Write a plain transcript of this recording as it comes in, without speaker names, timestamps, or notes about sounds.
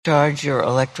Charge your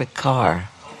electric car.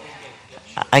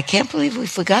 I can't believe we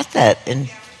forgot that. And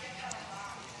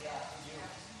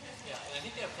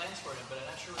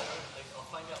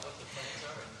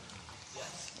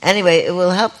anyway, it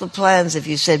will help the plans if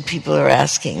you said people are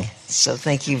asking. So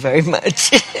thank you very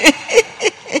much.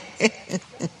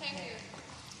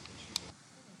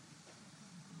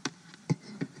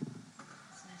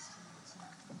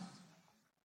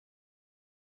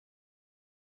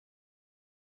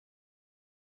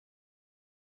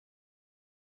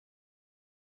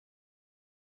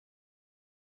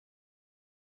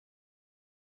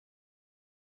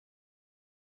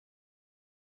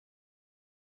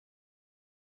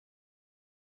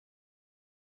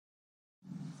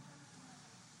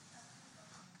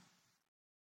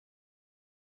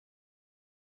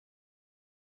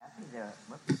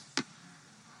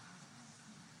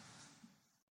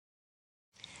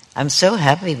 I'm so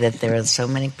happy that there are so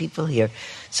many people here.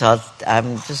 So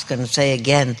I'm just going to say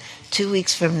again, 2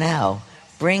 weeks from now,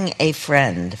 bring a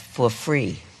friend for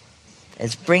free.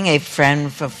 It's Bring a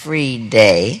Friend for Free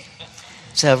Day.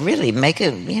 So really, make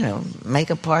a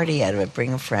party out of it.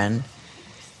 Bring a friend.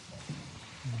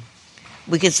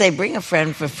 We could say bring a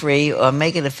friend for free, or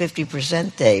make it a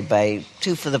 50% day by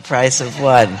 2 for the price of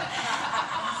 1.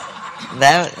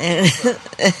 That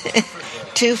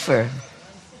twofer.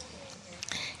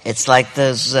 It's like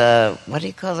those, what do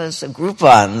you call those?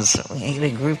 Groupons. We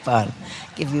get a Groupon.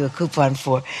 Give you a coupon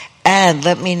for. And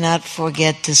let me not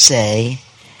forget to say,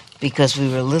 because we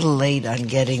were a little late on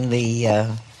getting the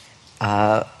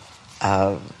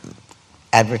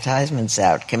advertisements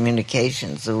out,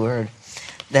 communications, the word,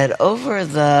 that over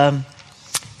the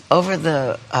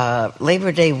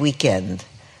Labor Day weekend,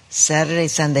 Saturday,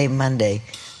 Sunday, Monday,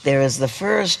 there is the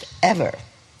first ever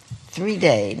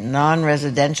 3-day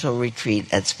non-residential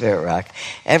retreat at Spirit Rock.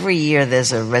 Every year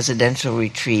there's a residential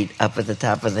retreat up at the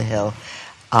top of the hill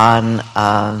on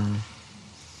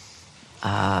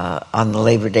the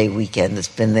Labor Day weekend. It's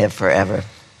been there forever.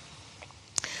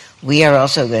 We are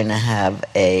also going to have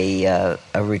a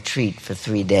retreat for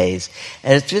 3 days.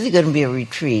 And it's really going to be a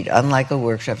retreat, unlike a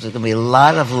workshop. There's going to be a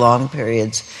lot of long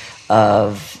periods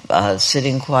of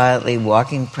sitting quietly,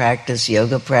 walking practice,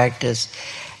 yoga practice.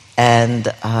 And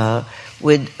but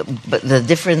the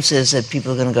difference is that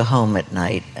people are going to go home at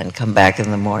night and come back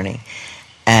in the morning.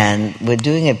 And we're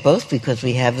doing it both because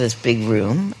we have this big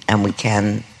room and we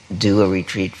can do a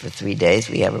retreat for 3 days.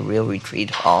 We have a real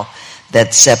retreat hall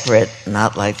that's separate,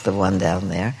 not like the one down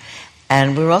there.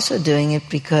 And we're also doing it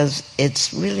because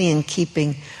it's really in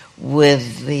keeping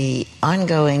with the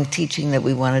ongoing teaching that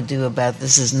we want to do about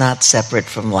this is not separate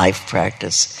from life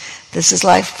practice. This is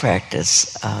life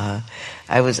practice.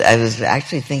 I was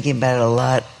actually thinking about it a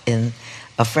lot.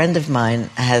 A friend of mine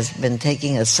has been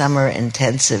taking a summer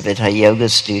intensive at her yoga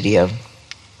studio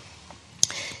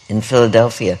in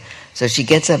Philadelphia. So she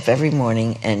gets up every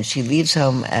morning and she leaves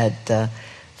home at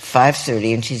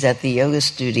 5:30, and she's at the yoga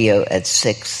studio at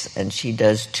 6, and she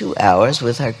does 2 hours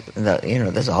with her.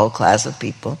 There's a whole class of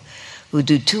people who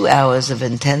do 2 hours of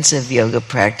intensive yoga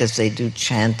practice. They do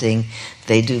chanting,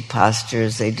 they do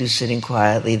postures, they do sitting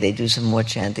quietly, they do some more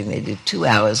chanting, they do 2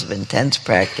 hours of intense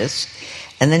practice,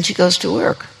 and then she goes to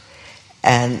work.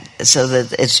 And so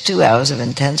that it's 2 hours of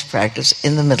intense practice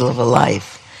in the middle of a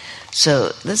life.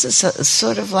 So this is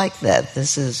sort of like that.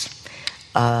 This is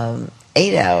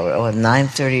 8 hours, or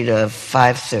 9:30 to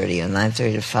 5:30, or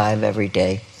 9:30 to 5 every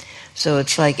day. So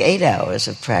it's like 8 hours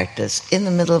of practice in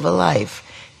the middle of a life.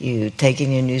 You take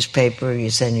in your newspaper, you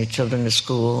send your children to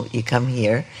school, you come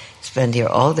here, spend here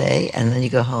all day, and then you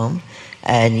go home,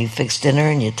 and you fix dinner,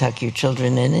 and you tuck your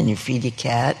children in, and you feed your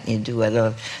cat, and you do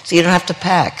whatever. So you don't have to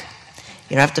pack.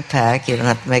 You don't have to pack, you don't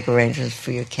have to make arrangements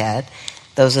for your cat.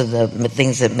 Those are the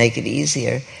things that make it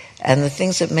easier. And the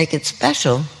things that make it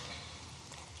special,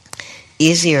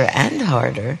 easier and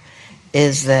harder,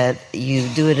 is that you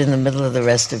do it in the middle of the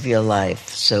rest of your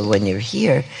life. So when you're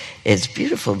here, it's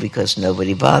beautiful because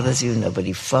nobody bothers you,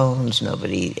 nobody phones,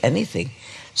 nobody anything.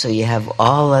 So you have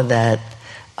all of that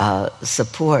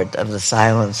support of the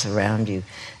silence around you.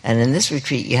 And in this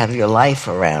retreat, you have your life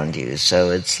around you.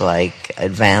 So it's like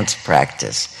advanced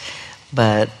practice.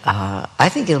 But I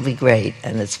think it'll be great.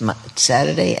 And it's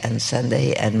Saturday and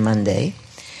Sunday and Monday.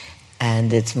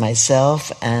 And it's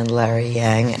myself and Larry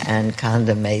Yang and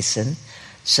Conda Mason.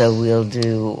 So we'll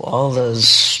do all those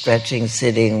stretching,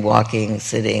 sitting, walking,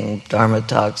 sitting, Dharma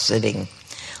talk, sitting.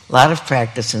 A lot of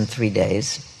practice in 3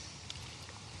 days.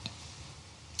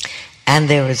 And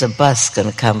there is a bus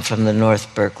going to come from the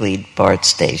North Berkeley BART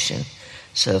station.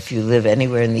 So if you live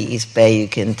anywhere in the East Bay, you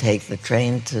can take the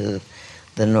train to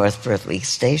the North Berkeley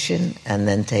station and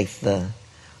then take the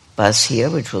bus here,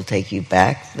 which will take you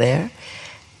back there.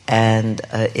 And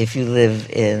if you live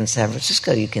in San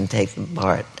Francisco, you can take the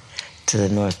BART to the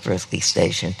North Berkeley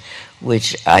station,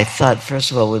 which I thought,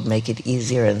 first of all, would make it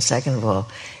easier, and second of all,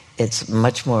 it's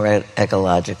much more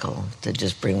ecological to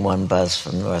just bring one bus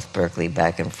from North Berkeley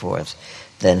back and forth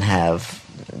than have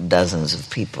dozens of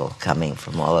people coming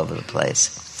from all over the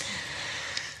place.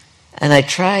 And I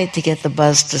tried to get the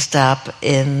bus to stop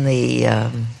in the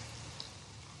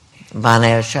Bon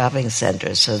Air shopping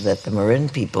center so that the Marin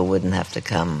people wouldn't have to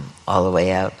come all the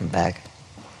way out and back.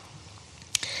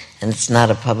 And it's not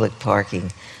a public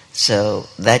parking, so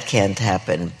that can't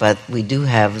happen. But we do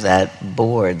have that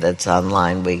board that's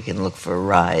online where you can look for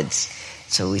rides.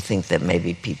 So we think that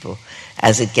maybe people,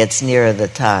 as it gets nearer the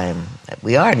time,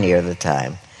 we are near the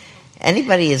time.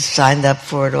 Anybody has signed up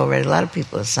for it already? A lot of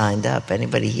people have signed up.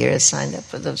 Anybody here has signed up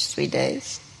for those 3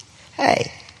 days?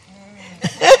 Hey.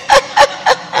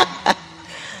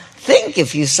 Think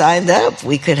if you signed up,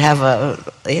 we could have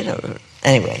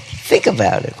anyway, think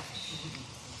about it.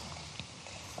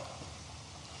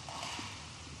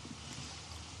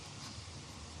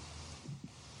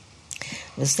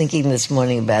 I was thinking this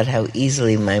morning about how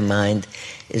easily my mind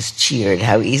is cheered,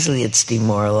 how easily it's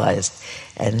demoralized,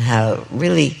 and how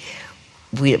really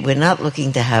we're not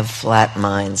looking to have flat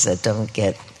minds that don't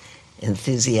get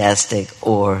enthusiastic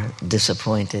or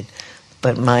disappointed,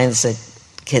 but minds that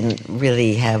can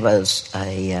really have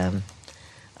a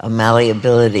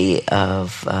malleability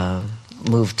of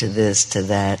move to this, to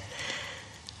that.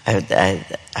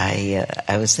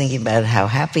 I was thinking about how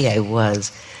happy I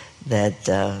was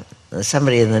that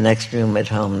somebody in the next room at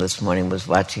home this morning was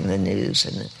watching the news,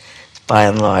 and it's by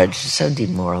and large so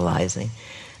demoralizing.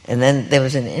 And then there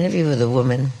was an interview with a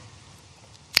woman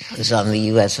who's on the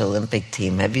U.S. Olympic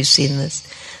team. Have you seen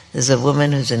this? There's a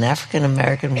woman who's an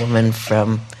African-American woman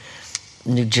from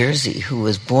New Jersey, who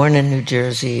was born in New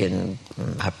Jersey, and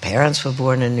her parents were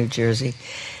born in New Jersey,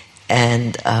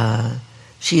 and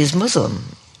she is Muslim,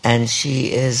 and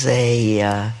she is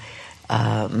a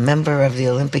member of the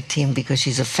Olympic team because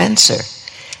she's a fencer,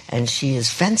 and she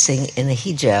is fencing in a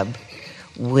hijab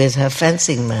with her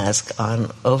fencing mask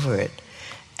on over it.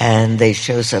 And they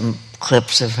show some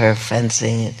clips of her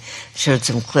fencing, and showed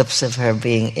some clips of her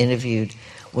being interviewed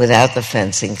without the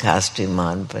fencing costume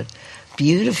on, but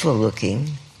beautiful looking,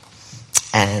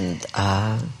 and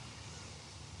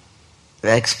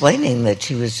explaining that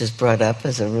she was just brought up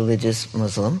as a religious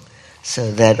Muslim,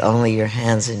 so that only your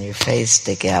hands and your face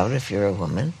stick out if you're a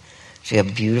woman. She had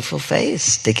a beautiful face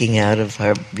sticking out of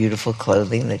her beautiful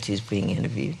clothing that she's being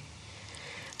interviewed.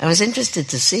 I was interested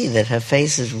to see that her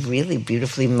face is really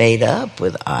beautifully made up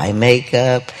with eye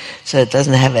makeup, so it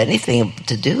doesn't have anything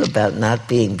to do about not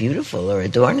being beautiful or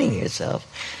adorning yourself,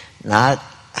 not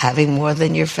having more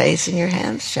than your face and your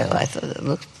hands show. I thought it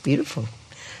looked beautiful.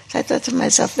 So I thought to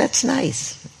myself, that's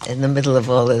nice, in the middle of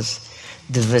all this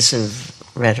divisive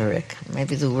rhetoric.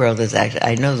 Maybe the world is actually,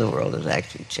 I know the world is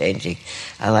actually changing.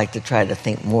 I like to try to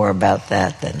think more about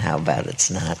that than how about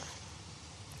it's not.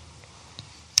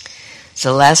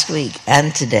 So last week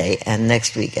and today and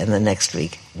next week and the next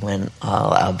week, when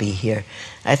I'll be here,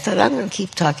 I thought I'm going to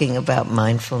keep talking about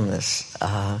mindfulness.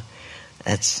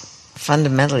 That's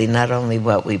fundamentally not only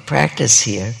what we practice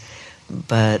here,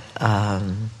 but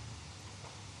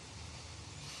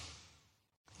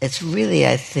it's really,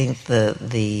 I think,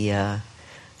 the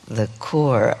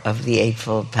core of the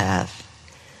Eightfold Path.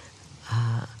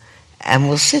 And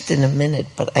we'll sit in a minute,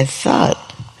 but I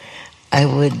thought I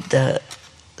would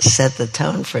set the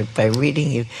tone for it by reading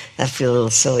you. I feel a little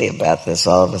silly about this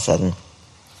all of a sudden.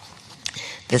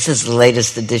 This is the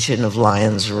latest edition of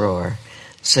Lion's Roar.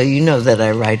 So you know that I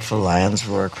write for Lion's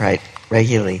Roar quite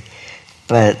regularly.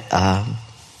 But I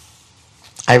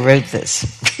wrote this.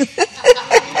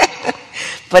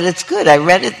 But it's good. I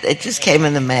read it. It just came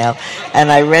in the mail.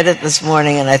 And I read it this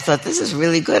morning, and I thought, this is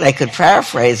really good. I could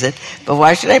paraphrase it. But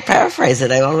why should I paraphrase it?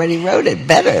 I already wrote it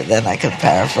better than I could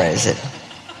paraphrase it.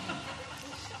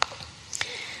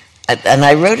 And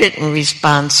I wrote it in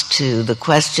response to the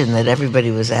question that everybody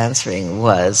was answering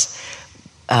was,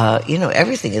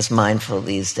 everything is mindful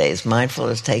these days. Mindful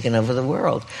has taken over the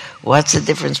world. What's the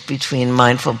difference between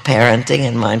mindful parenting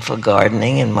and mindful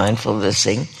gardening and mindful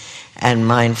listening and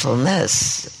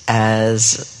mindfulness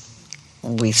as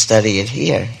we study it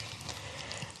here?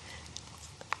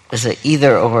 Is it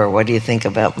either or? What do you think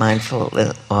about mindful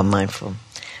or mindful?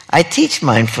 I teach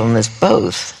mindfulness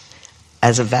both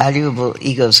as a valuable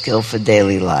ego skill for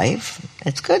daily life.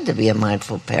 It's good to be a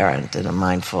mindful parent and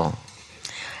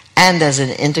and as an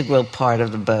integral part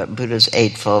of the Buddha's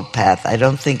Eightfold Path. I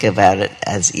don't think about it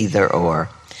as either or.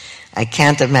 I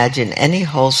can't imagine any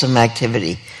wholesome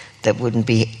activity that wouldn't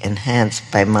be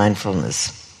enhanced by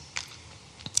mindfulness.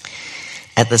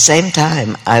 At the same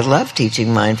time, I love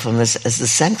teaching mindfulness as the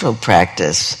central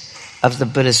practice of the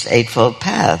Buddhist Eightfold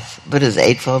Path, Buddha's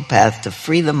Eightfold Path to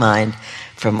free the mind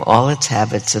from all its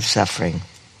habits of suffering.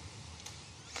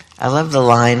 I love the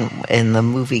line in the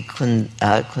movie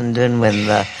Kundun when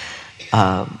the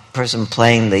person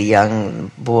playing the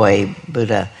young boy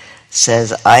Buddha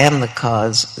says, I am the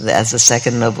cause, as the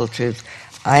second noble truth,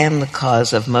 I am the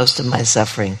cause of most of my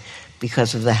suffering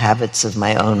because of the habits of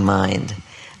my own mind.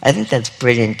 I think that's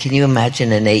brilliant. Can you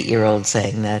imagine an 8-year-old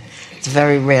saying that? It's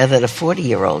very rare that a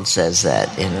 40-year-old says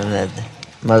that, that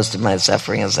most of my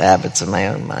suffering is the habits of my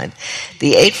own mind.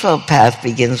 The Eightfold Path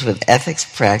begins with ethics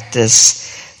practice,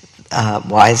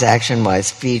 wise action, wise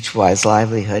speech, wise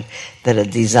livelihood, that are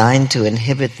designed to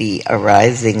inhibit the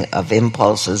arising of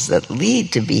impulses that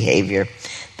lead to behavior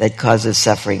that causes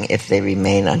suffering if they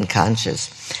remain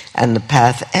unconscious. And the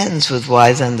path ends with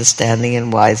wise understanding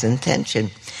and wise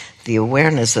intention, the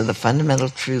awareness of the fundamental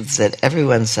truths that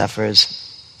everyone suffers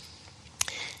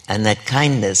and that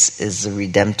kindness is the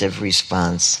redemptive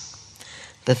response.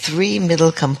 The three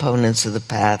middle components of the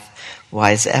path,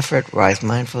 wise effort, wise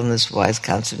mindfulness, wise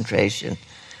concentration,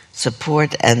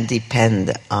 support and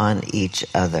depend on each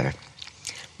other.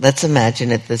 Let's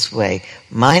imagine it this way.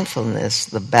 Mindfulness,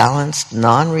 the balanced,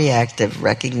 non-reactive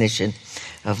recognition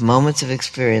of moments of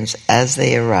experience as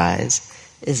they arise,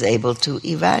 is able to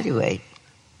evaluate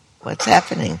what's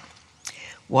happening.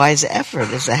 Wise effort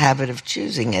is a habit of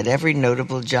choosing at every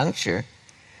notable juncture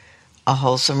a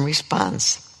wholesome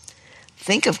response.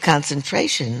 Think of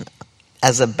concentration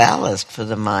as a ballast for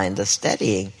the mind, a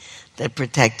steadying that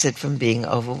protects it from being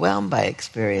overwhelmed by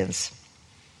experience.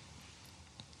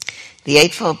 The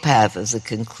Eightfold Path is a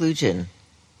conclusion,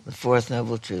 the Fourth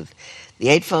Noble Truth. The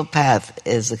Eightfold Path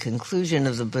is a conclusion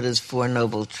of the Buddha's Four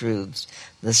Noble Truths,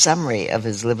 the summary of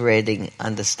his liberating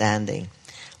understanding.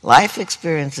 Life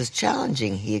experience is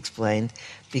challenging, he explained,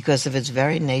 because of its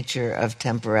very nature of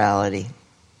temporality.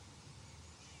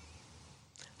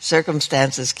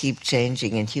 Circumstances keep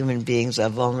changing and human beings are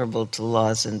vulnerable to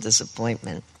loss and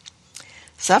disappointment.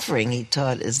 Suffering, he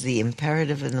taught, is the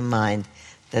imperative in the mind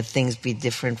that things be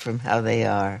different from how they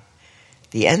are.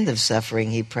 The end of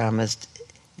suffering, he promised,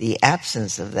 the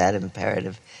absence of that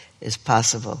imperative is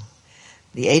possible.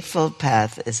 The Eightfold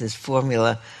Path is his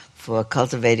formula for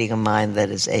cultivating a mind that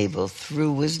is able,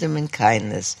 through wisdom and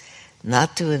kindness,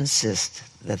 not to insist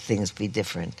that things be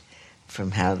different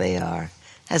from how they are.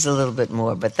 Has a little bit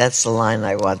more, but that's the line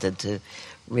I wanted to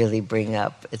really bring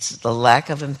up. It's the lack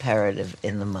of imperative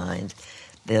in the mind.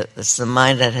 It's the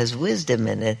mind that has wisdom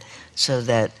in it, so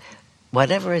that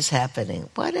whatever is happening,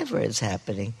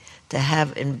 to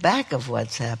have in back of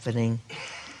what's happening,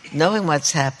 knowing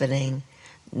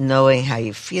how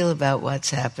you feel about what's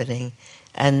happening,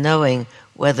 and knowing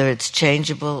whether it's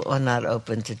changeable or not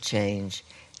open to change.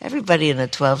 Everybody in a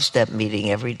 12-step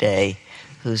meeting every day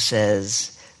who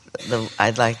says,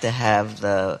 I'd like to have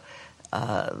the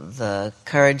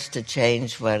courage to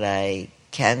change what I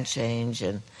can change,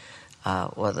 and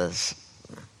the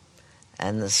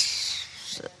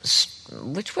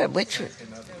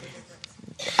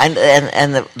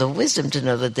wisdom to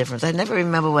know the difference. I never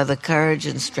remember whether courage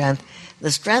and strength,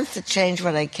 the strength to change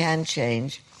what I can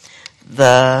change,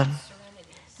 the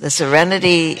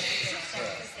serenity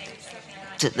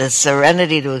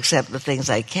to accept the things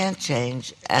I can't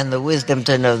change, and the wisdom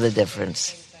to know the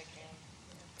difference.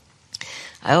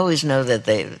 I always know that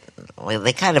they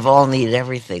kind of all need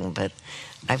everything, but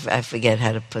I forget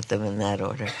how to put them in that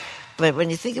order. But when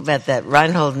you think about that,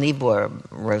 Reinhold Niebuhr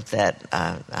wrote that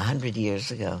 100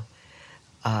 years ago.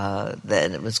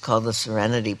 That it was called the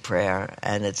Serenity Prayer,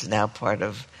 and it's now part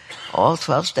of all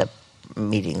 12-step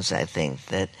meetings, I think,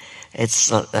 that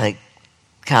it's like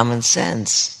common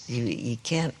sense. You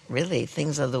can't really,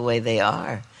 things are the way they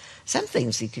are. Some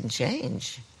things you can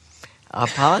change. Our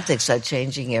politics are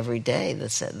changing every day.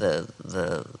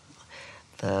 The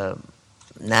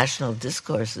national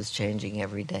discourse is changing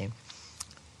every day.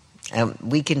 And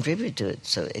we contribute to it,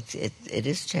 so it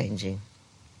is changing.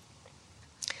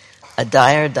 A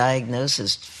dire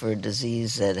diagnosis for a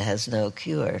disease that has no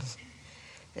cure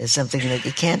is something that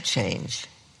you can't change.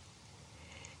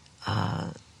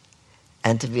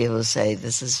 And to be able to say,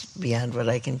 this is beyond what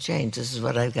I can change. This is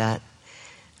what I've got.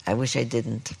 I wish I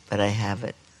didn't, but I have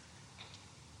it.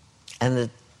 And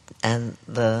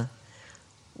the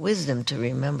wisdom to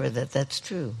remember that that's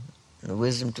true. The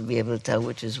wisdom to be able to tell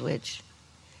which is which.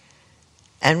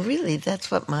 And really, that's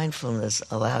what mindfulness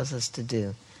allows us to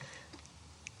do.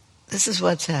 This is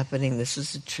what's happening. This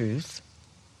is the truth.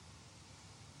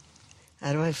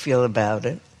 How do I feel about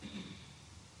it?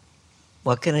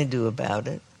 What can I do about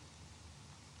it?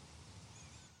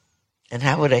 And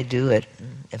how would I do it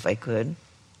if I could?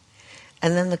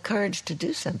 And then the courage to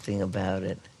do something about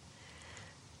it.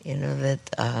 You know,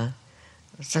 that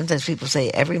sometimes people say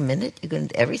every minute,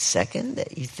 every second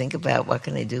that you think about what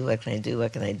can I do, what can I do,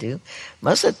 what can I do.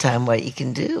 Most of the time what you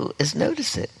can do is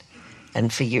notice it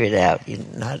and figure it out.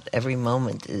 Not every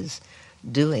moment is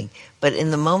doing. But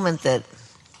in the moment that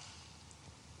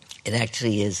it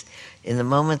actually is, in the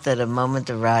moment that a moment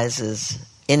arises,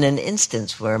 in an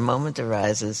instance where a moment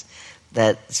arises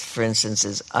that, for instance,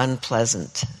 is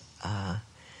unpleasant,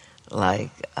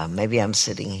 maybe I'm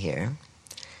sitting here,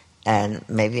 and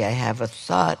maybe I have a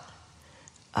thought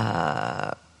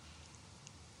that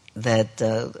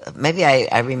maybe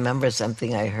I remember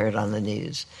something I heard on the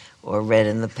news or read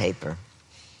in the paper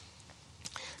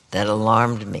that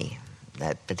alarmed me,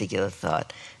 that particular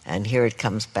thought, and here it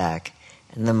comes back,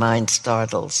 and the mind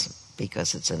startles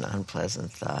because it's an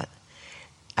unpleasant thought.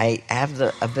 I have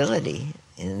the ability,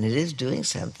 and it is doing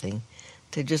something,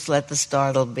 to just let the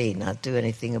startle be, not do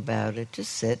anything about it,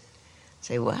 just sit,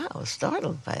 say, wow,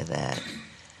 startled by that.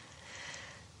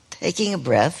 Taking a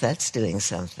breath, that's doing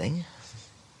something.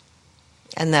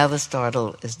 And now the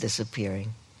startle is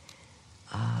disappearing.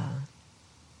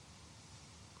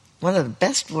 One of the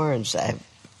best words I've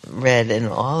read in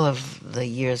all of the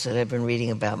years that I've been reading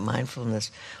about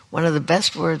mindfulness, one of the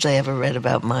best words I ever read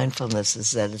about mindfulness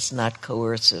is that it's not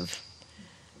coercive.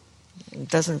 It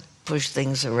doesn't push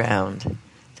things around.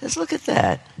 Just look at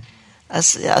that.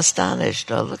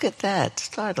 Astonished. Oh, look at that.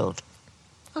 Startled.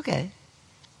 Okay.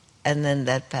 And then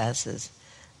that passes.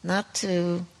 Not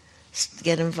to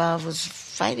get involved with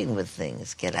fighting with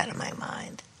things. Get out of my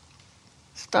mind.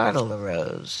 Startle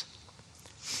arose.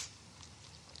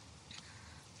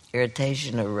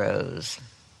 Irritation arose.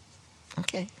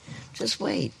 Okay. Just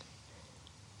wait.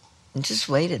 And just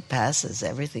wait, it passes.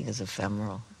 Everything is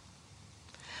ephemeral.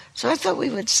 So I thought we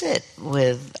would sit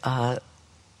with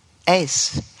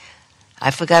Ace.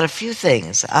 I forgot a few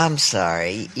things. I'm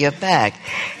sorry. You're back.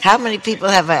 How many people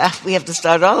we have to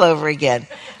start all over again.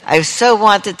 I so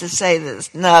wanted to say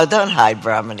this. No, don't hide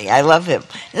Brahmani. I love him.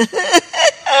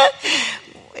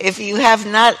 If you have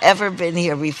not ever been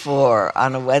here before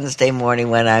on a Wednesday morning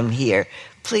when I'm here,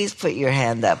 please put your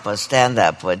hand up or stand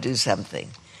up or do something.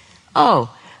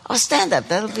 Oh, stand up.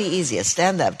 That'll be easier.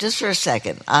 Stand up just for a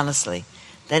second, honestly.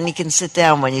 Then you can sit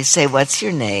down when you say, what's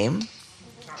your name?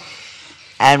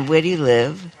 And where do you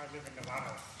live? I live in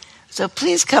Nevada. So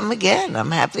please come again.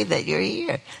 I'm happy that you're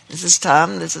here. This is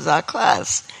Tom. This is our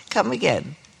class. Come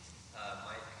again. Mike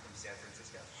from San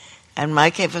Francisco. And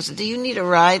Mike came from, do you need a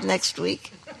ride next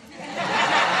week?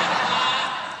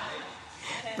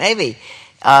 Maybe.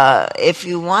 If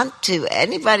you want to,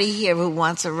 anybody here who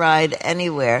wants a ride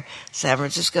anywhere, San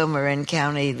Francisco, Marin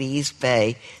County, the East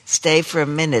Bay, stay for a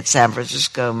minute, San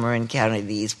Francisco, Marin County,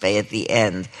 the East Bay, at the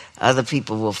end. Other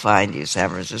people will find you, San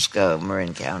Francisco,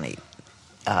 Marin County,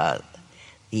 the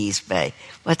East Bay.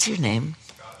 What's your name?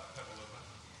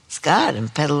 Scott in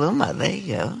Petaluma. There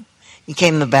you go. You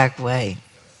came the back way.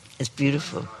 It's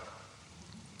beautiful.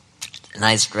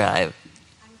 Nice drive.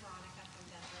 I'm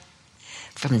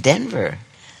Veronica From Denver.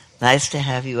 Nice to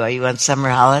have you. Are you on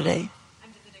summer holiday?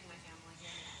 I'm visiting my family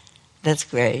here. That's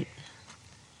great.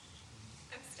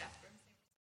 I'm Steph from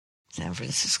San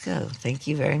Francisco. Thank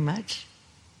you very much.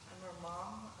 I'm her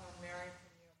mom. I'm married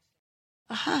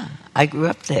from New York. Aha. I grew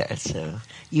up there, so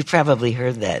you probably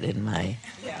heard that in my...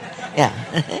 Yeah.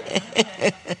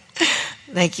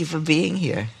 Thank you for being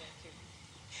here.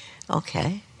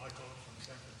 Okay. Michael from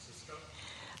San Francisco.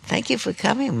 Thank you for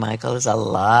coming, Michael. There's a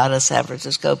lot of San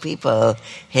Francisco people.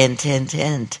 Hint, hint,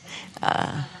 hint.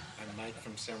 I'm Mike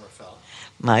from San Rafael.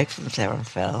 Mike from San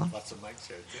Rafael. Lots of Mikes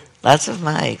here, too. Lots of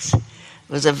Mikes. It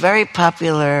was a very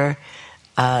popular...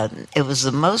 it was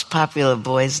the most popular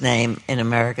boy's name in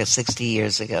America 60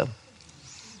 years ago.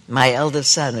 My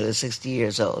eldest son, who is 60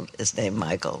 years old, is named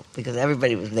Michael because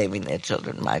everybody was naming their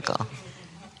children Michael.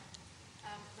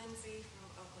 Lindsay from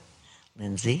Oakland.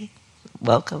 Lindsay,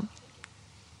 welcome.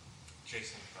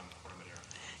 Jason from Corte Madera.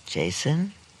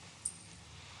 Jason.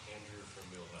 Andrew from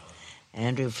Mill Valley.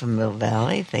 Andrew from Mill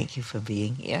Valley, thank you for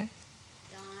being here.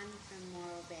 Dawn from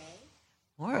Morro Bay.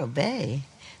 Morro Bay,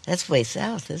 that's way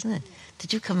south, isn't it?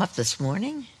 Did you come up this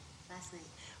morning? Last night.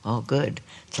 Oh, good.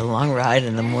 It's a long ride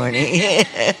in the morning.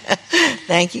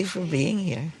 Thank you for being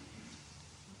here.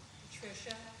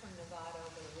 Tricia from Nevada,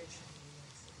 but originally New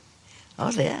York City.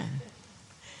 Oh, there.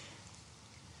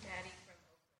 Maddie from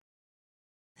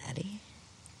Oakland. Maddie.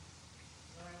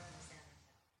 Laura from San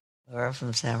Laura Rafael.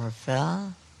 from San Rafael.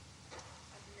 I'm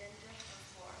Linda from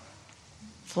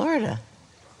Florida. Florida.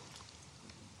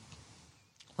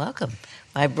 Welcome.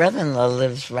 My brother-in-law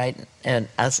lives right in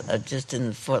us, just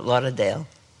in Fort Lauderdale.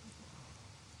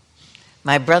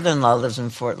 My brother-in-law lives in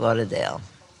Fort Lauderdale.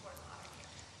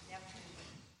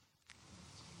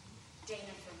 Dana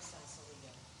from Sausalito.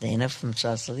 Dana from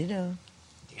Sausalito,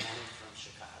 Danny from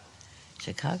Chicago.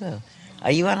 Chicago.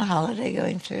 Are you on a holiday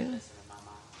going through? Listening to my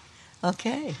mom.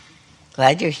 Okay.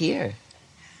 Glad you're here.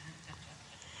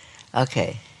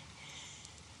 Okay.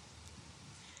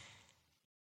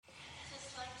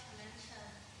 Just like to mention,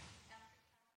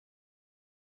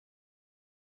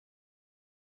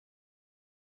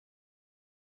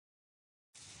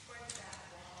 towards that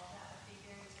wall, that would be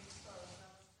very useful as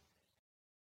well as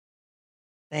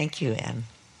Thank you, Anne.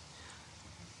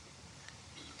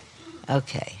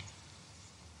 Okay.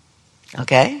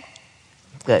 Okay?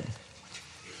 Good.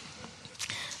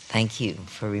 Thank you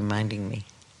for reminding me.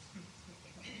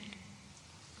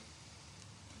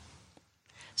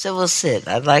 So we'll sit.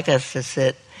 I'd like us to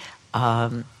sit.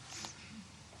 I'd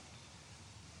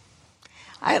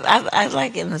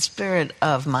like, in the spirit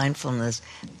of mindfulness,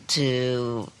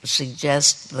 to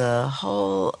suggest the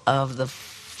whole of the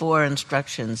four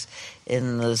instructions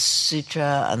in the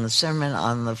sutra, on the sermon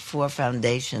on the four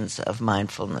foundations of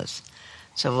mindfulness.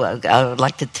 So I would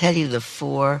like to tell you the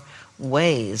four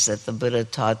ways that the Buddha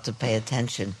taught to pay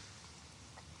attention.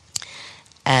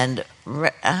 And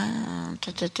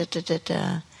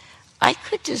I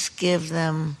could just give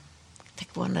them, I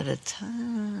think, one at a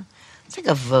time. It's like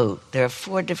a vote. There are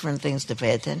four different things to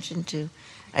pay attention to.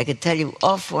 I could tell you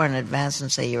all four in advance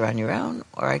and say you're on your own,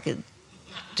 or I could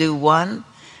do one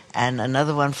and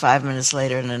another one 5 minutes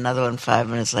later and another one 5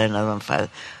 minutes later, another one 5.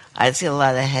 I see a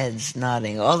lot of heads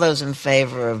nodding. All those in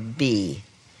favor of B.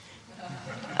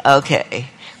 Okay.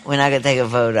 We're not going to take a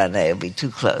vote on A. It'll be too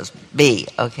close. B.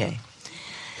 Okay.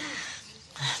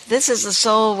 This is the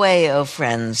sole way, O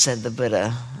friends, said the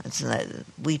Buddha.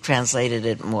 We translated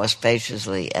it more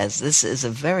spaciously as, this is a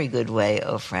very good way,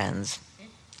 O friends,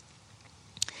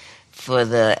 for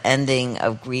the ending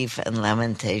of grief and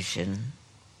lamentation,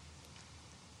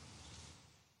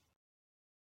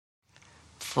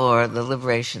 for the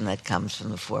liberation that comes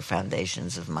from the four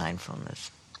foundations of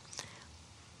mindfulness.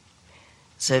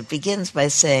 So it begins by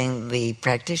saying the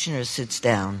practitioner sits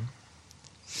down.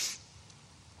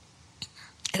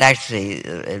 It actually,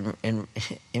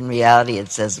 in reality,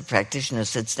 it says the practitioner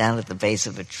sits down at the base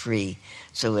of a tree.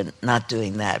 So we're not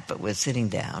doing that, but we're sitting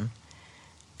down.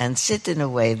 And sit in a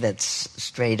way that's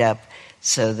straight up,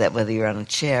 so that whether you're on a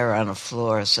chair or on a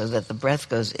floor, so that the breath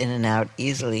goes in and out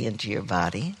easily into your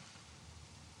body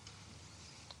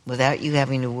without you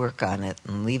having to work on it,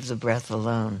 and leave the breath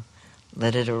alone.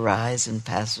 Let it arise and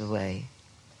pass away.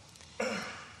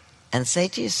 And say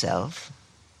to yourself,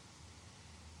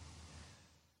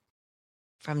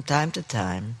 from time to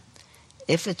time,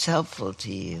 if it's helpful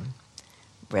to you,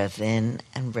 breath in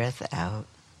and breath out,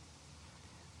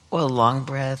 or long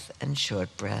breath and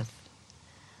short breath.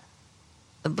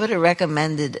 The Buddha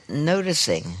recommended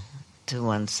noticing to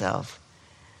oneself.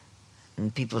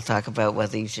 And people talk about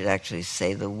whether you should actually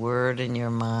say the word in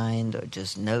your mind or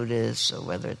just notice, or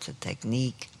whether it's a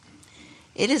technique.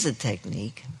 It is a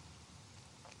technique.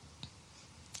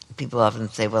 People often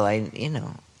say, well, I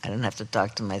don't have to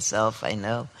talk to myself, I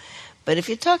know. But if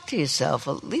you talk to yourself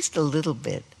at least a little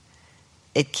bit,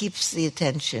 it keeps the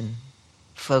attention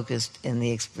focused in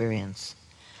the experience.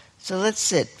 So let's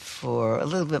sit for a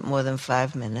little bit more than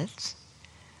 5 minutes,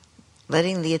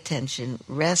 letting the attention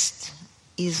rest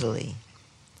easily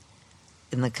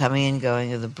in the coming and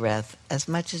going of the breath as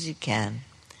much as you can.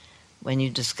 When you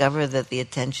discover that the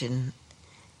attention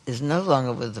is no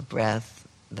longer with the breath,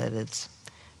 that it's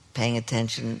paying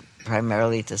attention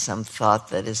primarily to some thought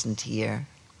that isn't here,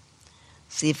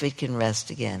 see if it can rest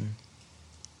again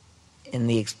in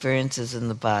the experiences in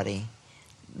the body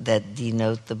that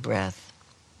denote the breath.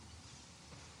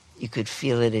 You could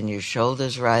feel it in your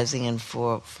shoulders rising and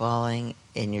falling,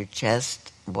 in your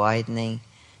chest widening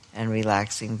and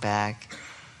relaxing back,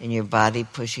 in your body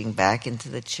pushing back into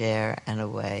the chair and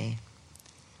away.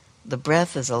 The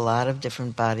breath is a lot of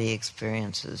different body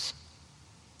experiences.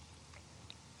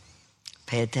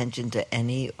 Pay attention to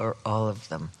any or all of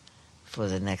them for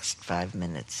the next 5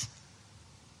 minutes.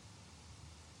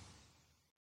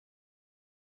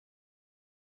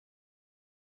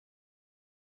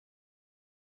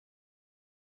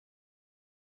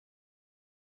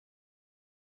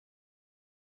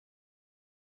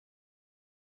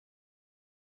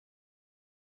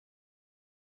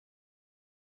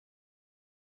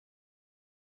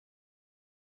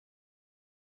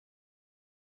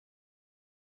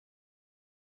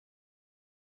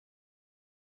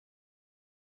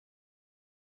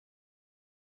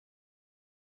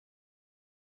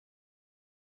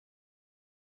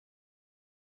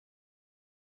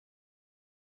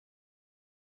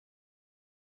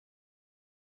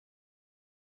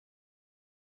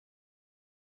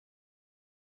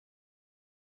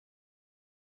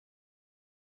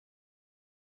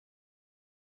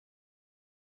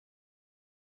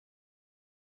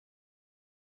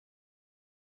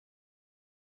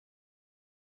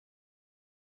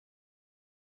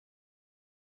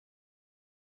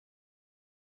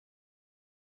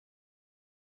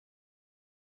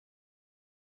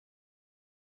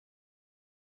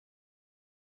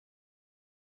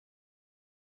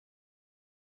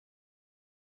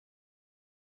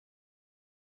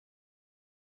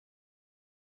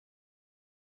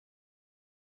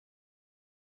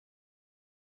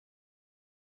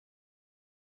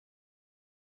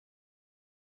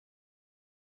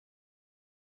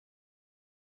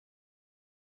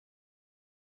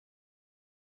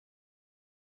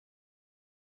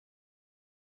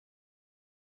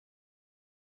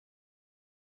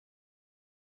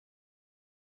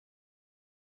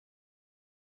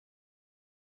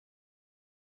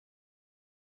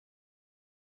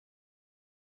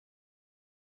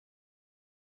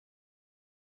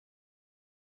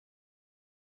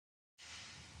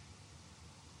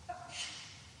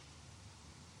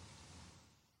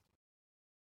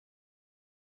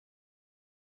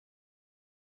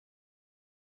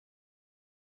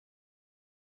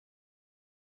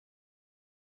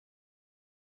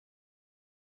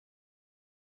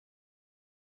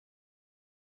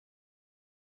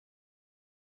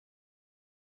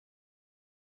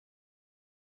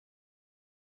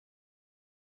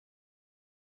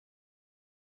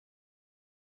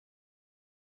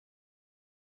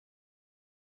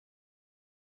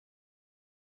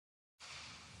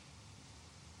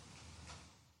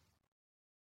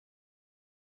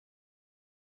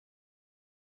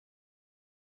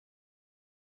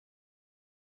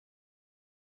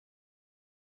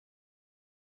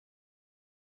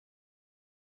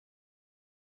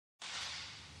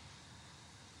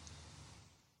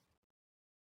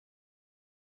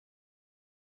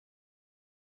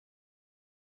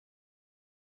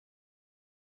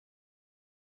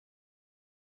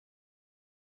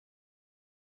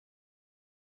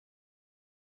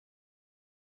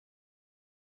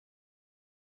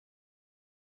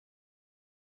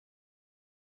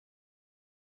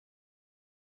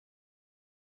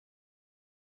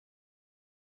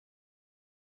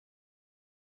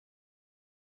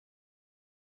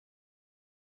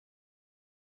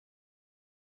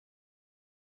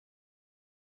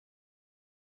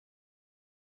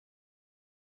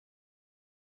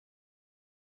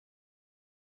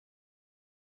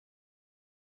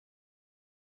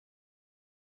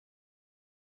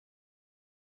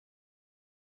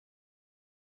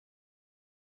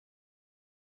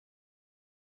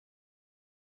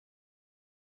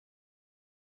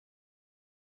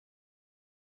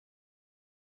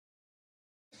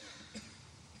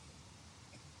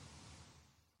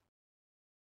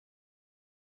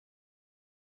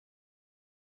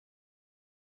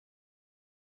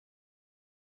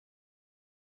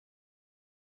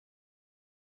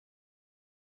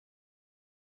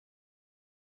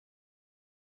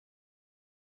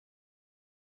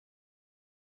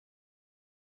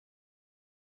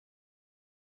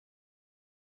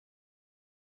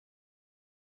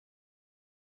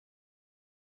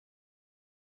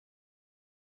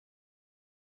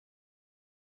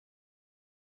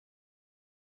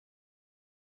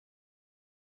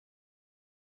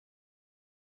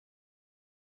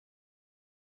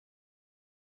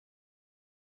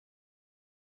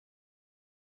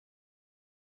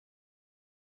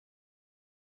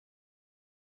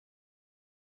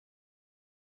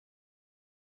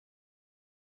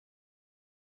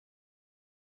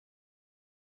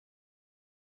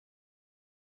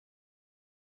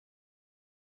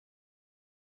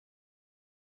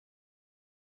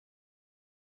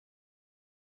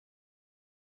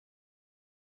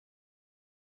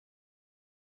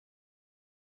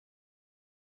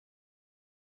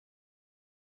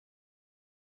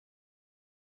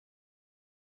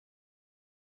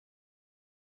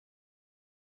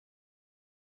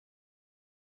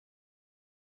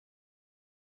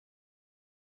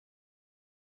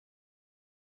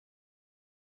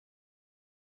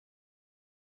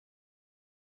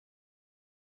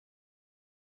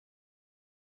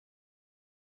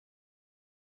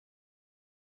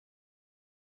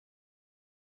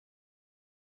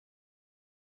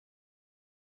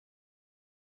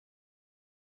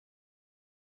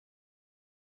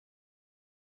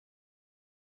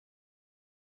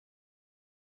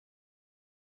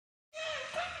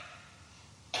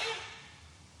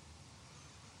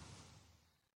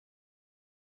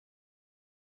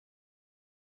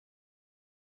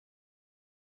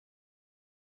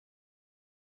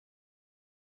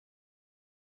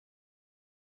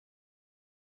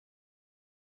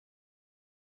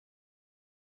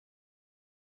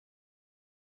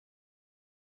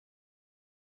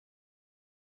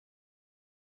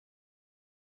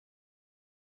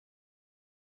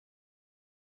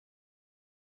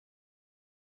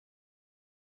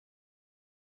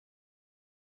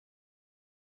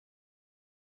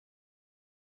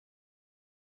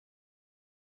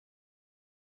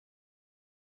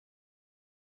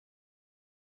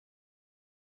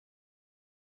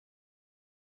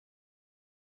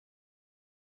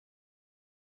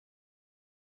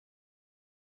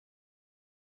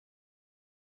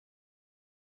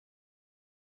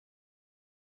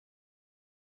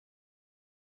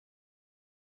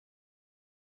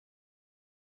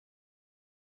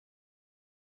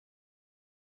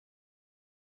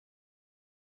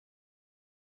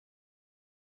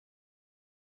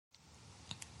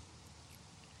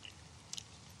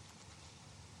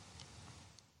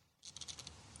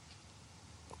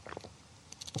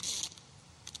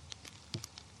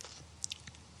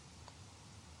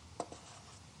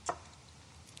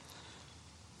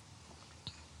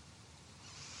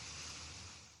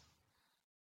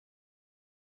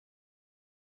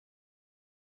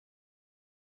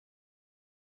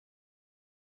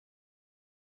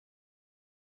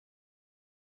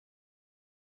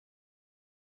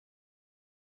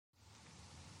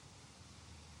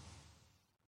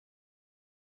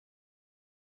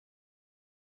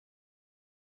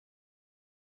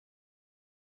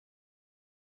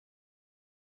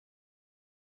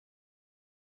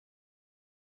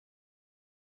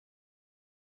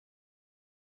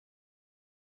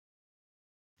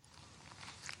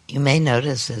 You may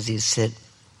notice as you sit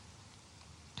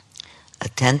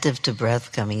attentive to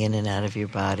breath coming in and out of your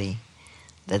body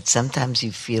that sometimes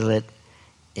you feel it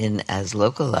in as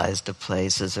localized a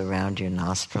place as around your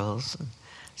nostrils.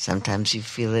 Sometimes you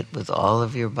feel it with all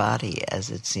of your body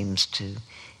as it seems to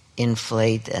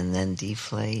inflate and then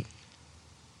deflate.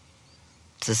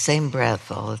 It's the same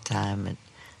breath all the time. It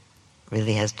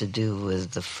really has to do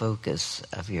with the focus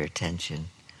of your attention.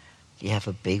 If you have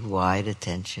a big, wide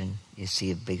attention, you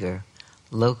see a bigger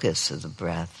locus of the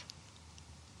breath.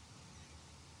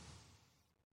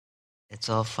 It's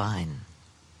all fine.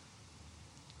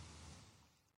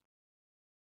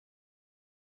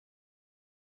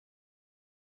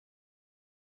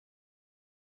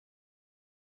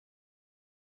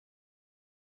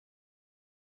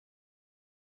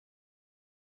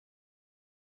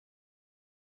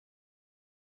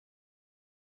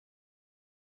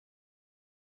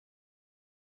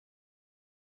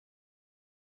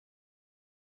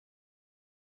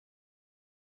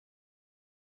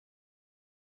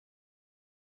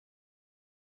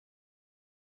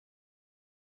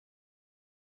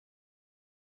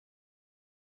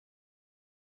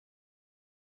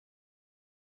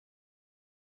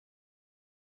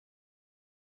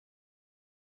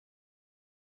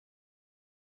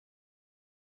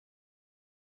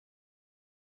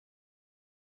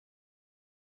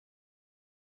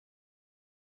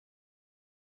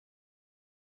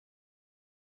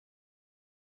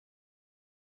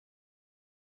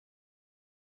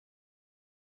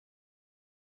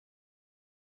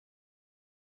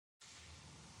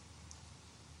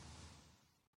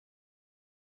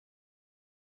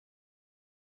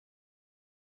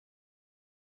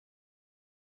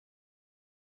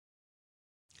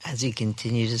 As you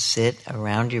continue to sit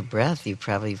around your breath, you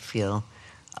probably feel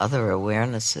other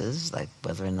awarenesses, like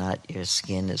whether or not your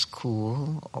skin is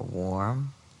cool or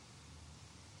warm.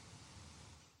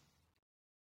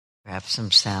 Perhaps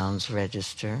some sounds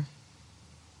register.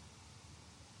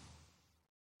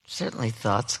 Certainly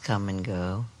thoughts come and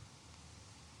go.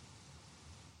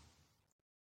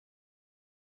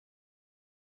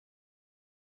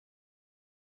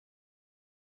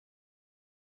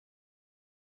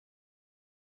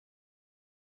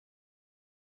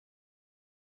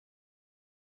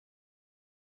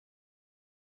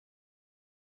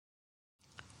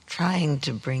 Trying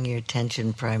to bring your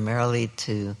attention primarily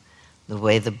to the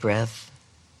way the breath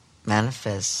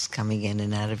manifests coming in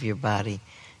and out of your body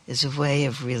is a way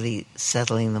of really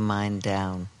settling the mind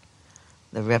down.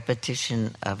 The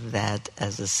repetition of that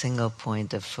as a single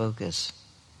point of focus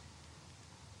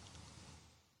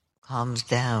calms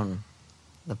down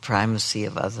the primacy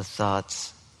of other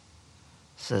thoughts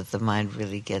so that the mind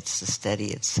really gets to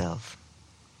steady itself.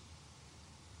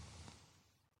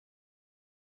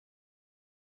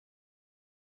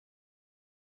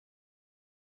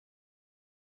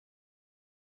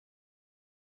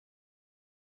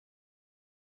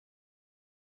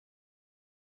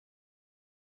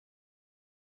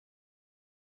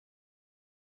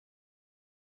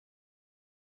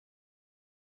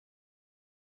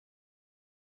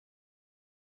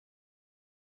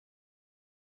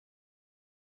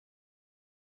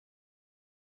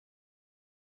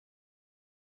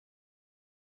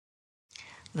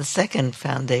 The second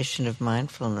foundation of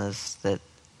mindfulness that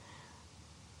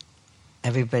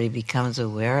everybody becomes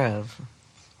aware of,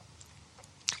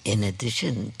 in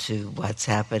addition to what's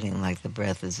happening, like the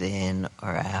breath is in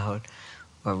or out,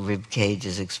 or rib cage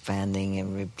is expanding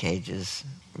and rib cage is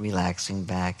relaxing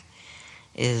back,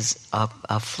 is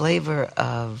a flavor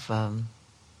of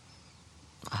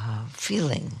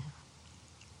feeling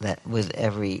that with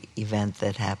every event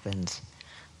that happens.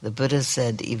 The Buddha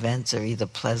said events are either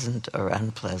pleasant or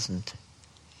unpleasant.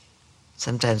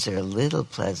 Sometimes they're a little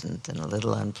pleasant and a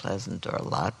little unpleasant, or a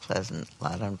lot pleasant, a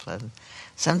lot unpleasant.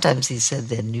 Sometimes he said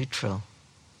they're neutral.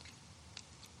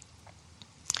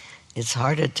 It's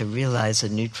harder to realize a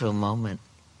neutral moment,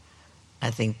 I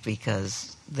think,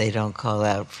 because they don't call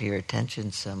out for your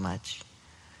attention so much.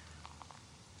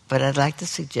 But I'd like to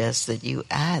suggest that you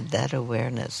add that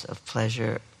awareness of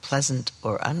pleasure, pleasant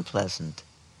or unpleasant,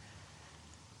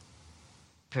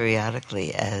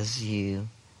 periodically as you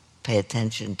pay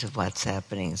attention to what's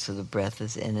happening. So the breath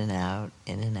is in and out,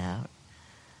 in and out.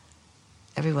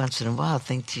 Every once in a while,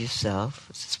 think to yourself,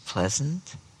 is this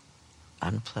pleasant,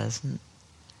 unpleasant?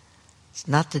 It's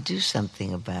not to do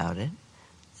something about it.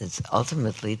 It's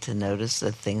ultimately to notice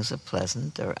that things are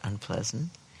pleasant or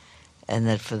unpleasant, and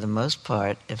that for the most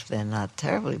part, if they're not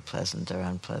terribly pleasant or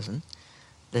unpleasant,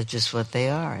 they're just what they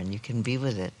are, and you can be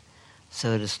with it.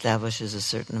 So it establishes a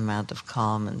certain amount of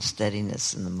calm and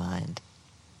steadiness in the mind.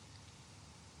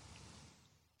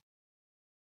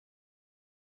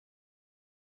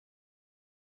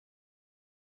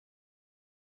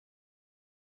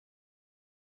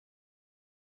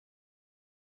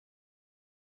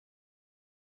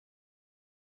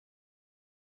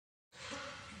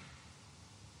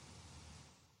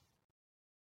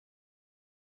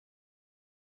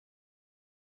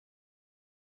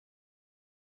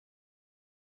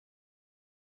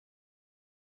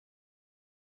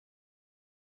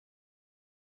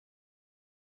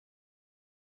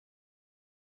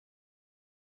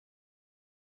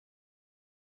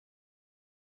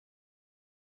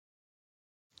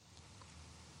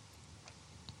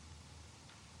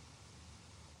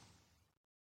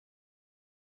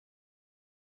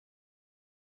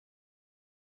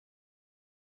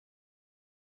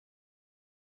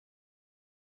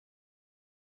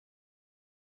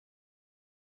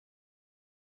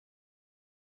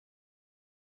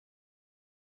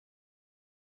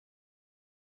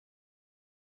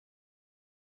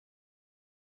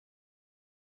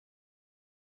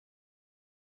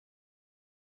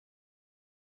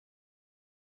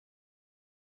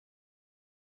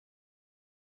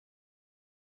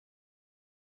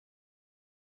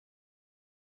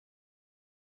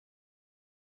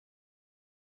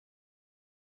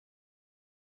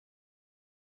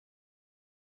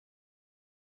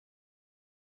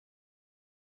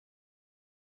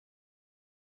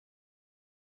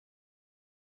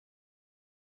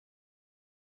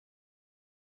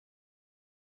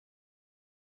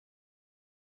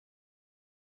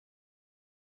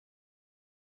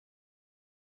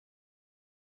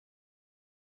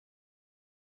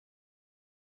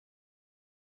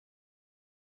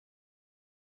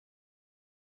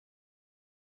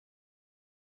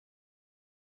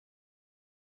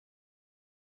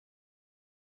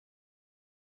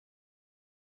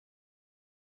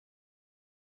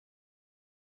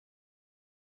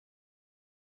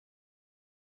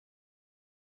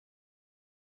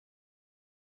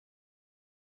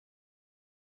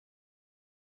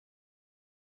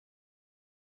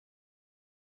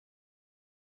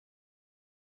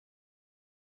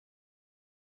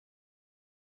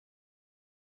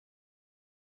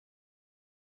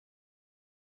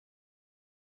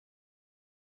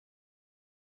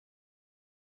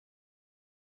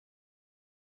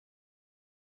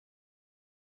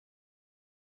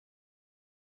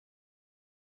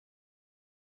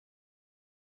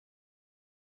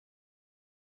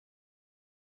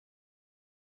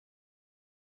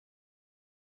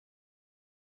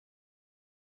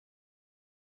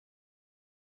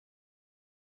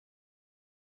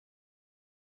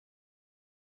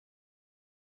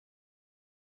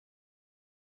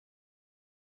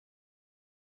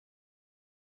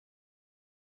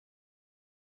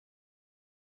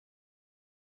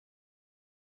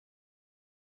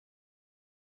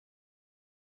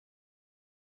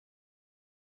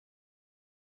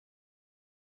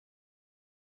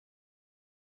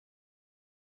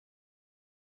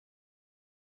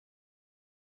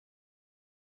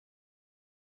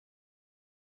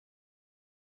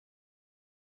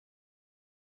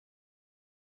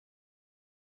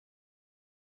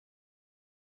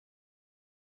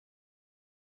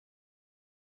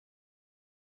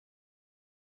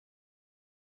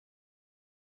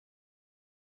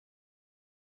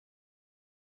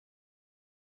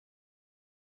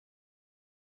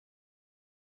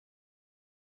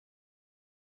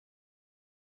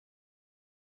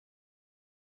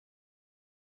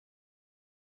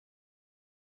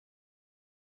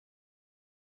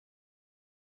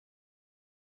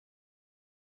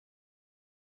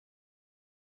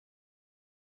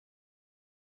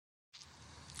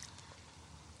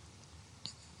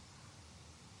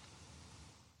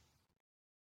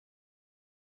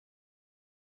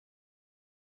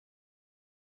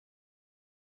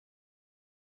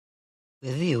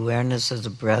 With the awareness of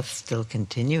the breath still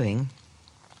continuing,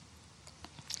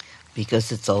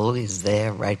 because it's always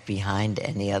there right behind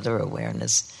any other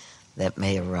awareness that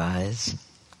may arise,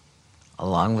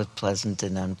 along with pleasant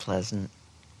and unpleasant.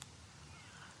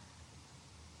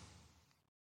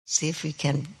 See if we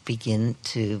can begin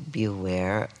to be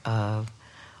aware of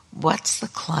what's the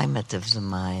climate of the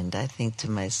mind. I think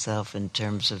to myself in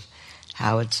terms of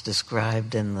how it's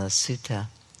described in the sutta.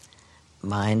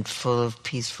 Mind full of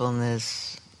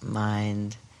peacefulness,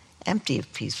 mind empty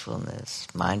of peacefulness,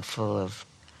 mind full of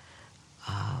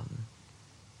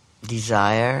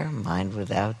desire, mind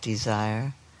without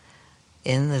desire.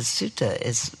 In the sutta,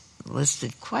 it's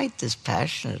listed quite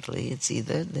dispassionately. It's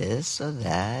either this or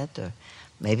that, or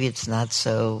maybe it's not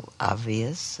so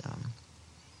obvious.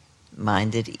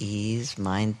 Mind at ease,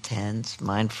 mind tense,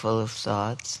 mind full of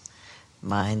thoughts,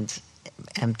 mind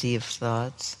empty of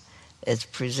thoughts. It's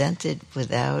presented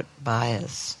without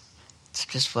bias. It's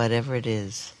just whatever it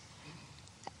is.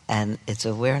 And it's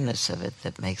awareness of it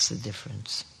that makes the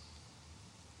difference.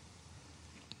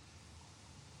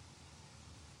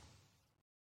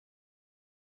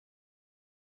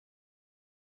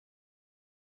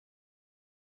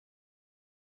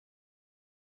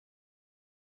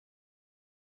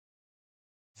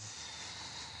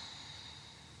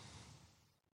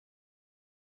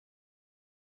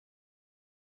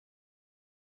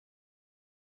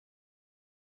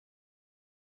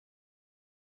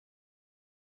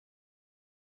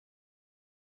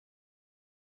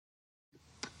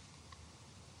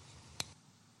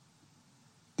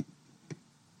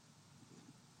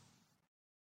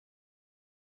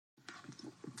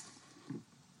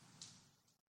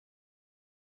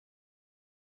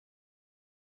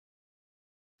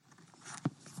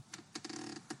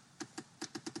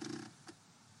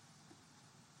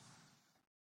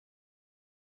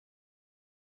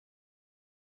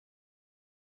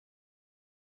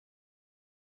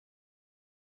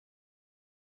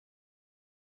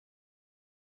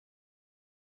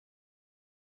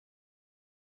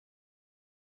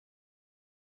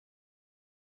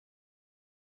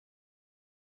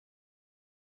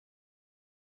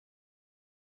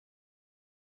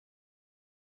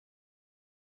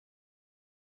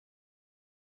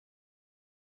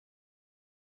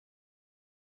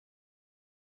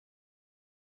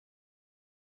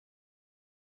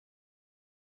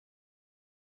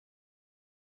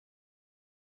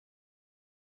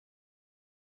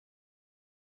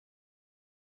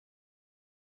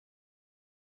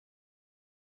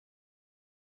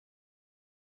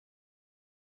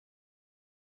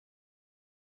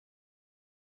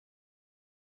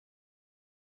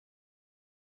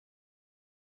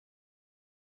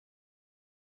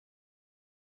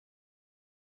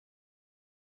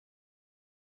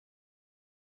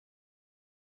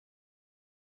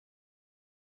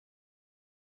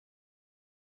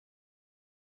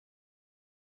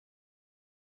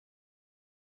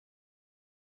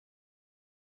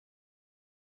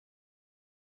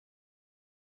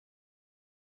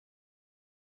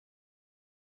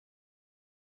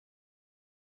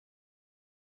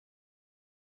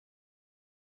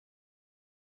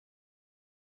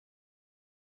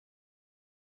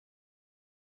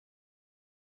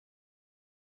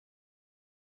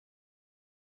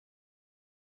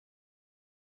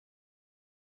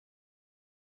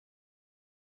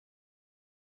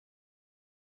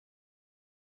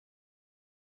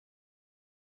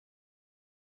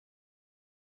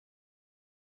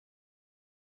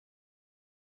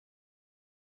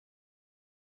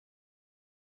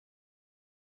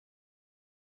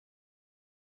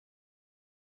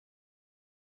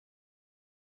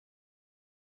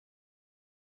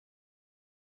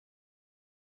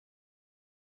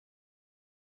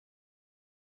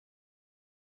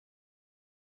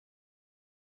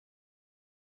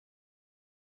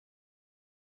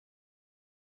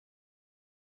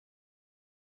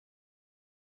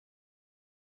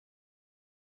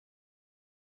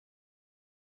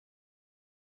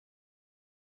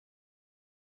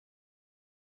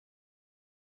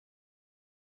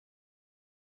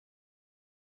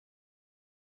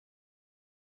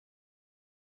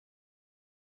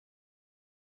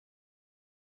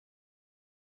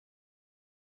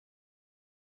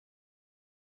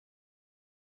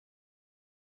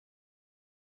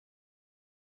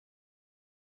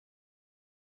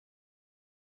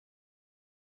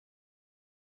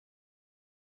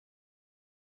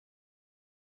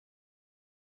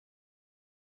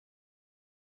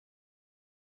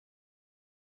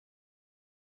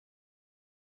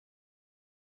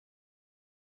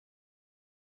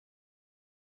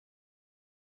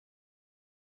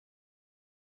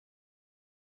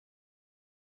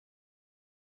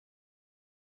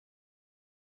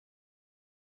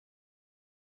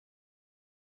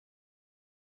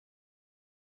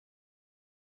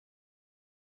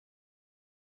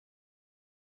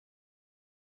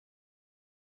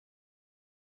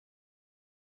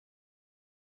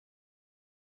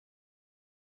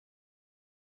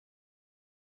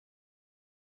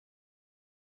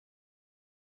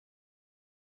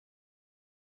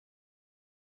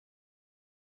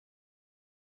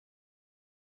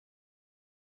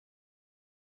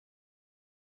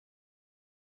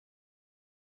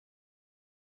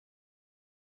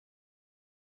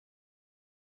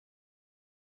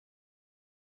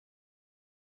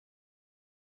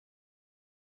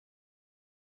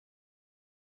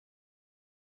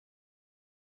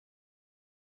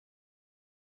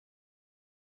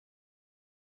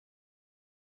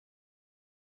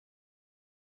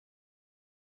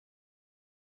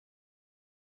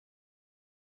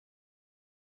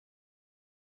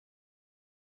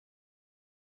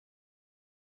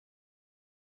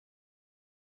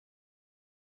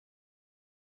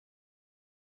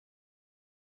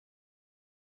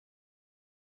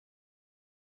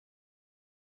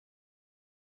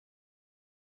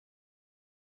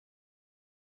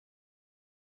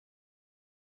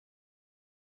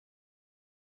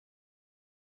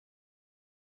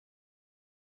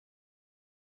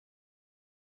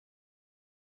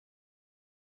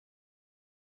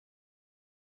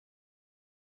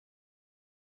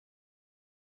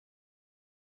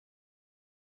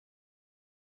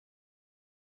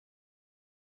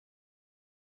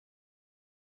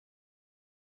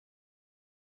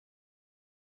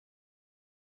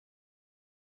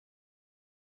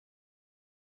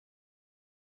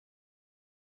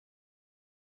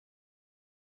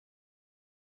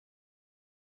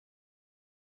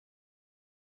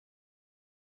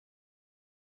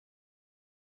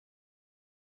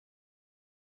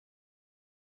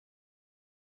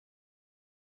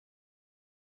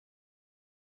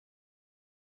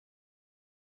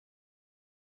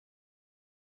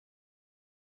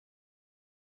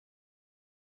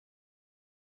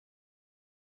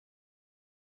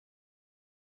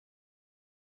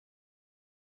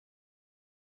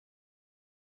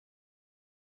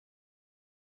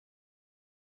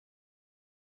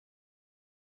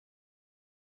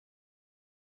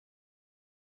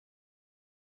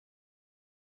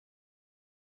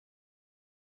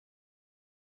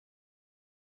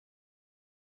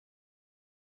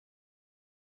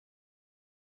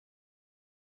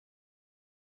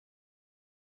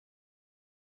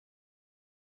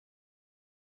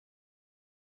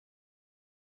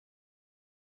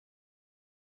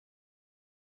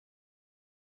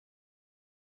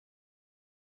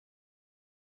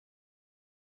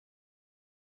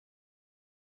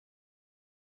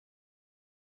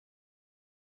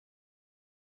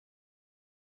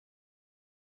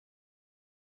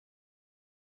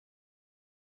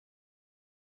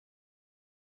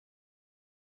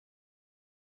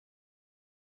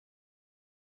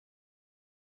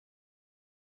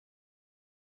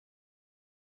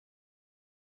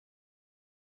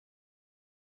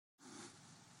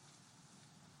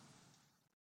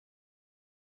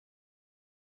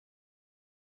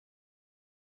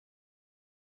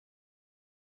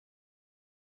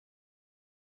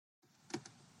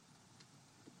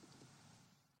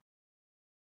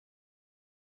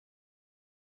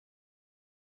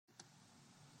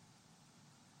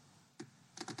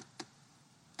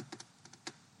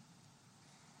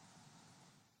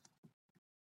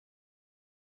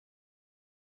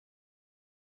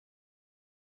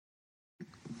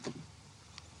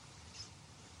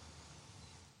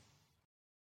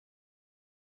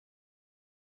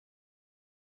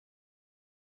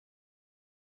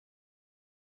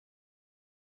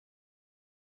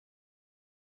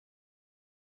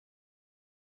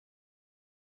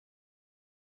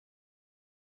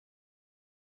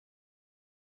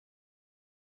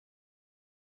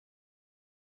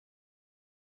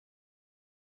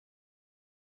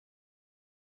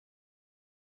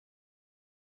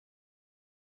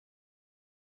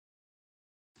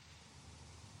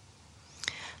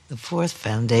 The fourth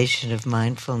foundation of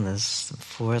mindfulness, the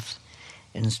fourth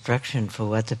instruction for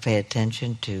what to pay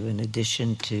attention to, in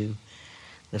addition to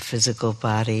the physical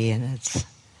body and its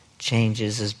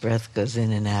changes as breath goes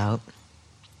in and out,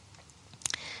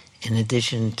 in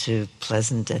addition to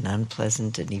pleasant and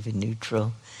unpleasant and even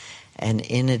neutral, and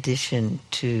in addition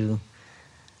to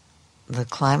the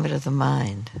climate of the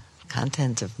mind,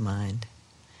 content of mind.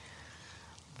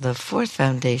 The fourth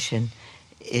foundation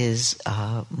is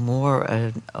more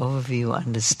an overview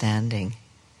understanding,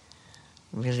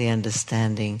 really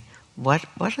understanding what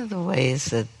are the ways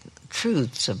that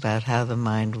truths about how the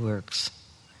mind works.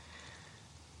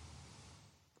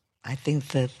 I think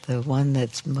that the one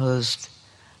that's most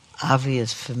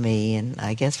obvious for me, and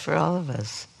I guess for all of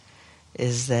us,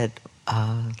 is that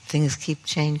things keep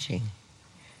changing.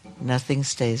 Nothing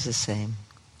stays the same.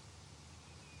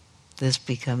 This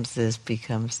becomes this,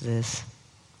 becomes this.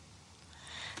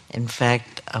 In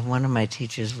fact, one of my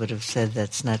teachers would have said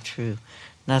that's not true.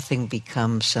 Nothing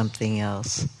becomes something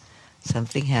else.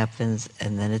 Something happens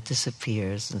and then it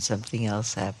disappears, and something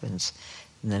else happens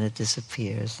and then it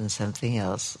disappears, and something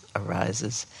else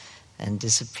arises and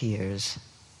disappears.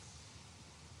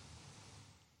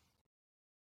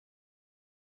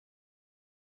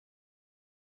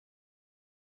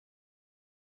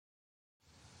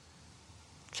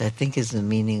 Which I think is the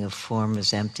meaning of form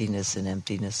is emptiness and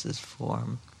emptiness is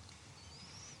form,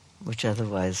 which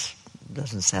otherwise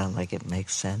doesn't sound like it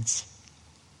makes sense.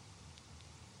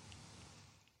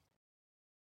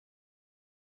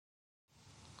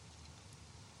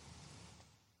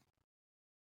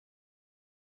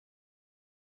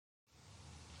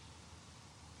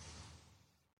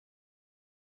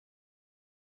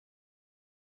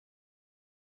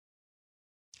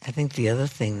 I think the other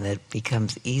thing that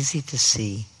becomes easy to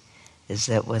see is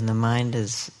that when the mind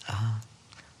is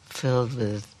filled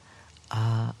with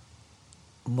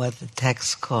what the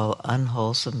texts call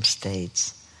unwholesome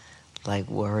states, like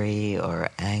worry or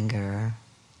anger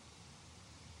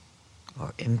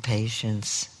or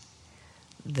impatience,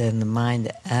 then the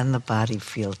mind and the body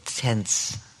feel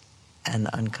tense and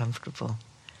uncomfortable.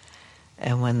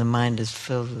 And when the mind is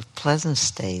filled with pleasant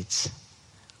states,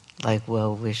 like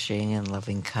well-wishing and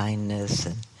loving-kindness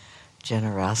and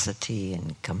generosity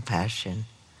and compassion,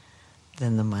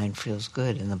 then the mind feels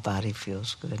good and the body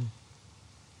feels good.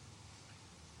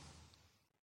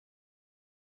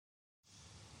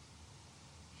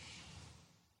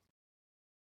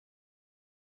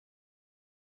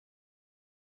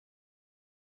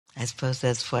 I suppose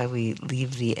that's why we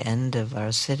leave the end of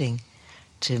our sitting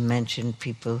to mention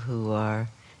people who are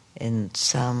in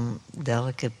some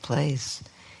delicate place,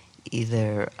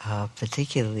 either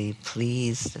particularly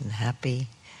pleased and happy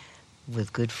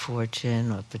with good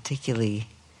fortune, or particularly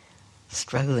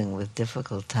struggling with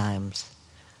difficult times,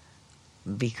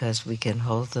 because we can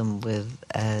hold them with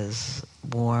as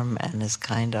warm and as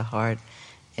kind a heart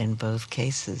in both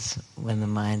cases when the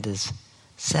mind is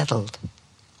settled.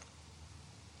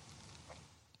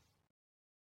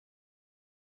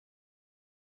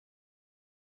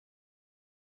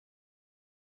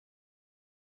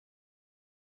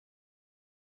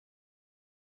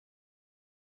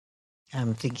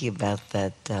 I'm thinking about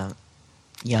that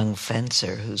young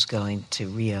fencer who's going to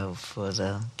Rio for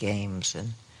the games,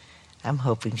 and I'm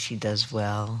hoping she does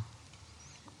well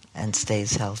and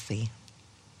stays healthy.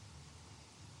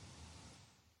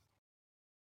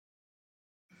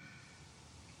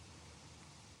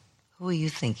 Who are you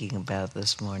thinking about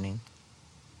this morning?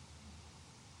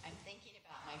 I'm thinking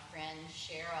about my friend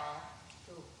Cheryl,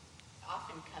 who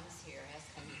often comes here, has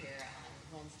come here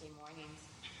on Wednesday mornings,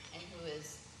 and who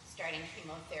is starting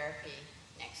chemotherapy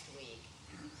next week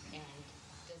and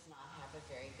does not have a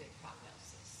very good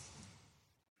prognosis.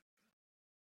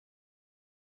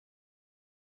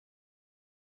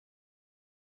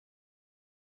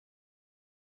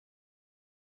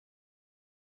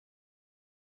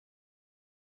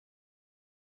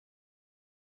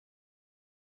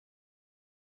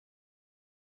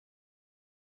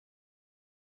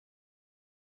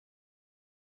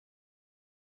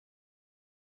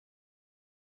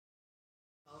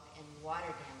 Smoke and water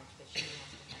damage, but she has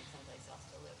to find someplace else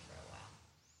to live for a while.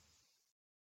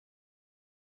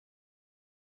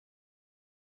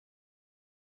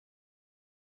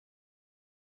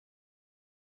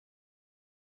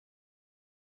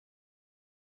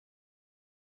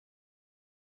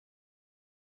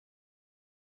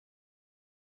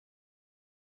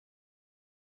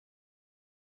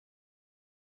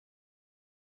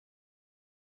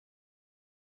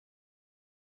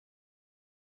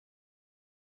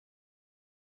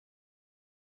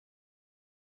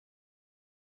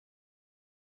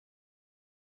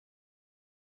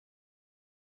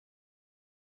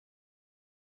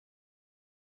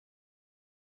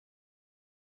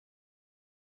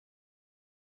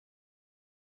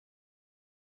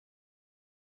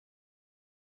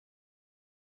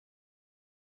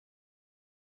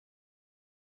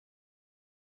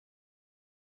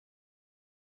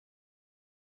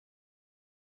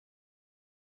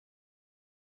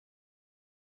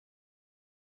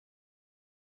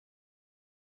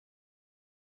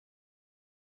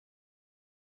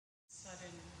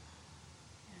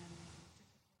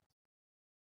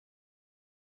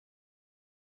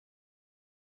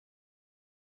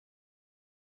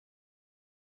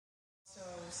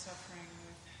 was suffering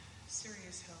with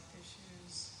serious health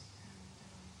issues,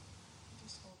 and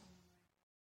just holding them.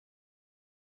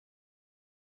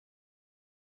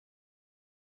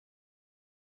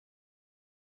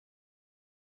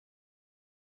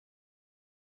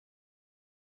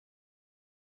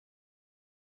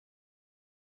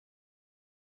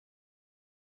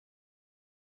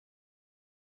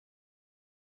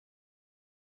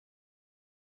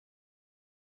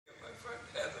 My friend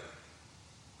Heather,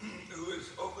 who is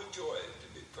overjoyed to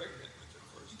be pregnant with her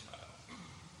first child.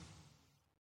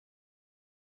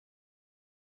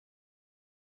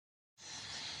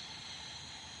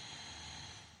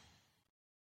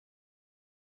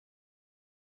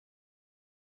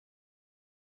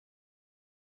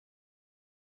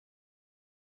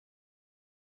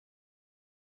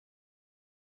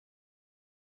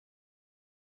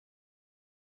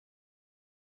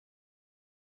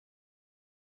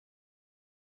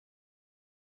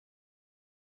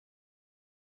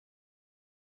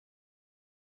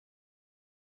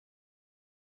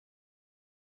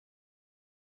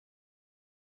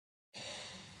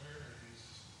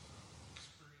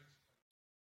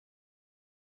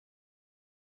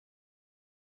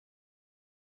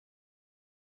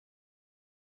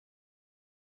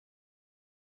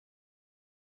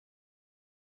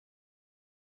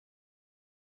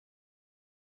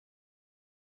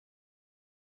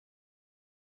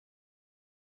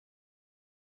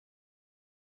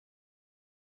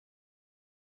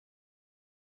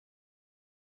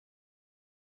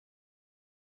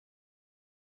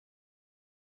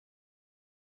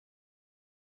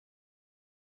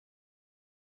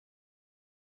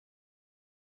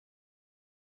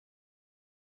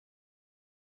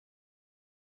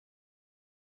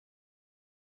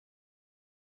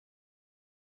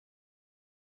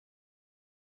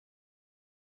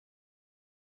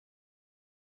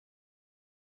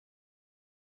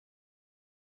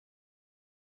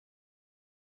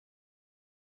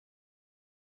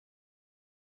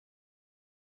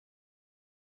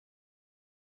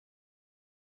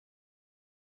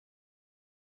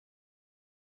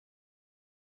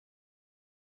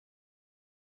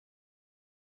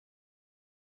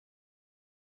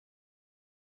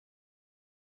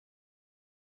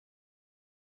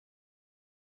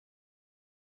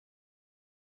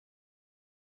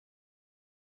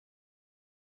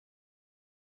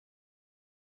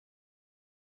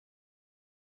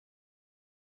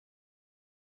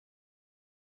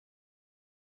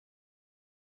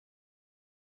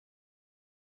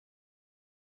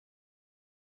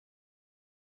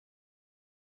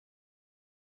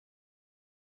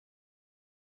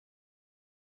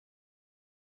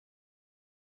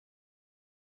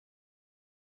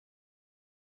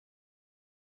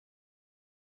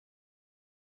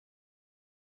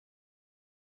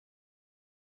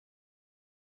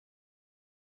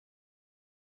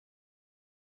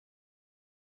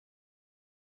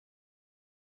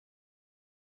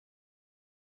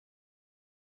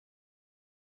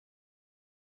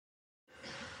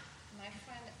 My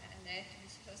friend Annette,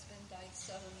 his husband died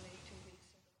suddenly 2 weeks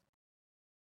ago.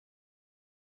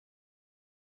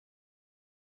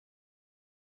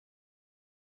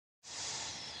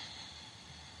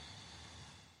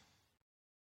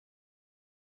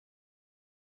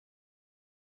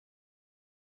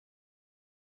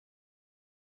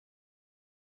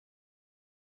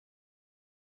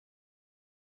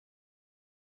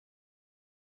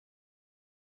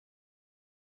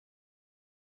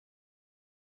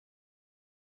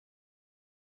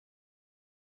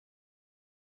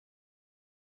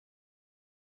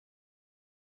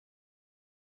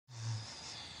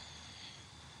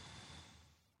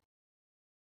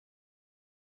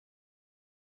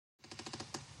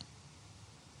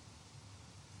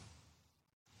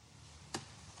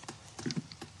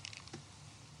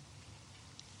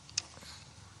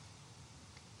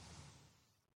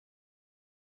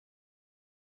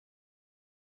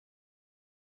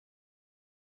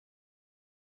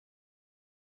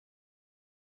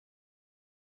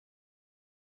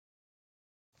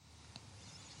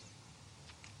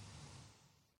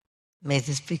 May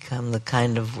this become the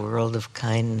kind of world of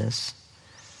kindness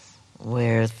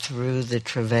where through the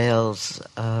travails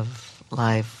of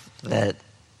life that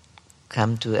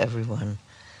come to everyone,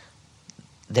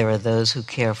 there are those who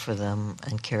care for them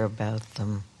and care about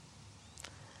them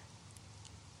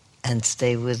and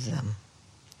stay with them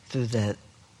through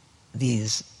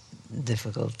these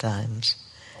difficult times.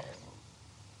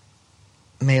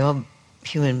 May all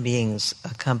human beings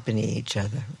accompany each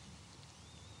other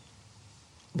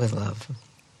with love.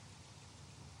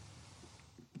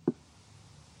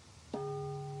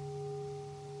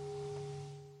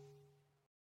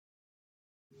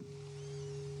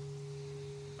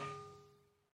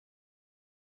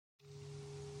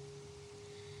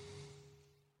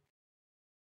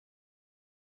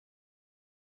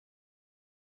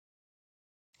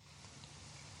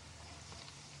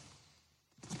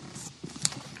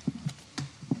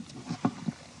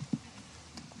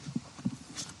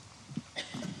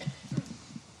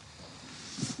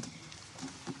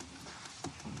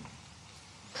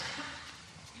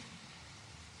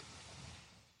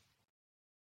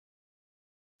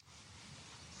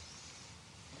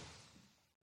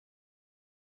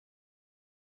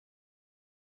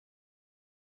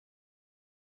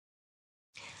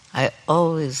 I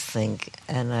always think,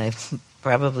 and I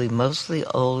probably mostly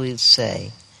always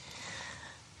say,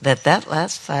 that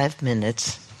last 5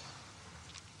 minutes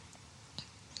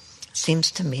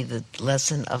seems to me the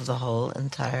lesson of the whole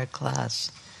entire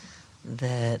class.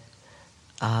 That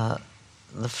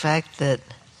the fact that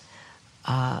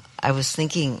I was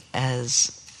thinking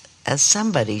as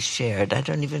somebody shared, I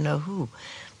don't even know who,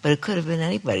 but it could have been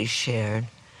anybody shared,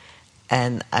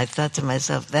 and I thought to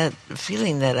myself, that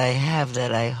feeling that I have,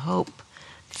 that I hope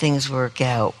things work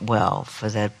out well for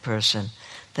that person,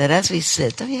 that as we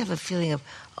sit, don't you have a feeling of,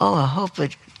 oh, I hope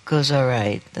it goes all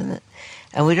right? And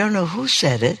we don't know who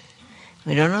said it.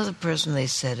 We don't know the person they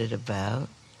said it about.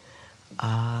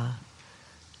 I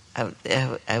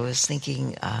was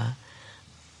thinking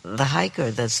the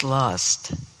hiker that's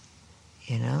lost,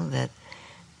 that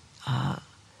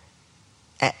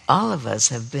all of us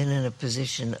have been in a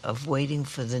position of waiting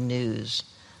for the news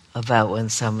about when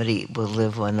somebody will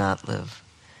live or not live,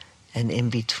 and in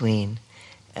between.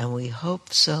 And we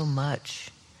hope so much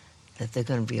that they're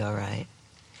going to be all right.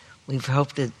 We've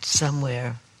hoped that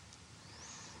somewhere,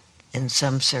 in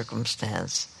some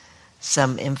circumstance,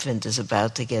 some infant is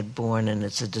about to get born and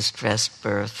it's a distressed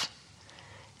birth,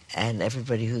 and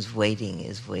everybody who's waiting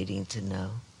is waiting to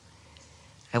know.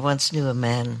 I once knew a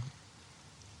man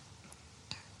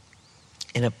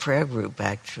in a prayer group,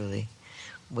 actually,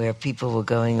 where people were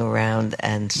going around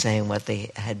and saying what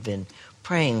they had been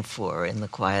praying for in the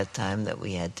quiet time that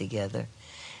we had together.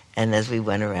 And as we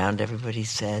went around, everybody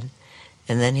said,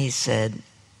 and then he said,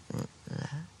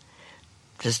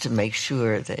 just to make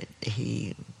sure that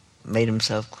he made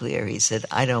himself clear, he said,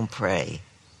 I don't pray.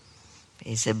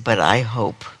 He said, but I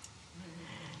hope.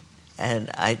 And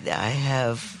I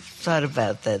have thought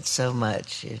about that so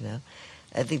much,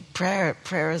 I think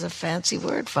prayer is a fancy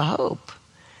word for hope.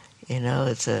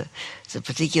 It's a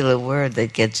particular word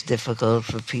that gets difficult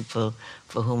for people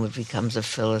for whom it becomes a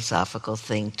philosophical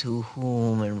thing. To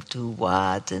whom and to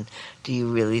what, and do you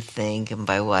really think, and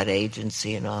by what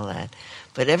agency, and all that.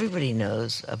 But everybody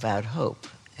knows about hope.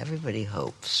 Everybody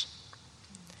hopes.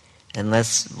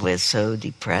 Unless we're so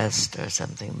depressed or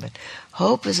something. But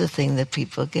hope is a thing that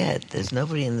people get. There's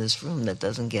nobody in this room that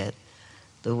doesn't get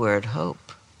the word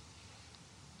hope.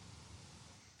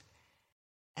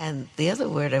 And the other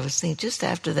word I was thinking, just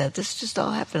after that, this just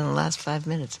all happened in the last 5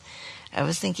 minutes. I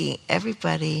was thinking,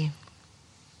 everybody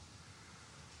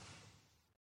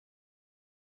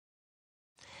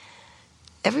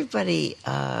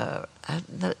no,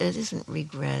 it isn't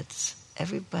regrets.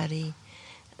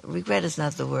 Regret is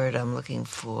not the word I'm looking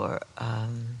for.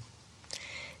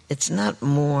 It's not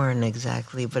mourn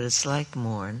exactly, but it's like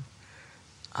mourn.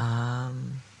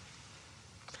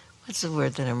 What's the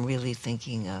word that I'm really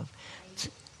thinking of?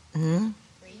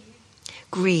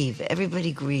 Grieve.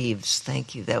 Everybody grieves.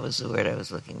 Thank you. That was the word I was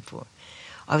looking for.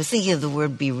 I was thinking of the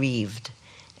word bereaved.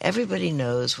 Everybody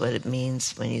knows what it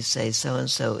means when you say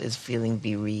so-and-so is feeling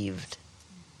bereaved.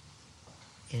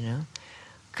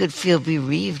 Could feel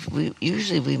bereaved.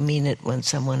 Usually we mean it when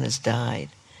someone has died.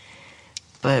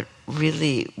 But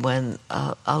really, when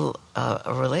a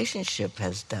relationship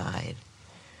has died,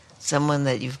 someone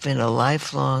that you've been a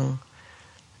lifelong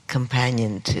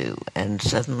companion to, and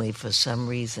suddenly for some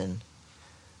reason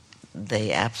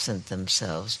they absent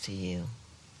themselves to you.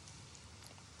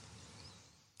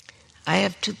 I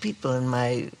have 2 people in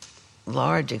my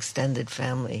large extended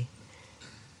family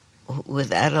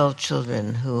with adult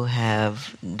children who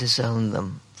have disowned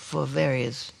them for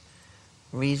various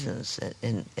reasons,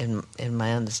 in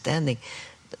my understanding,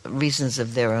 reasons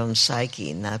of their own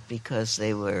psyche, not because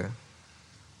they were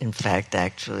in fact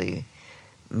actually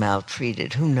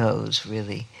maltreated. Who knows,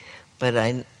 really? But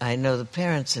I know the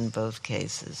parents in both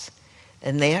cases,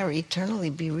 and they are eternally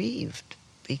bereaved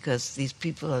because these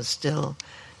people are still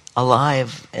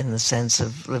alive in the sense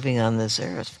of living on this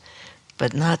earth,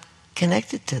 but not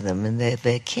connected to them, and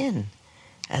they're kin.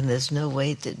 And there's no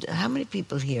way to... How many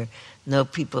people here know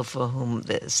people for whom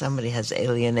somebody has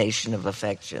alienation of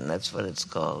affection? That's what it's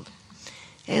called.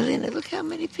 Look how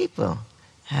many people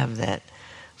have that,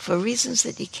 for reasons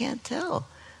that you can't tell.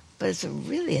 But it's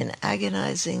really an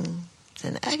agonizing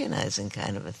kind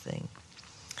of a thing.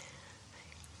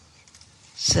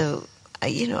 So,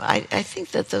 I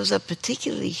think that those are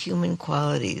particularly human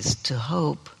qualities, to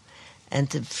hope and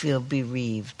to feel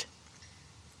bereaved.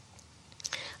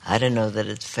 I don't know that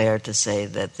it's fair to say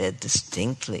that they're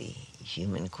distinctly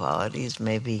human qualities.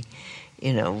 Maybe,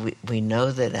 we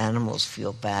know that animals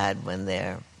feel bad when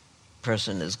their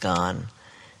person is gone.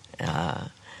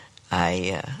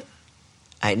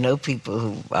 I know people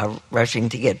who are rushing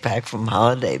to get back from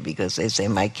holiday because they say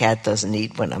my cat doesn't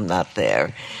eat when I'm not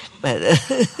there. But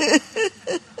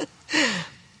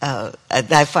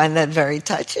I find that very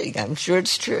touching. I'm sure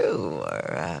it's true.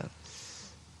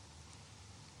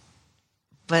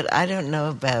 But I don't know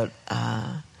about,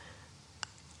 and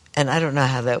I don't know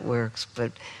how that works,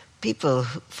 but people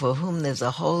for whom there's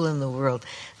a hole in the world,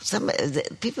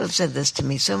 people have said this to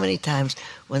me so many times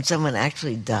when someone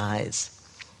actually dies,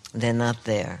 they're not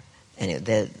there, and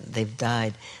they've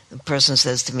died. The person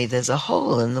says to me, there's a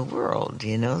hole in the world,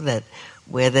 that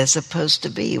where they're supposed to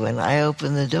be. When I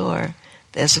open the door,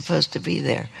 they're supposed to be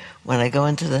there. When I go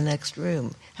into the next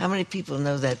room, how many people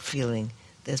know that feeling?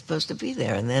 They're supposed to be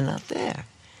there, and they're not there.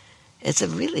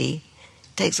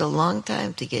 Takes a long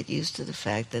time to get used to the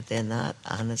fact that they're not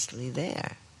honestly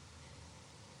there.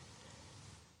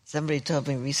 Somebody told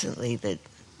me recently that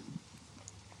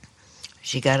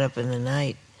she got up in the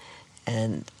night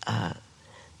and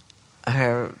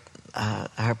her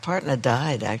partner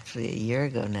died actually a year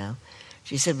ago now.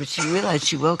 She said, but she realized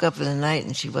she woke up in the night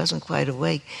and she wasn't quite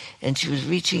awake, and she was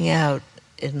reaching out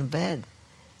in the bed.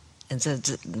 And so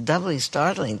it's doubly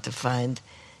startling to find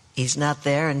he's not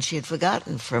there, and she had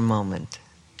forgotten for a moment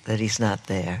that he's not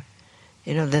there.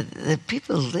 That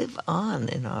people live on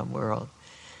in our world.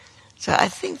 So I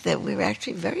think that we're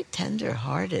actually very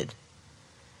tender-hearted.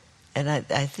 And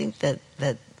I think that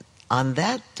on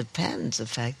that depends the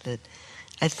fact that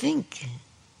I think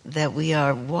that we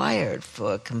are wired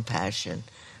for compassion,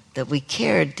 that we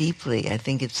care deeply. I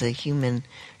think it's a human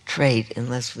trait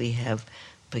unless we have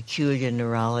peculiar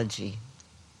neurology.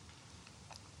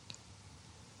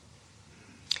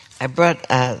 I brought,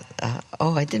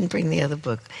 I didn't bring the other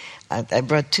book. I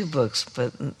brought two books,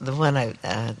 but the one I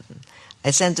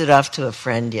sent it off to a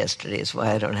friend yesterday, is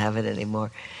why I don't have it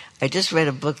anymore. I just read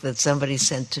a book that somebody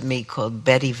sent to me called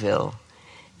Bettyville.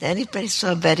 Anybody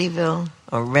saw Bettyville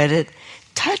or read it?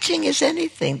 Touching as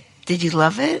anything. Did you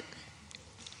love it?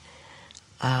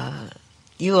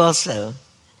 You also.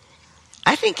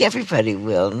 I think everybody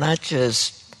will, not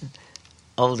just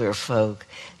older folk.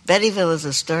 Bettyville is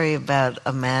a story about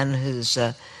a man who's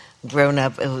grown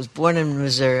up, who was born in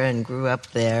Missouri and grew up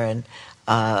there, and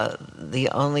the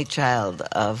only child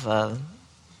of a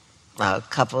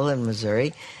couple in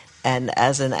Missouri. And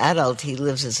as an adult, he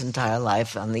lives his entire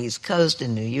life on the East Coast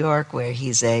in New York, where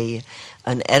he's an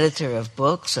editor of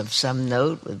books of some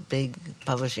note with big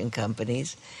publishing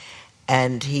companies.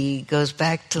 And he goes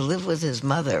back to live with his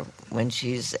mother when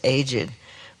she's aged,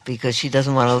 because she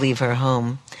doesn't want to leave her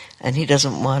home, and he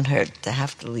doesn't want her to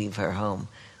have to leave her home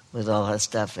with all her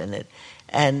stuff in it.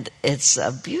 And it's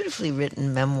a beautifully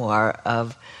written memoir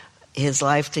of his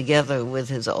life together with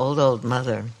his old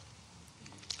mother,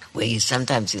 where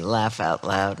sometimes you laugh out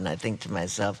loud, and I think to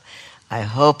myself, I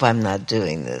hope I'm not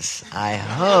doing this. I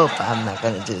hope I'm not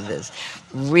going to do this.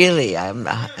 Really,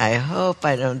 I hope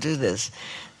I don't do this.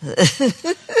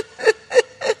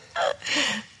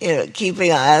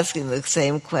 Keeping on asking the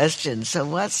same question. So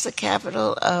what's the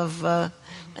capital of, what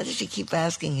did she keep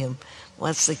asking him?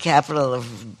 What's the capital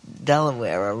of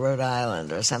Delaware or Rhode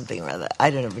Island or something or other?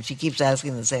 I don't know, but she keeps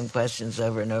asking the same questions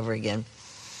over and over again.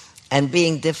 And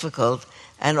being difficult,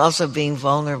 and also being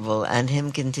vulnerable, and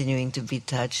him continuing to be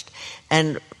touched.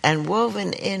 And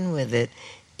woven in with it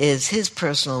is his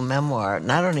personal memoir,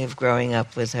 not only of growing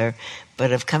up with her,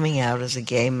 but of coming out as a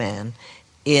gay man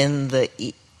in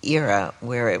the era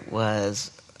where it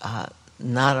was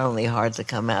not only hard to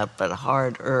come out, but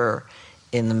harder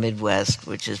in the Midwest,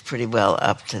 which is pretty well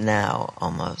up to now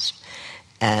almost.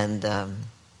 And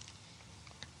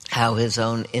how his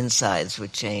own insides were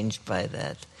changed by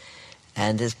that.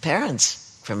 And his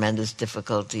parents' tremendous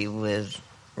difficulty with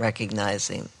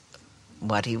recognizing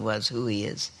what he was, who he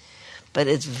is. But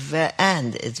it's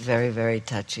very, very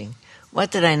touching.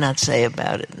 What did I not say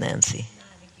about it, Nancy? No,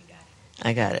 I think you got it.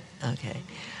 I got it, okay.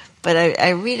 But I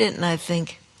read it and I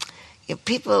think,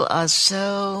 people are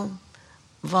so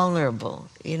vulnerable.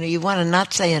 You want to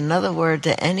not say another word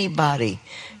to anybody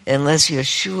unless you're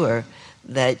sure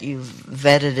that you've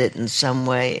vetted it in some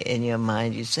way in your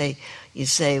mind. You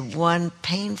say one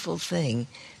painful thing,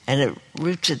 and it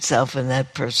roots itself in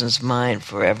that person's mind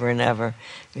forever and ever.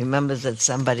 Remembers that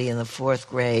somebody in the 4th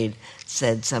grade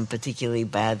said some particularly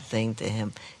bad thing to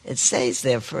him. It stays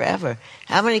there forever.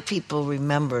 How many people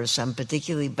remember some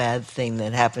particularly bad thing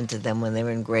that happened to them when they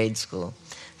were in grade school?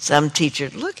 Some teacher,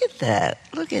 look at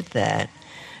that.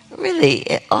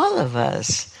 Really, all of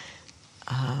us,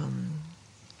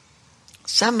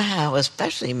 somehow,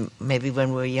 especially maybe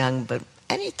when we're young, but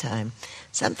anytime,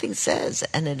 something says,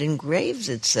 and it engraves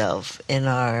itself in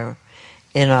our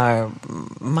in our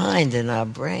mind, in our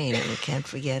brain, and we can't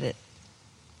forget it.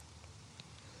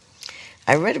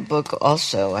 I read a book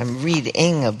also. I'm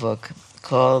reading a book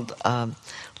called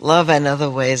Love and Other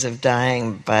Ways of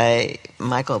Dying by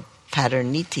Michael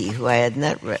Paterniti, who I had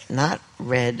not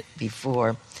read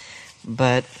before,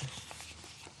 but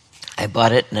I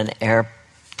bought it in an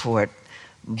airport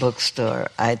bookstore.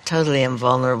 I totally am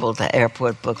vulnerable to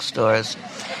airport bookstores.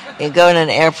 You go in an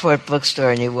airport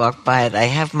bookstore and you walk by it. I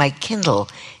have my Kindle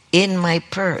in my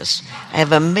purse. I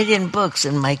have 1 million books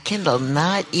in my Kindle,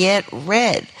 not yet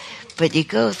read. But you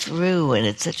go through and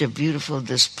it's such a beautiful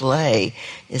display.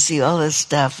 You see all this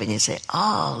stuff and you say,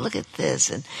 oh, look at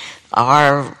this. And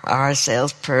our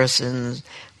salespersons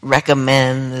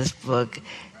recommend this book.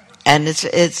 And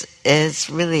it's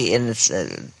really, and it's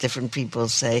different people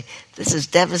say, this is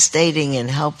devastating and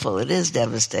helpful. It is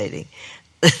devastating.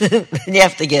 You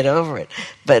have to get over it.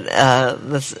 But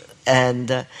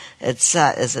it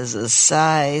says the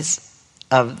size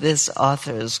of this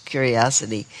author's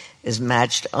curiosity is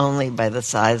matched only by the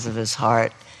size of his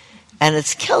heart. And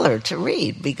it's killer to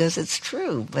read because it's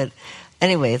true. But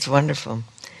anyway, it's wonderful.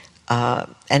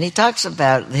 And he talks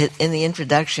about, in the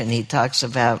introduction, he talks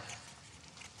about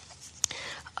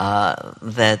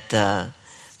that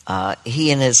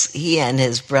he and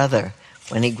his brother,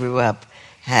 when he grew up,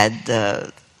 had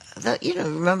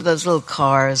remember those little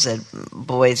cars that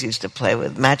boys used to play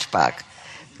with, Matchbox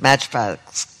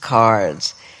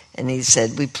cards. And he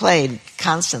said, we played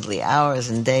constantly, hours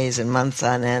and days and months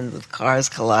on end, with cars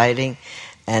colliding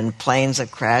and planes are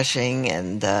crashing,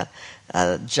 and a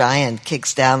giant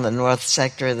kicks down the north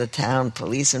sector of the town,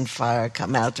 police and fire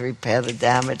come out to repair the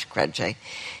damage, crunching.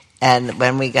 And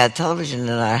when we got television in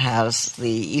our house, the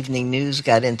evening news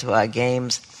got into our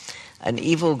games. An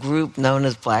evil group known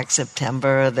as Black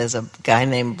September. There's a guy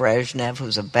named Brezhnev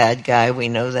who's a bad guy, we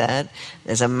know that.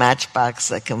 There's a matchbox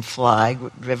that can fly,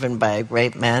 driven by a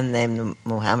great man named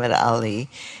Muhammad Ali.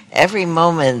 Every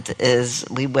moment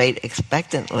we wait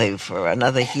expectantly for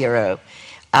another hero.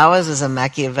 Ours is a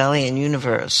Machiavellian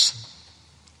universe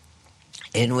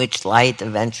in which light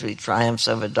eventually triumphs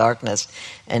over darkness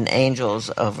and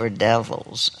angels over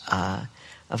devils.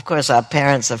 Of course, our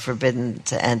parents are forbidden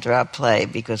to enter our play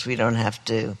because we don't have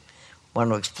to want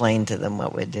to explain to them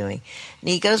what we're doing. And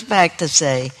he goes back to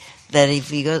say that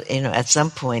if you go, at some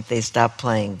point they stop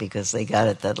playing because they got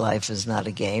it that life is not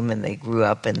a game, and they grew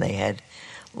up and they had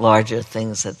larger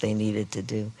things that they needed to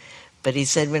do. But he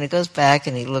said when he goes back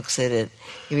and he looks at it,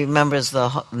 he remembers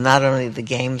not only the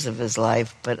games of his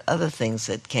life, but other things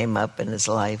that came up in his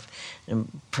life,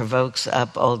 and provokes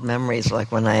up old memories,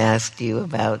 like when I asked you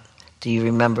about, do you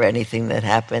remember anything that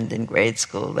happened in grade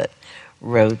school that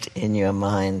wrote in your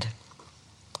mind?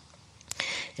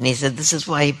 And he said this is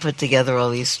why he put together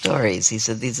all these stories. He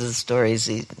said these are the stories,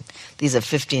 these are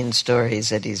 15 stories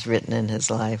that he's written in his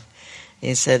life.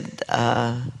 He said,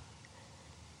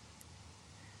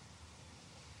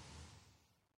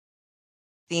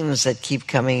 themes that keep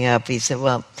coming up. He said,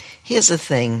 well, here's the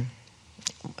thing.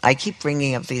 I keep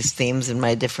bringing up these themes in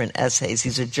my different essays.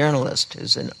 He's a journalist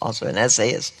who's also an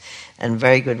essayist and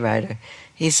very good writer.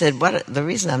 He said, the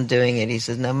reason I'm doing it, he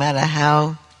said, no matter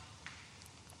how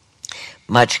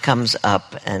much comes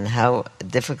up and how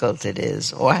difficult it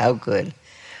is or how good,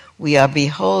 we are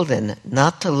beholden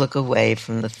not to look away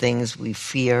from the things we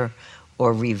fear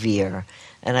or revere.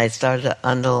 And I started to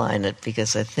underline it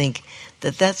because I think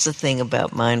that that's the thing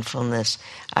about mindfulness.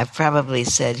 I've probably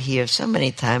said here so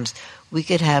many times, we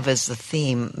could have as the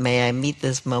theme, may I meet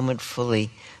this moment fully,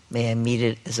 may I meet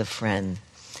it as a friend.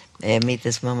 May I meet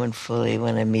this moment fully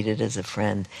when I meet it as a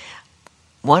friend.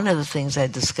 One of the things I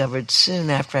discovered soon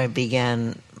after I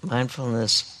began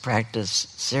mindfulness practice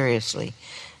seriously,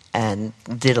 and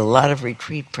did a lot of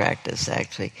retreat practice,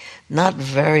 actually. Not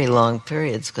very long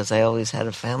periods, because I always had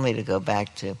a family to go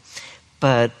back to,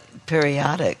 but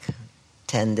periodic,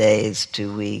 10 days,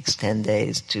 2 weeks, 10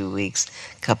 days, 2 weeks,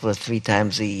 a couple of 3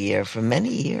 times a year for many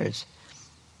years.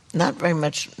 Not very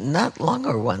much, not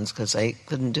longer ones, because I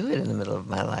couldn't do it in the middle of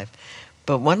my life.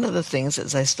 But one of the things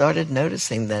is I started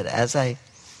noticing that as I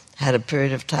had a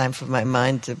period of time for my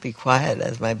mind to be quiet,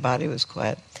 as my body was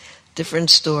quiet, different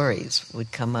stories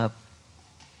would come up.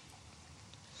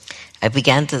 I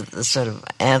began to sort of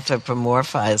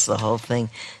anthropomorphize the whole thing,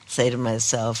 say to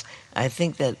myself, I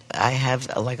think that I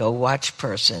have like a watch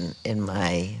person in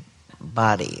my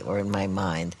body or in my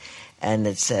mind, and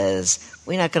it says,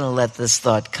 we're not going to let this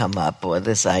thought come up or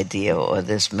this idea or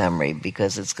this memory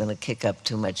because it's going to kick up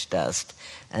too much dust.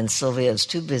 And Sylvia is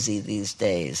too busy these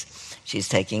days. She's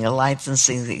taking a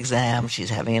licensing exam, she's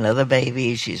having another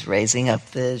baby, she's raising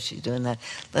up this, she's doing that.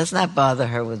 Let's not bother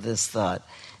her with this thought.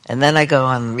 And then I go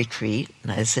on retreat,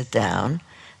 and I sit down,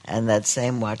 and that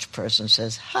same watch person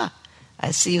says,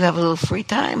 I see you have a little free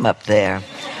time up there.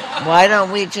 Why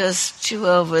don't we just chew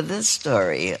over this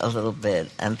story a little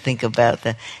bit and think about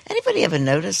that? Anybody ever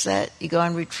notice that? You go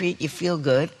on retreat, you feel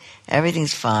good,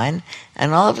 everything's fine,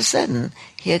 and all of a sudden,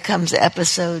 here comes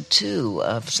episode 2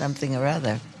 of something or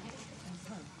other.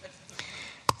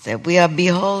 That we are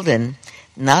beholden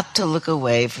not to look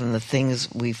away from the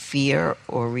things we fear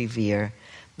or revere.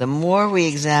 The more we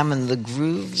examine the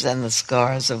grooves and the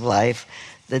scars of life,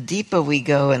 the deeper we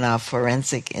go in our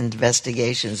forensic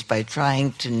investigations by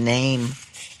trying to name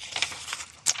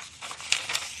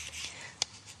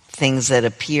things that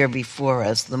appear before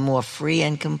us, the more free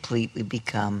and complete we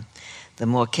become, the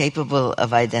more capable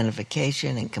of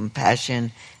identification and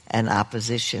compassion and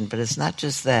opposition. But it's not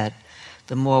just that.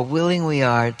 The more willing we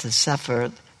are to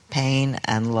suffer pain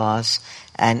and loss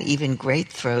and even great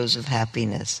throes of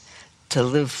happiness, to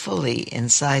live fully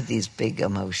inside these big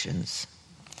emotions.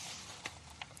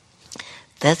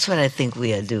 That's what I think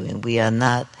we are doing. We are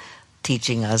not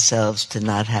teaching ourselves to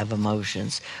not have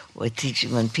emotions. We're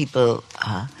teaching when people...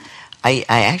 I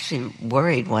actually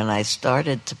worried when I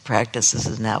started to practice. This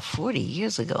is now 40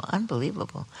 years ago.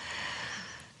 Unbelievable.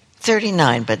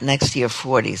 39, but next year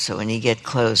 40. So when you get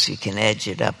close, you can edge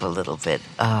it up a little bit.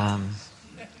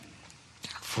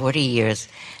 40 years.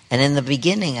 And in the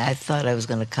beginning, I thought I was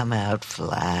going to come out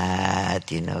flat.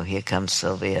 Here comes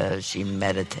Sylvia. She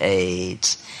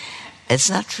meditates. It's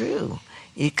not true.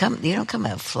 You don't come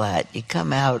out flat. You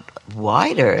come out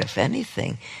wider, if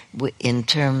anything, in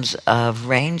terms of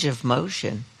range of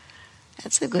motion.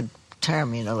 That's a good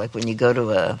term, like when you go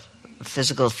to a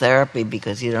physical therapy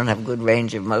because you don't have good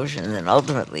range of motion, and then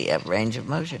ultimately you have range of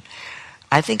motion.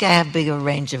 I think I have bigger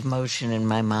range of motion in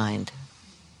my mind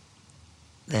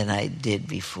than I did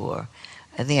before.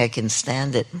 I think I can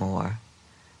stand it more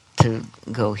to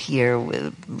go here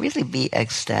with really be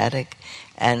ecstatic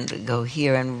and go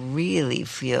here and really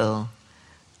feel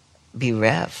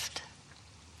bereft.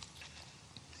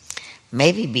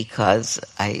 Maybe because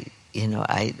I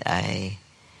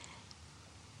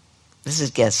this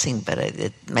is guessing, but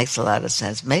it makes a lot of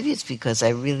sense. Maybe it's because I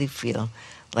really feel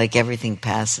like everything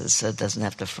passes, so it doesn't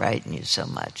have to frighten you so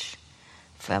much.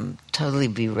 If I'm totally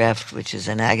bereft, which is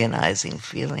an agonizing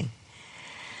feeling,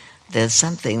 there's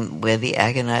something where the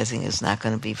agonizing is not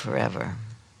going to be forever.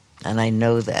 And I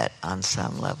know that on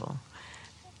some level.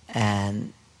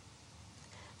 And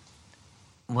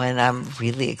when I'm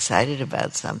really excited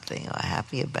about something or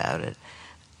happy about it,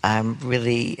 I'm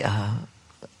really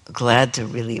glad to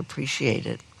really appreciate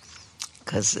it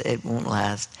because it won't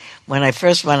last. When I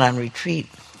first went on retreat,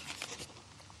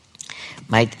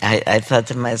 I thought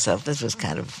to myself, this was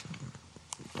kind of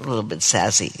a little bit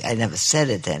sassy. I never said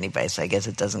it to anybody, so I guess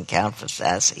it doesn't count for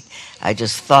sassy. I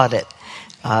just thought it.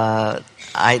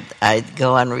 I'd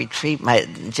go on retreat.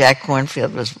 Jack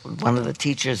Cornfield was one of the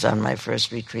teachers on my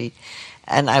first retreat,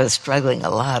 and I was struggling a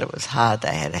lot. It was hot.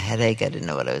 I had a headache. I didn't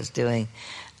know what I was doing.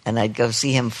 And I'd go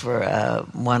see him for a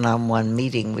one-on-one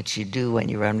meeting, which you do when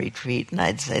you're on retreat, and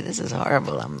I'd say, this is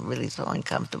horrible. I'm really so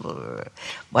uncomfortable, or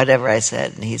whatever I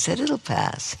said. And he said, it'll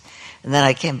pass. And then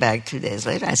I came back 2 days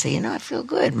later. I said, I feel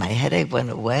good. My headache went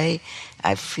away.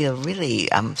 I feel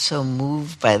I'm so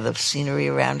moved by the scenery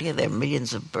around here. There are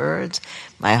millions of birds.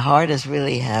 My heart is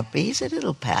really happy. He said,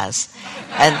 it'll pass.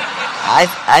 And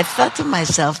I thought to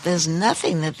myself, there's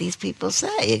nothing that these people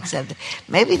say except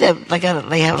maybe they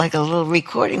have like a little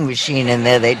recording machine in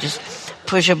there. They just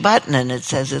push a button and it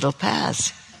says it'll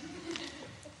pass.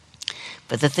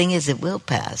 But the thing is, it will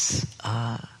pass.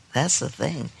 That's the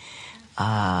thing.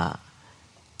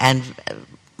 And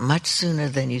much sooner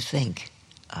than you think.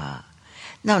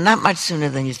 No, not much sooner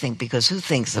than you think, because who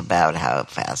thinks about how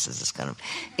fast is this going to...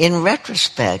 In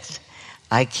retrospect,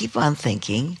 I keep on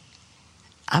thinking,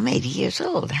 I'm 80 years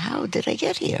old. How did I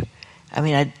get here? I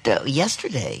mean,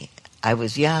 yesterday, I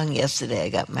was young. Yesterday, I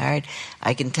got married.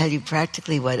 I can tell you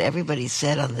practically what everybody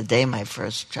said on the day my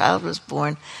first child was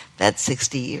born. That's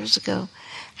 60 years ago.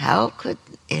 How could,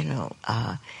 and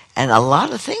a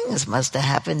lot of things must have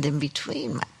happened in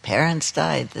between. My parents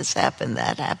died. This happened,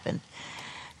 that happened.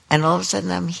 And all of a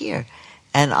sudden, I'm here.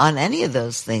 And on any of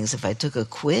those things, if I took a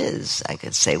quiz, I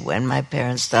could say when my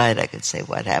parents died. I could say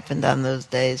what happened on those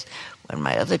days, when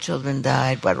my other children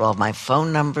died, what all my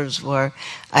phone numbers were.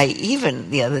 I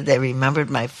even, the other day, remembered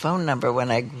my phone number when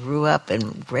I grew up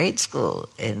in grade school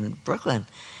in Brooklyn.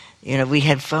 We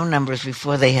had phone numbers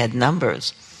before they had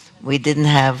numbers. We didn't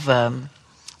have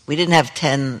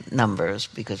 10 numbers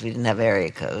because we didn't have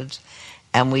area codes.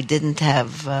 And we didn't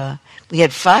have, we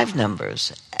had 5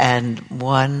 numbers and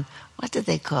one, what did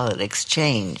they call it,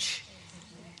 exchange.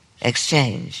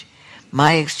 exchange.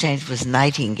 My exchange was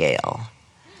Nightingale.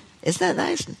 Isn't that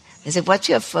nice? They said, what's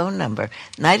your phone number?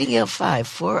 Nightingale 5,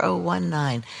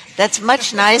 4019. That's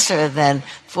much nicer than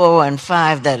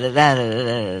 415,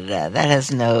 da-da-da-da-da-da-da. That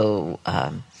has no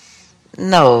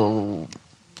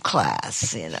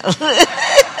class, you know.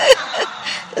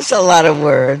 There's a lot of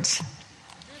words.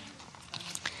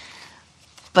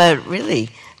 But really,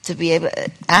 to be able,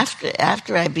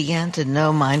 after I began to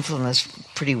know mindfulness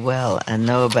pretty well and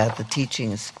know about the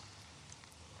teachings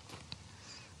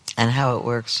and how it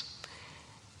works,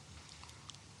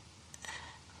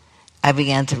 I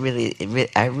began to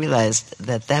I realized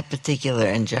that particular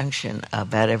injunction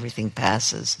about everything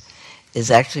passes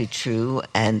is actually true,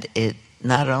 and it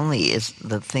not only is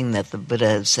the thing that the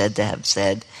Buddha is said to have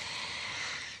said,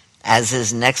 as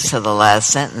is next to the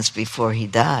last sentence before he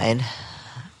died.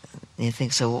 You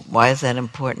think, so why is that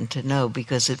important to know?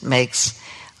 Because it makes,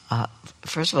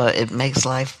 first of all, it makes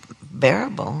life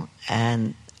bearable,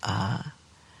 and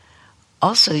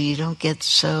also you don't get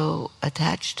so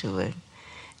attached to it.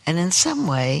 And in some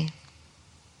way,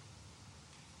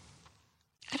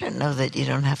 I don't know that you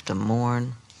don't have to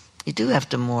mourn. You do have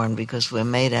to mourn because we're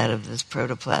made out of this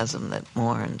protoplasm that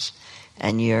mourns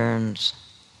and yearns.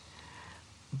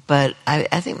 But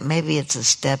I think maybe it's a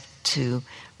step to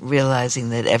realizing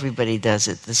that everybody does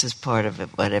it. This is part of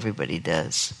it, what everybody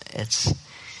does. It's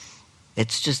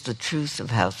just the truth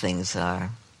of how things are.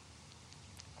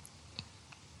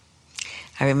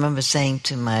 I remember saying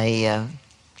to my...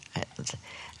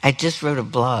 I just wrote a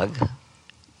blog.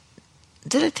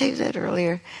 Did I tell you that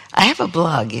earlier? I have a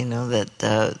blog,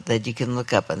 that you can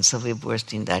look up on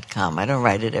sylviaboorstein.com. I don't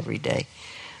write it every day,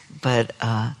 but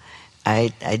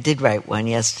I did write one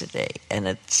yesterday, and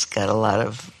it's got a lot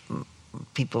of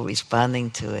people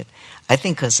responding to it. I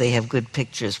think because they have good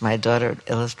pictures. My daughter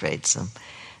illustrates them.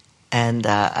 And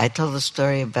I told a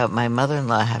story about my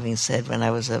mother-in-law having said when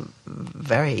I was a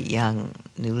very young,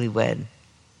 newlywed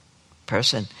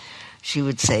person, she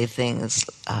would say things,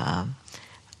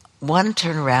 one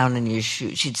turn around in your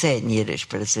shoes. She'd say it in Yiddish,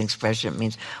 but it's an expression. It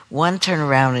means one turn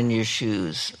around in your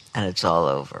shoes and it's all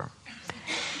over.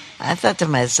 I thought to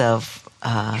myself,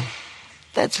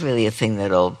 that's really a thing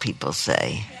that old people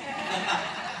say.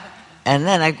 And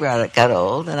then I got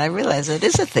old and I realized it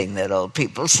is a thing that old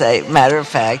people say, matter of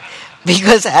fact,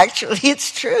 because actually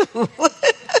it's true.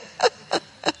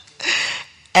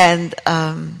 And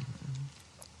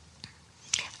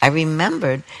I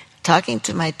remembered talking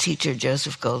to my teacher,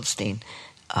 Joseph Goldstein,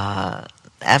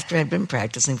 after I'd been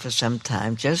practicing for some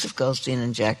time. Joseph Goldstein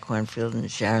and Jack Kornfield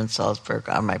and Sharon Salzberg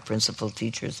are my principal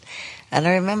teachers. And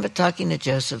I remember talking to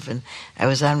Joseph, and I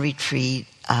was on retreat,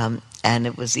 and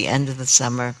it was the end of the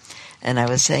summer, and I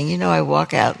was saying, I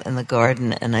walk out in the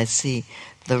garden and I see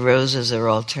the roses are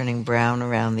all turning brown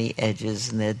around the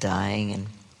edges and they're dying, and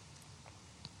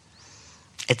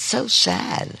it's so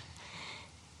sad.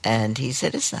 And he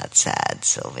said, it's not sad,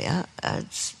 Sylvia.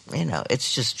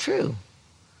 It's just true.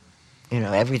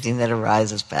 Everything that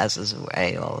arises passes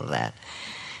away, all of that.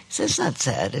 He said, it's not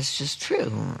sad, it's just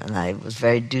true. And I was a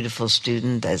very dutiful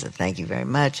student. I said, thank you very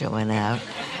much. I went out.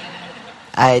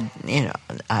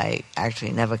 I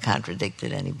actually never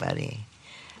contradicted anybody.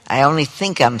 I only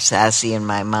think I'm sassy in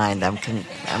my mind. I'm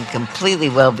completely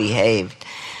well behaved.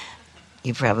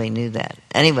 You probably knew that.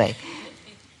 Anyway,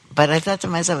 but I thought to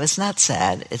myself, it's not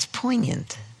sad. It's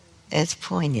poignant. It's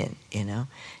poignant.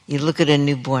 You look at a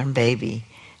newborn baby,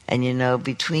 and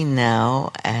between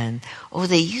now and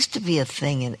there used to be a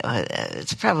thing.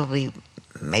 It's probably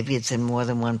maybe it's in more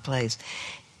than one place.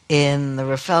 In the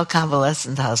Rafael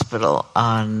Convalescent Hospital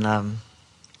on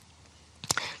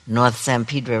North San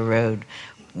Pedro Road,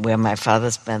 where my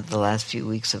father spent the last few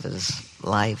weeks of his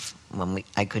life when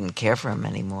I couldn't care for him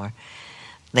anymore,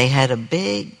 they had a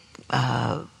big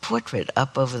portrait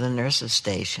up over the nurse's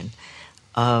station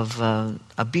of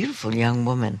a beautiful young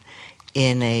woman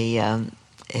in a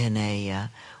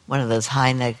one of those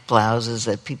high neck blouses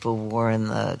that people wore in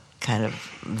the kind of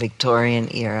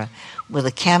Victorian era, with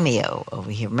a cameo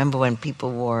over here. Remember when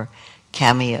people wore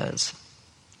cameos?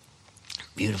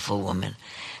 Beautiful woman.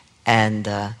 And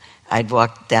I'd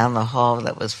walk down the hall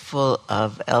that was full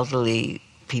of elderly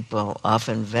people,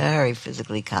 often very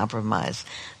physically compromised,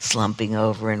 slumping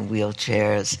over in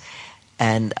wheelchairs.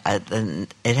 And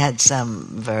it had some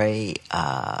very,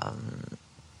 a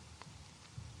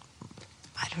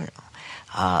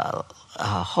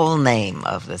whole name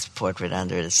of this portrait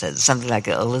under it. It says something like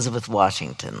Elizabeth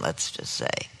Washington, let's just say.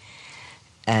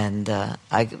 And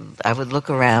I would look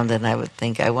around and I would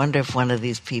think, I wonder if one of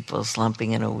these people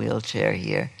slumping in a wheelchair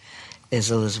here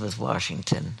is Elizabeth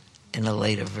Washington in a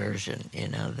later version,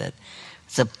 that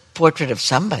it's a portrait of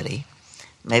somebody.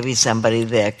 Maybe somebody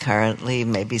there currently,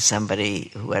 maybe somebody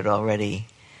who had already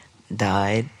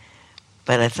died.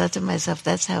 But I thought to myself,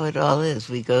 that's how it all is.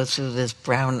 We go through this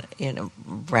brown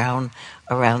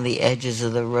around the edges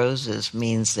of the roses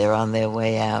means they're on their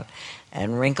way out.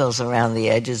 And wrinkles around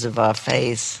the edges of our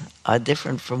face are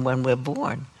different from when we're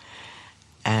born.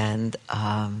 And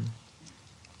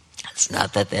it's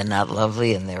not that they're not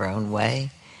lovely in their own way,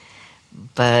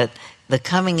 but the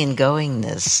coming and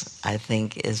goingness, I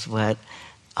think, is what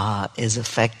is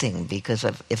affecting. Because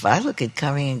if I look at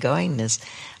coming and goingness,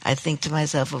 I think to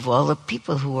myself of all the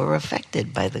people who were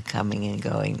affected by the coming and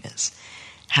goingness.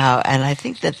 And I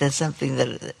think that there's something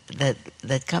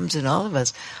that comes in all of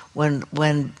us when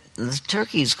the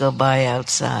turkeys go by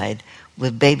outside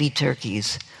with baby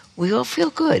turkeys. We all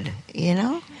feel good, you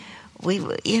know.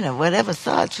 Whatever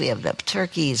thoughts we have, about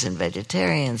turkeys and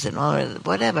vegetarians and all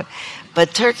whatever,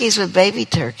 but turkeys with baby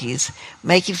turkeys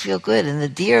make you feel good, and the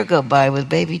deer go by with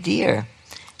baby deer,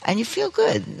 and you feel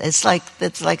good. It's like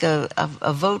a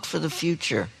vote for the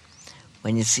future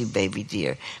when you see baby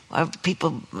deer.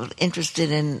 People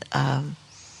interested in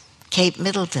Kate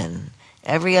Middleton.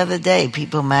 Every other day,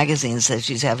 People magazine says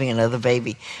she's having another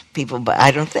baby.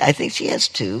 I think she has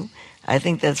two. I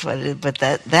think that's what it is. But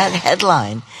that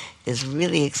headline is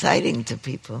really exciting to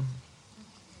people.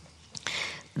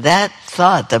 That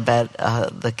thought about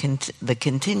the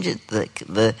contingent,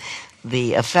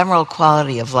 the ephemeral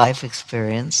quality of life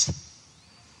experience,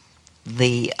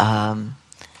 the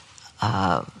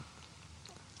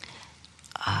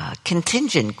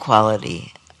contingent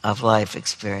quality of life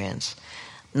experience.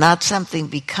 Not something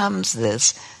becomes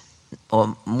this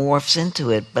or morphs into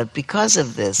it, but because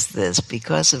of this,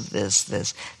 because of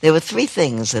this. There were three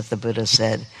things that the Buddha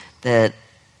said that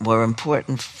were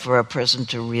important for a person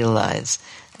to realize,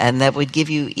 and that would give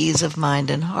you ease of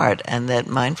mind and heart, and that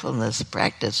mindfulness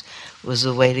practice was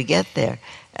the way to get there.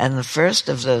 And the first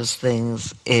of those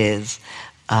things is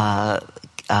the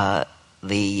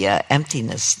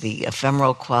emptiness, the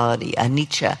ephemeral quality.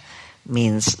 Anicca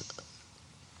means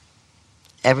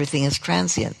everything is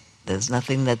transient. There's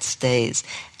nothing that stays.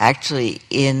 Actually,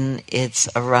 in its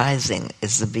arising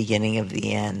is the beginning of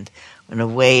the end. When a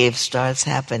wave starts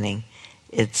happening,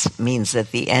 it means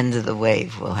that the end of the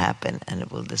wave will happen and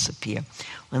it will disappear.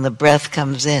 When the breath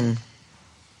comes in,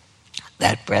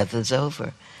 that breath is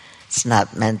over. It's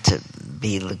not meant to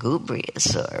be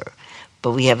lugubrious,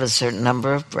 but we have a certain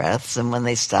number of breaths, and when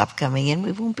they stop coming in,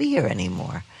 we won't be here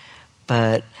anymore.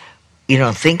 But you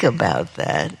don't think about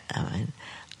that. I mean,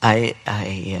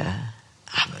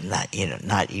 I'm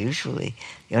not usually.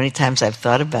 The only times I've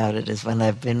thought about it is when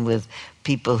I've been with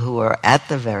people who are at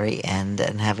the very end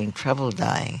and having trouble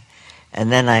dying.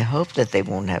 And then I hope that they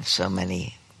won't have so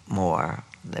many more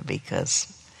because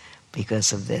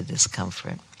of their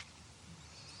discomfort.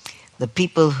 The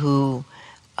people who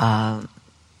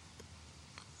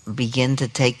begin to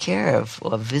take care of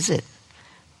or visit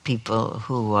people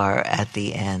who are at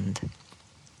the end,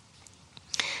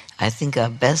 I think are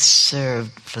best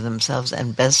served for themselves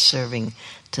and best serving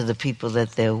to the people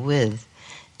that they're with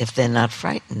if they're not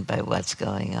frightened by what's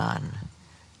going on.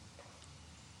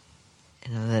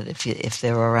 You know, that if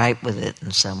they're all right with it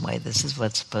in some way, this is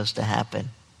what's supposed to happen.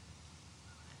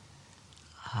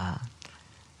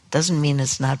 Doesn't mean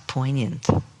it's not poignant,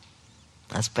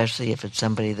 especially if it's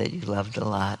somebody that you loved a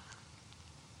lot.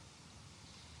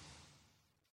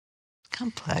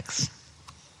 Complex.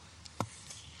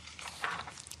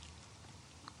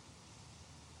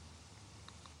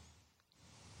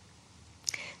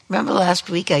 Remember last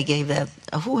week I gave that,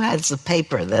 who has the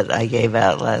paper that I gave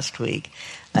out last week?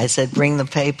 I said, bring the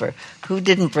paper. Who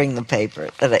didn't bring the paper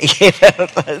that I gave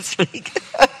out last week?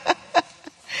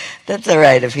 That's all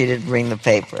right if you didn't bring the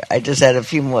paper. I just had a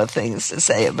few more things to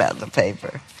say about the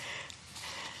paper.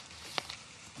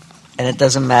 And it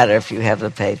doesn't matter if you have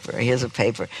the paper. Here's a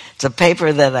paper. It's a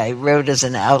paper that I wrote as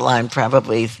an outline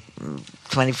probably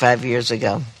 25 years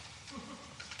ago,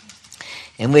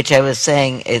 in which I was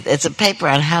saying it's a paper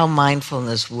on how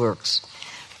mindfulness works.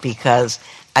 Because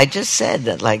I just said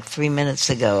that like 3 minutes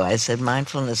ago, I said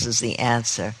mindfulness is the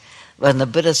answer. When the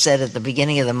Buddha said at the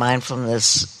beginning of the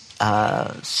mindfulness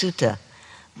sutta,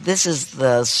 this is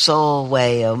the sole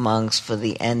way, O monks, for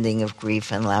the ending of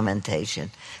grief and lamentation.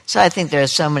 So I think there are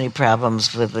so many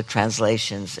problems with the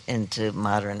translations into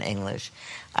modern English.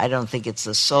 I don't think it's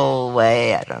the sole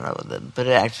way. I don't know. The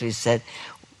Buddha actually said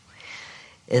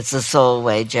it's the sole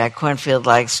way. Jack Kornfield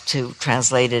likes to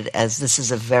translate it as this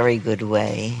is a very good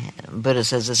way. Buddha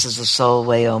says this is the sole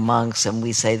way, O monks, and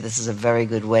we say this is a very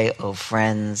good way, O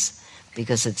friends,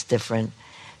 because it's different.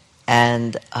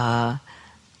 And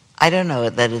I don't know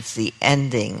that it's the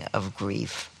ending of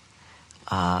grief,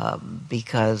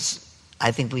 because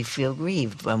I think we feel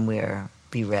grieved when we're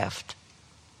bereft.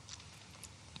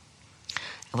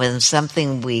 When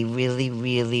something we really,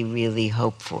 really, really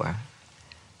hope for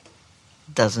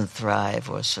doesn't thrive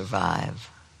or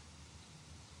survive.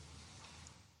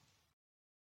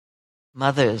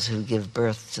 Mothers who give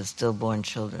birth to stillborn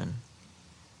children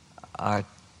are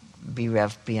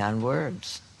bereft beyond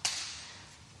words.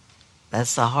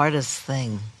 That's the hardest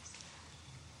thing,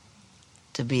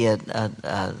 to be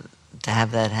to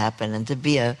have that happen, and to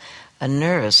be a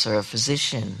nurse or a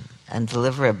physician and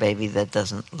deliver a baby that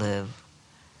doesn't live.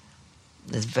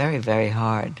 It's very, very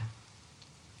hard.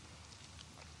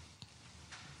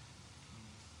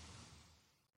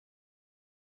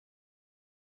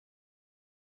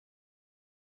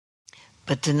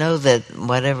 But to know that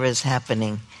whatever is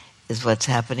happening is what's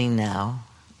happening now,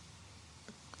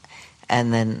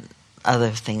 and then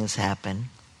other things happen.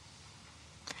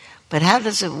 But how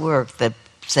does it work, that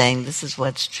saying this is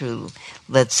what's true,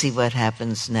 let's see what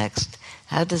happens next?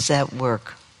 How does that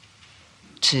work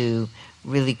to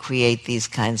really create these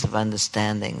kinds of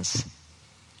understandings?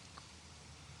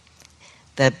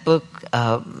 That book,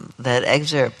 that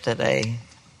excerpt that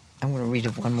I'm going to read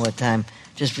it one more time,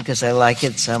 just because I like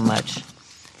it so much.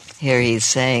 Here he's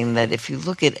saying that if you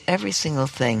look at every single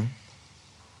thing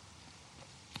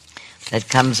that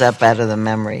comes up out of the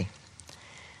memory,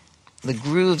 the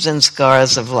grooves and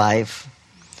scars of life,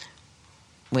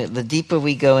 the deeper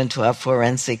we go into our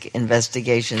forensic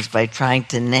investigations by trying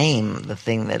to name the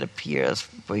thing that appears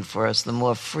before us, the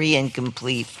more free and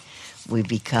complete we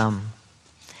become.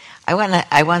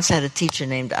 I once had a teacher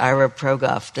named Ira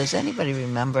Progoff. Does anybody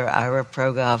remember Ira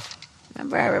Progoff?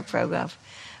 Remember Ira Progoff?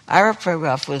 Ira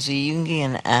Progoff was a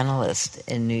Jungian analyst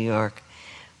in New York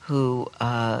who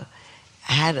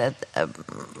had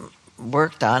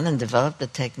worked on and developed a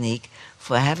technique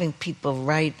for having people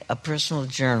write a personal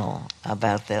journal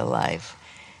about their life.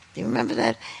 Do you remember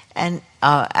that? And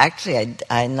actually,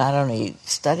 I not only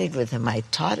studied with him, I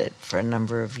taught it for a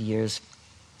number of years.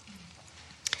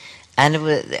 And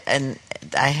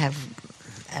I have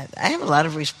a lot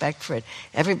of respect for it.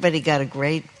 Everybody got a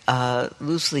great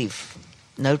loose leaf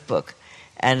notebook,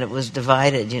 and it was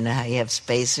divided. You know how you have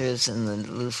spacers in the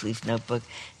loose leaf notebook?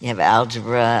 You have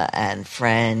algebra and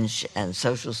French and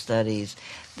social studies.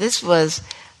 This was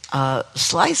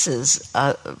slices,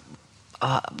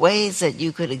 ways that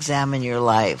you could examine your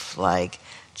life, like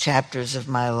chapters of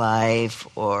my life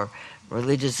or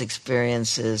religious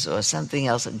experiences or something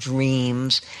else,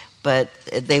 dreams. But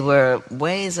they were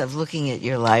ways of looking at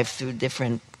your life through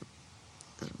different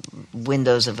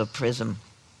windows of a prism.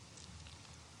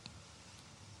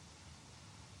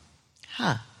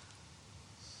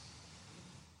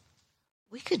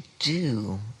 We could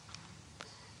do...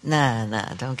 Nah,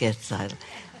 don't get silent.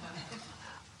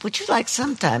 Would you like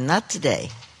sometime, not today,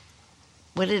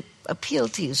 would it appeal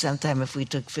to you sometime if we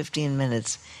took 15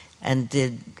 minutes and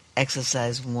did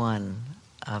exercise 1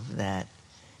 of that?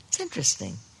 It's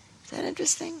interesting. Is that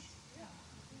interesting?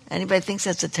 Anybody thinks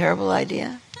that's a terrible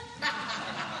idea?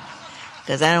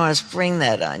 Because I don't want to spring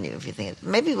that on you if you think it.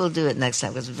 Maybe we'll do it next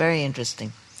time because it's very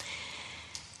interesting.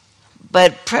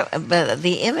 But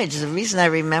the image, the reason I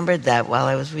remembered that while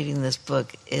I was reading this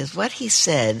book is what he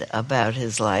said about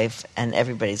his life and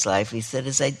everybody's life. He said,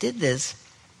 I did this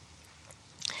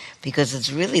because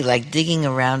it's really like digging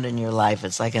around in your life.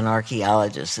 It's like an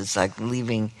archaeologist. It's like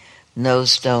leaving no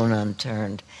stone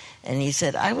unturned. And he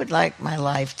said, I would like my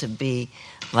life to be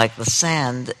like the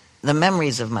sand, the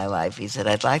memories of my life. He said,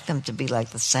 I'd like them to be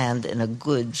like the sand in a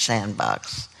good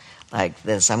sandbox. Like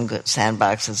there's some good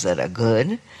sandboxes that are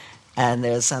good, and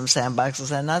there's some sandboxes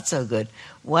that are not so good.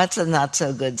 What's a not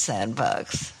so good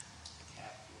sandbox?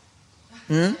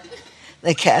 The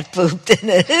cat pooped in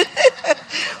it.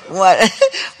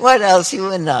 What else? You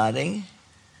were nodding.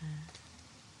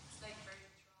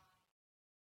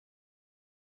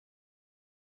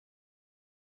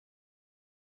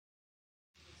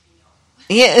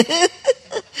 Yeah.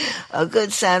 A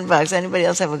good sandbox. Anybody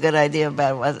else have a good idea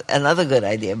about another good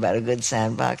idea about a good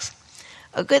sandbox?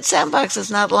 A good sandbox is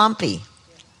not lumpy.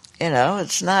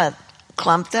 It's not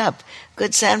clumped up.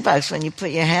 Good sandbox, when you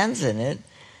put your hands in it,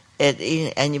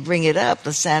 and you bring it up,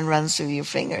 the sand runs through your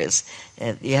fingers.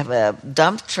 You have a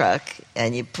dump truck,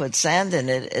 and you put sand in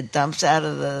it, it dumps out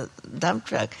of the dump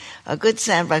truck. A good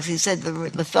sandbox, he said,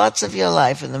 the thoughts of your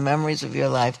life and the memories of your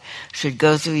life should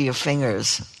go through your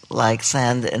fingers like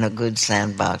sand in a good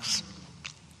sandbox.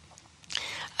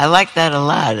 I like that a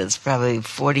lot. It's probably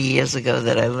 40 years ago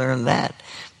that I learned that,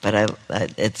 but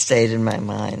it stayed in my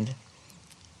mind.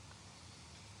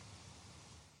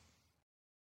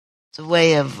 It's a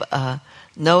way of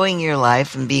knowing your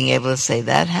life and being able to say,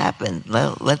 that happened.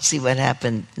 Let's see what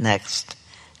happened next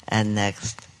and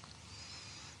next.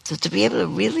 So to be able to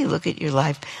really look at your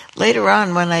life. Later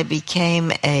on, when I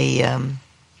became I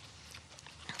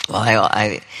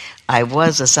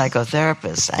was a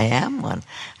psychotherapist. I am one.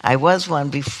 I was one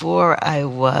before I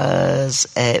was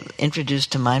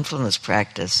introduced to mindfulness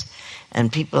practice. And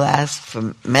people asked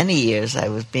for many years, I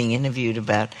was being interviewed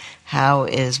about how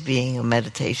is being a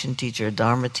meditation teacher, a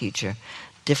Dharma teacher,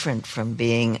 different from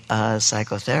being a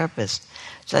psychotherapist.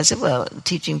 So I said, well,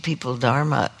 teaching people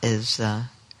Dharma is,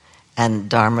 and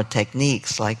Dharma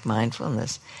techniques like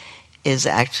mindfulness, is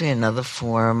actually another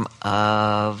form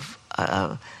of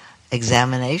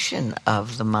examination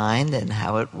of the mind and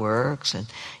how it works. And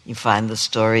you find the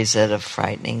stories that are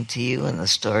frightening to you and the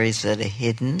stories that are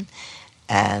hidden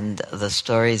and the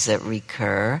stories that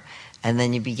recur, and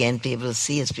then you begin to be able to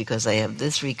see it's because I have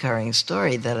this recurring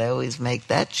story that I always make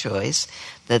that choice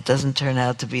that doesn't turn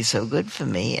out to be so good for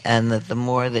me, and that the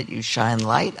more that you shine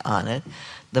light on it,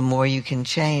 the more you can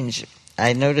change.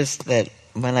 I noticed that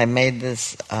when I made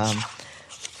this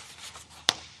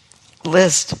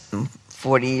list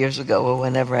 40 years ago or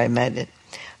whenever I made it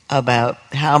about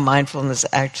how mindfulness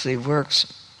actually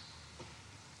works,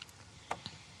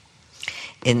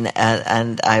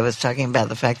 and I was talking about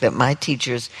the fact that my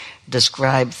teachers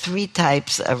describe 3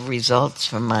 types of results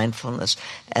from mindfulness,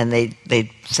 and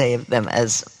they say of them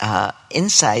as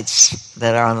insights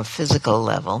that are on the physical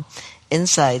level,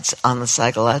 insights on the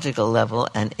psychological level,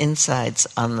 and insights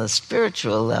on the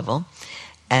spiritual level.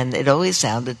 And it always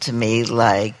sounded to me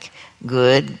like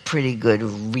good, pretty good,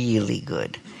 really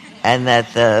good. And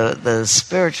that the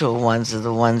spiritual ones are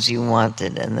the ones you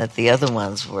wanted, and that the other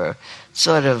ones were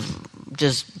sort of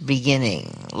just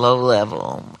beginning, low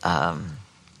level,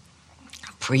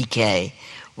 pre-K.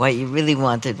 What you really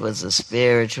wanted was the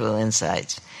spiritual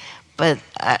insights. But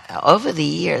over the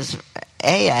years,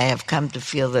 A, I have come to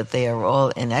feel that they are all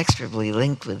inextricably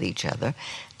linked with each other,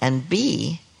 and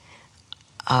B,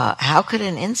 how could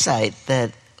an insight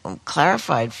that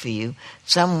clarified for you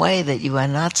some way that you are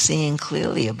not seeing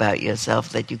clearly about yourself,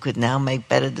 that you could now make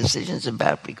better decisions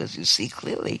about because you see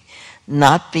clearly,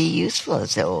 not be useful? And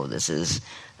say, oh, this is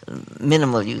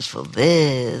minimal useful.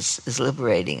 This is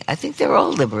liberating. I think they're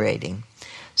all liberating.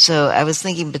 So I was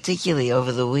thinking particularly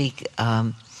over the week,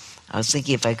 I was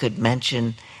thinking if I could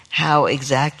mention how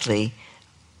exactly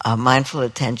mindful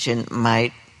attention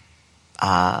might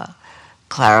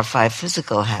clarify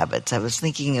physical habits. I was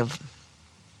thinking of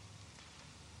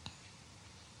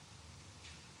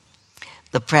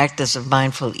the practice of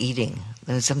mindful eating.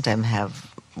 We sometimes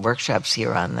have workshops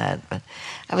here on that, but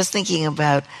I was thinking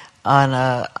about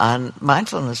on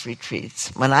mindfulness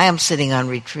retreats. When I am sitting on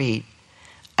retreat,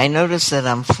 I notice that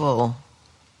I'm full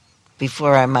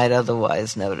before I might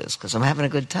otherwise notice, because I'm having a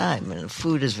good time and the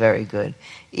food is very good.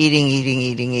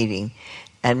 Eating.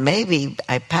 And maybe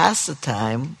I passed the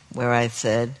time where I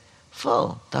said,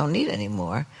 full, don't need any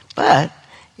more, but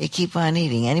you keep on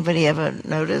eating. Anybody ever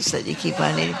notice that you keep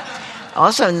on eating?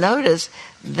 Also notice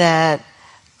that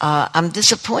I'm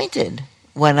disappointed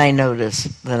when I notice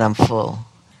that I'm full,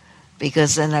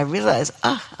 because then I realize,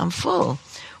 I'm full,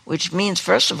 which means,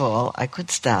 first of all, I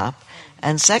could stop,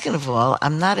 and second of all,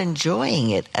 I'm not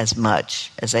enjoying it as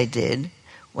much as I did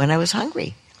when I was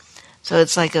hungry. So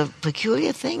it's like a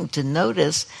peculiar thing to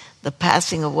notice the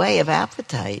passing away of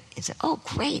appetite. You say, oh,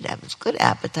 great, I have good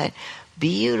appetite,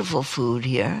 beautiful food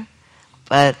here,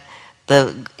 but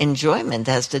the enjoyment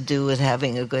has to do with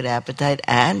having a good appetite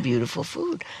and beautiful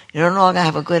food. You no longer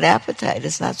have a good appetite,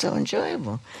 it's not so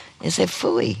enjoyable. You say,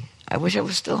 phooey, I wish I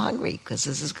was still hungry because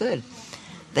this is good.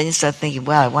 Then you start thinking,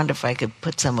 well, I wonder if I could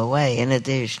put some away in a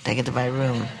dish, take it to my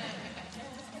room.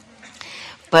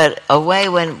 But away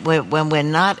when we're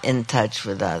not in touch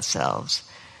with ourselves.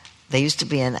 There used to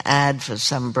be an ad for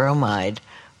some bromide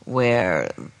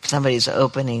where somebody's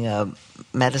opening a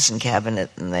medicine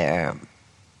cabinet in their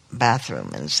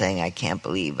bathroom and saying, I can't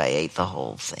believe I ate the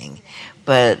whole thing.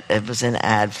 But it was an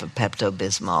ad for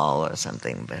Pepto-Bismol or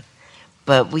something.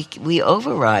 But we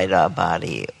override our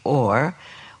body, or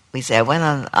we say, I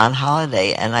went on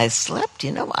holiday and I slept.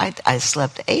 I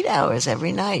slept 8 hours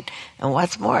every night. And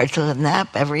what's more, I took a nap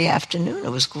every afternoon.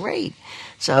 It was great.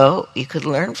 So you could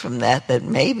learn from that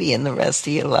maybe in the rest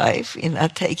of your life, you're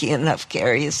not taking enough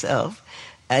care of yourself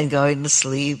and going to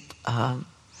sleep.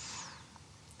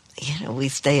 We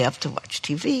stay up to watch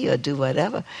TV or do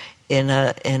whatever. In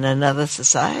another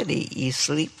society, you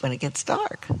sleep when it gets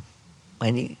dark.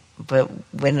 But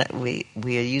when we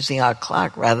are using our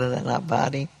clock rather than our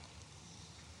body.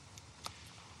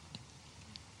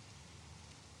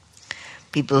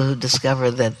 people who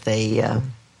discover that they...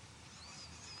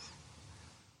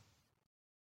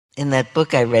 in that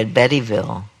book I read,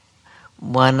 Bettyville,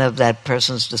 one of that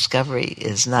person's discovery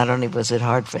is not only was it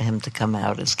hard for him to come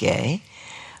out as gay,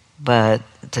 but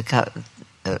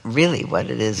really what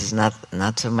it is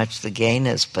not so much the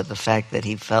gayness, but the fact that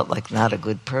he felt like not a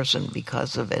good person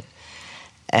because of it.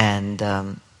 And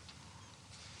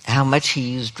how much he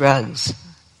used drugs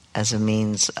as a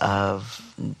means of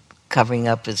covering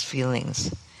up his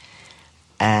feelings,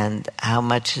 and how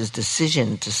much his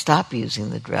decision to stop using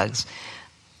the drugs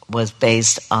was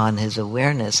based on his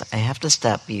awareness. I have to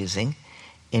stop using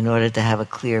in order to have a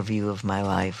clear view of my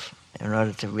life, in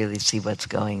order to really see what's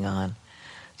going on.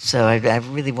 So I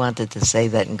really wanted to say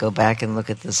that and go back and look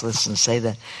at this list and say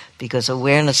that, because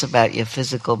awareness about your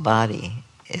physical body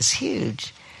is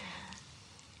huge.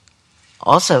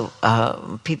 Also,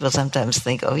 people sometimes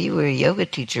think, oh, you were a yoga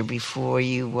teacher before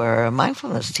you were a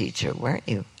mindfulness teacher, weren't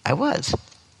you? I was.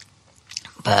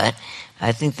 But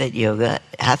I think that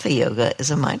Hatha yoga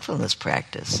is a mindfulness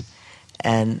practice.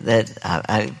 And that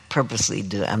I purposely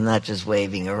do. I'm not just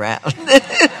waving around.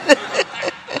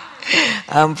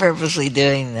 I'm purposely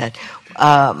doing that.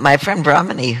 My friend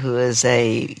Brahmani, who is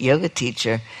a yoga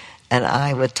teacher, and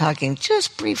I were talking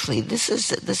just briefly. This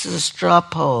is a straw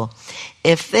poll.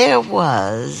 If there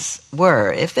were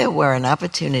an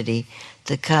opportunity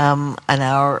to come an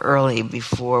hour early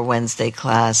before Wednesday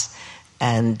class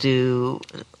and do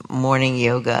morning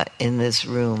yoga in this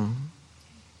room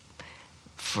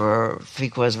for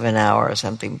 3/4 of an hour or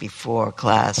something before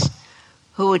class,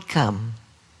 who would come?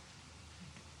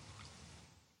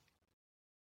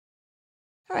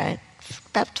 All right,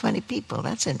 about 20 people.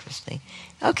 That's interesting.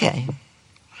 Okay.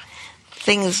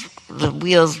 The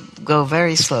wheels go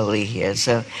very slowly here,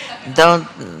 so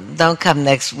don't come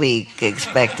next week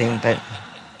expecting, but...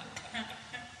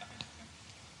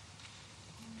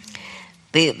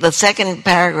 The second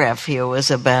paragraph here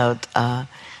was about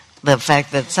the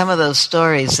fact that some of those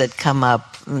stories that come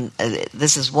up,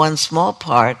 this is one small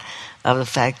part of the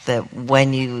fact that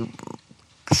when you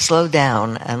slow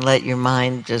down and let your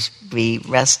mind just be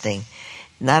resting,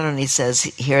 not only says,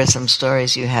 here are some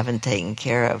stories you haven't taken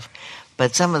care of,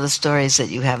 but some of the stories that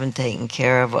you haven't taken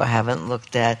care of or haven't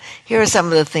looked at, here are some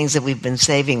of the things that we've been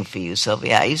saving for you,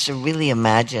 Sylvia. I used to really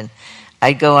imagine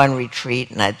I'd go on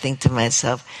retreat and I'd think to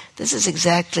myself, this is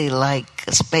exactly like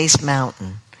a Space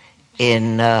Mountain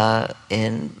in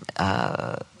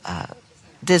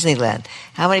Disneyland.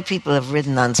 How many people have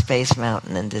ridden on Space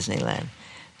Mountain in Disneyland?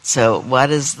 So what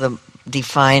is the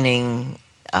defining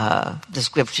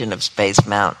description of Space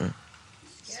Mountain?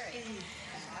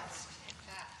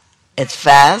 It's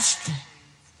fast.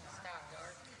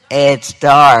 It's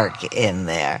dark in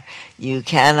there. You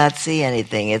cannot see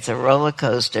anything. It's a roller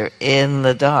coaster in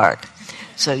the dark.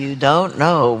 So you don't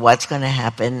know what's going to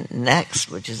happen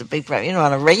next, which is a big problem.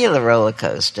 On a regular roller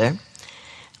coaster,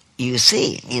 you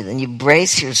see, and you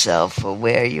brace yourself for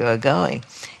where you are going.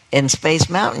 In Space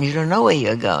Mountain, you don't know where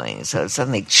you're going. So it's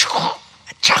suddenly,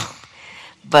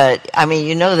 but,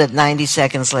 you know that 90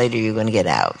 seconds later you're going to get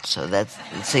out.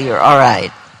 So you're all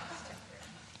right.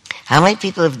 How many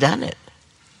people have done it?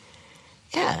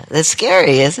 Yeah, that's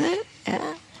scary, isn't it?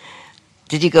 Yeah.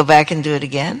 Did you go back and do it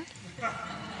again?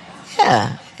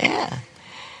 Yeah.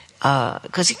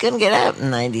 Because you couldn't get out in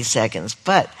 90 seconds.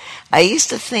 But I used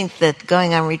to think that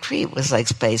going on retreat was like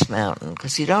Space Mountain,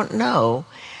 because you don't know,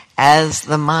 as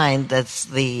the mind that's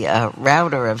the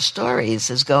router of stories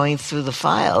is going through the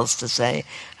files to say,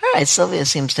 all right, Sylvia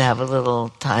seems to have a little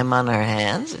time on her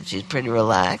hands, and she's pretty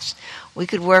relaxed. We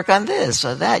could work on this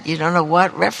or that. You don't know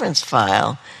what reference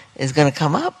file is going to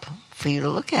come up for you to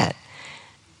look at.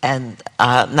 And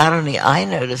not only I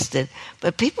noticed it,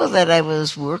 but people that I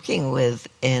was working with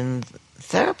in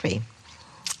therapy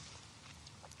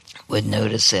would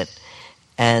notice it.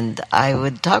 And I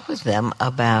would talk with them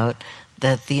about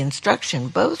that the instruction,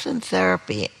 both in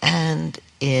therapy and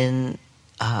in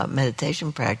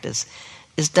meditation practice,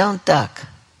 is don't duck.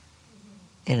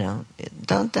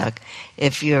 Don't duck.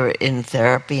 If you're in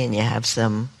therapy and you have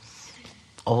some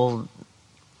old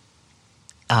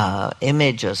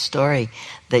image or story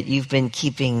that you've been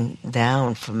keeping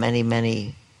down for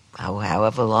many,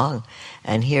 however long,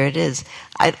 and here it is.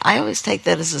 I always take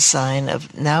that as a sign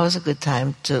of now is a good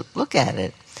time to look at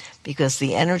it, because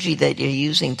the energy that you're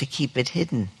using to keep it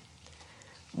hidden,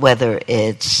 whether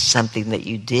it's something that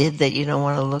you did that you don't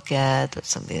want to look at, or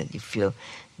something that you feel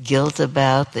guilt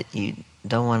about that you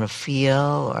don't want to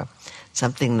feel, or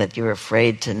something that you're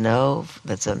afraid to know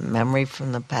that's a memory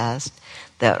from the past,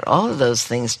 that all of those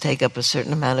things take up a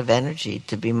certain amount of energy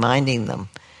to be minding them,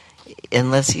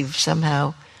 unless you've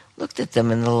somehow looked at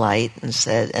them in the light and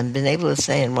said, and been able to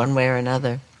say in one way or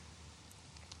another,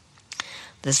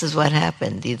 this is what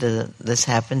happened. Either this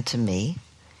happened to me,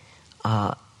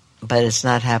 but it's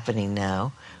not happening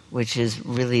now, which is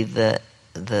really the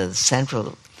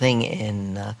central thing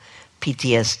in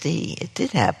PTSD. It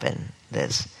did happen,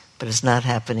 this, but it's not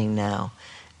happening now.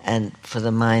 And for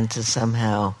the mind to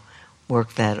somehow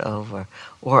work that over.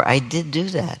 Or I did do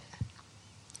that,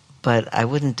 but I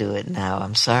wouldn't do it now.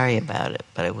 I'm sorry about it,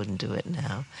 but I wouldn't do it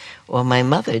now. Or my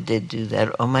mother did do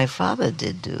that, or my father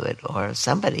did do it, or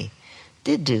somebody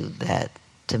did do that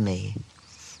to me.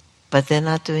 But they're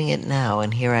not doing it now,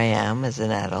 and here I am as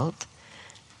an adult,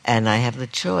 and I have the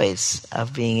choice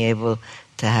of being able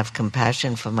to have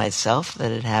compassion for myself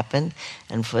that it happened,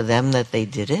 and for them that they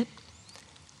did it,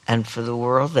 and for the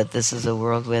world that this is a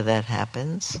world where that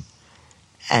happens,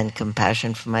 and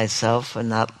compassion for myself for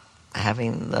not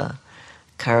having the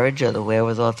courage or the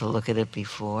wherewithal to look at it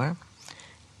before,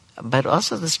 but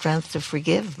also the strength to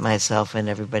forgive myself and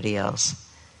everybody else.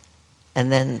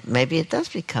 And then maybe it does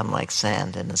become like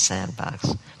sand in a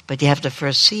sandbox, but you have to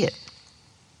first see it.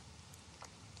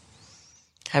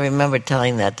 I remember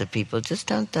telling that to people, just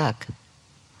don't duck,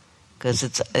 because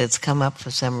it's come up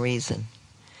for some reason.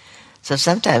 So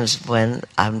sometimes when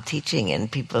I'm teaching and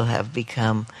people have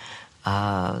become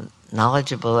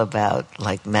knowledgeable about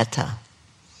like metta,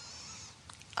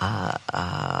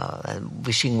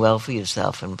 wishing well for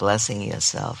yourself and blessing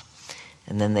yourself,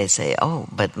 and then they say, oh,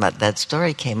 but that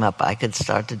story came up, I could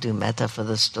start to do metta for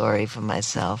the story for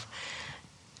myself.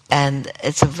 And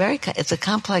it's a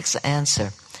complex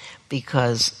answer,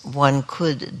 because one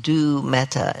could do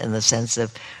metta in the sense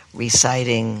of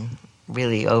reciting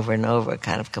really over and over,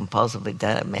 kind of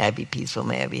compulsively, may I be peaceful,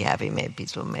 may I be happy, may I be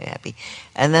peaceful, may I be happy.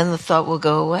 And then the thought will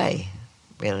go away,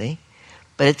 really.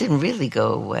 But it didn't really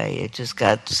go away. It just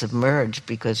got submerged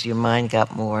because your mind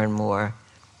got more and more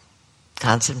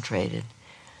concentrated.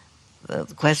 The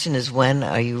question is, when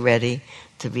are you ready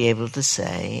to be able to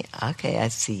say, okay, I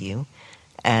see you,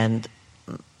 and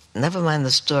never mind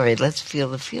the story, let's feel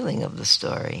the feeling of the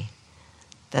story.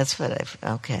 That's what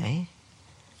okay.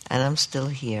 And I'm still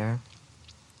here.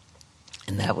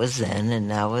 And that was then, and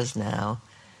now was now.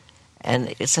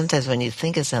 And sometimes when you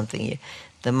think of something,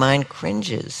 the mind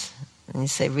cringes. And you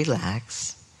say,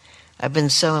 relax. I've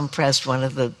been so impressed. One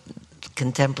of the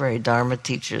contemporary Dharma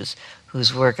teachers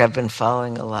whose work I've been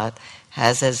following a lot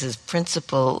has as his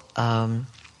principal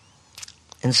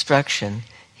instruction,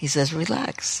 he says,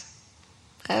 relax.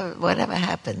 Whatever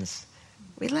happens,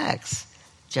 relax.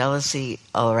 Jealousy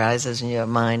arises in your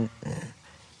mind,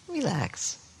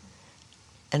 relax.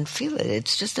 And feel it.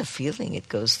 It's just a feeling. It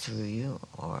goes through you.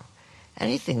 Or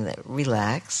anything that,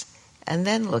 relax, and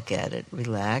then look at it.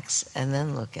 Relax, and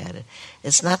then look at it.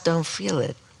 It's not don't feel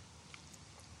it.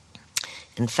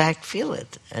 In fact, feel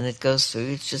it, and it goes through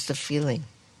you. It's just a feeling.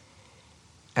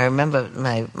 I remember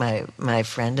my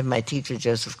friend and my teacher,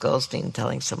 Joseph Goldstein,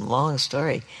 telling some long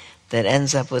story that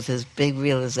ends up with his big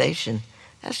realization.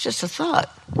 That's just a thought.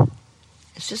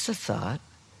 It's just a thought.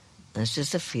 It's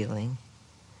just a feeling.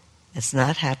 It's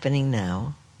not happening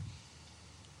now.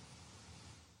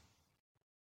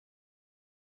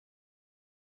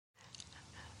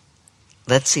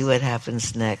 Let's see what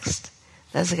happens next.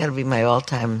 That's got to be my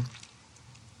all-time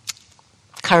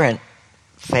current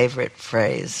favorite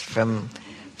phrase from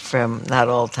not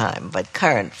all-time, but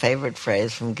current favorite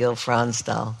phrase from Gil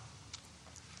Fronsdal.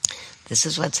 This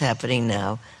is what's happening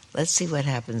now. Let's see what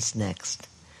happens next.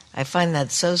 I find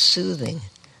that so soothing,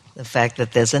 the fact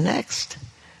that there's a next.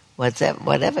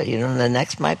 Whatever, the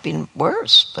next might be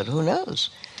worse, but who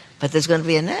knows? But there's going to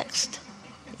be a next.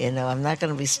 I'm not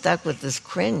going to be stuck with this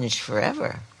cringe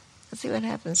forever. Let's see what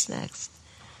happens next.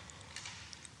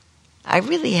 I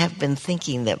really have been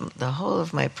thinking that the whole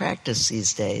of my practice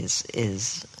these days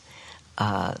is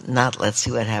not let's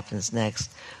see what happens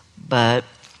next, but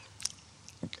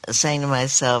saying to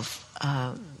myself,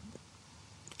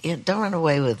 don't run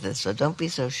away with this, or don't be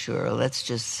so sure, or let's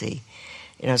just see.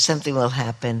 Something will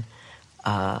happen.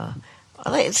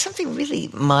 It's something really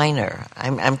minor.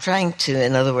 I'm trying to,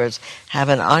 in other words, have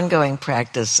an ongoing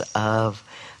practice of,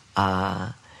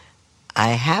 I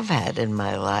have had in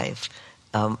my life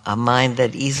a mind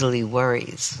that easily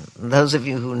worries. Those of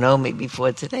you who know me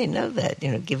before today know that,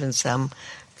 given some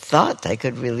thought, I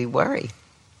could really worry.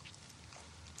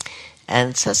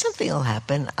 And so something will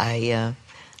happen.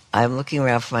 I'm looking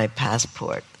around for my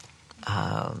passport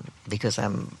because I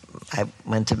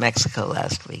went to Mexico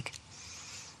last week,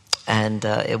 and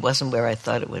it wasn't where I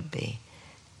thought it would be.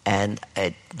 And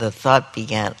the thought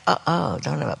began, don't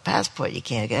have a passport, you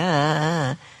can't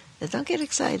get, don't get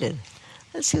excited.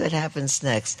 Let's see what happens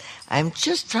next. I'm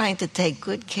just trying to take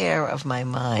good care of my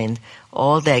mind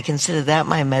all day. Consider that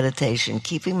my meditation,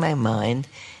 keeping my mind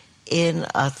in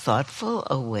a thoughtful,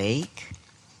 awake,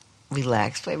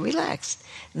 relaxed way, relaxed.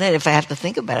 And then if I have to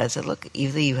think about it, I say, look,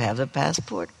 either you have the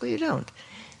passport or you don't.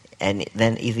 And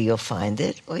then either you'll find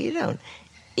it or you don't.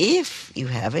 If you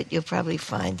have it, you'll probably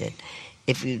find it.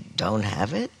 If you don't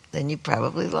have it, then you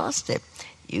probably lost it.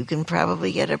 You can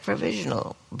probably get a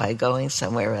provisional by going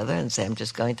somewhere or other and say, I'm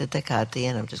just going to Tecate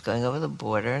and I'm just going over the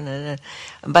border. And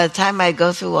by the time I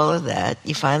go through all of that,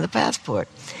 you find the passport.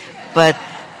 But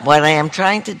what I am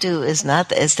trying to do is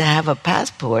to have a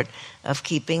passport of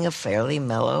keeping a fairly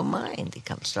mellow mind. You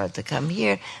start to come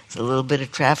here, there's a little bit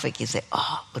of traffic, you say,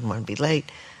 oh, I wouldn't want to be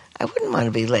late. I wouldn't want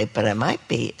to be late, but I might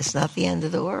be. It's not the end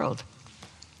of the world.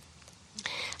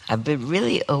 I've been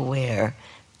really aware,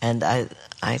 and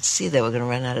I see that we're going to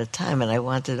run out of time, and I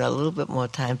wanted a little bit more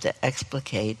time to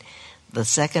explicate the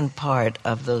second part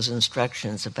of those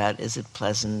instructions about is it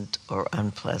pleasant or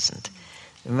unpleasant.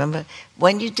 Remember,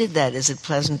 when you did that, is it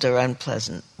pleasant or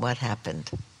unpleasant, what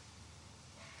happened?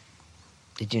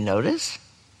 Did you notice?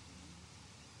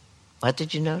 What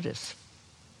did you notice?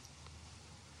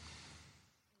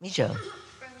 Mijo. For me,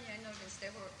 I noticed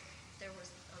there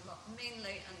was a lot,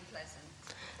 mainly unpleasant,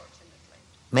 unfortunately.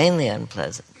 Mainly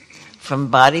unpleasant. From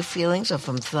body feelings or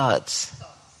from thoughts?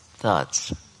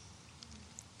 Thoughts.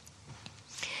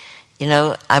 You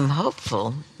know, I'm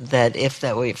hopeful that if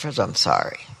that were, first of all, I'm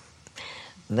sorry.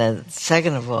 Then,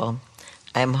 second of all,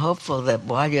 I'm hopeful that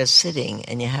while you're sitting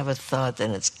and you have a thought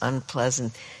and it's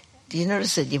unpleasant, do you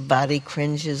notice that your body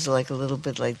cringes like a little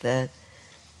bit like that?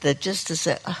 That just to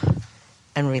say, oh,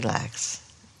 and relax.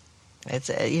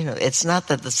 It's not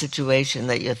that the situation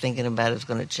that you're thinking about is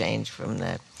going to change from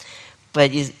that.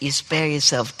 But you spare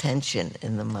yourself tension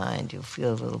in the mind. You'll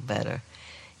feel a little better.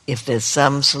 If there's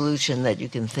some solution that you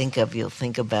can think of, you'll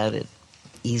think about it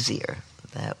easier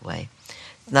that way.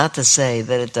 Not to say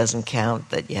that it doesn't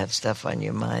count that you have stuff on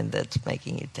your mind that's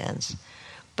making you tense.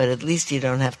 But at least you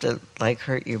don't have to,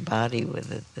 hurt your body with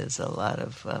it. There's a lot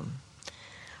of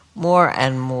more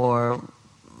and more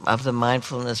of the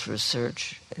mindfulness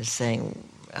research is saying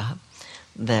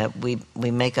that we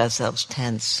make ourselves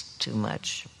tense too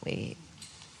much.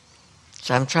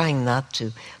 So I'm trying not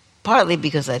to, partly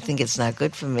because I think it's not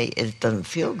good for me, it doesn't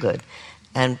feel good,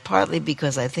 and partly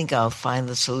because I think I'll find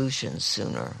the solution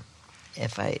sooner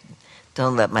if I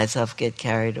don't let myself get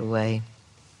carried away.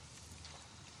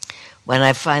 When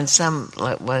I find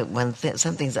when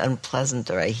something's unpleasant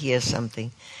or I hear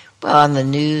something, well, on the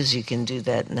news you can do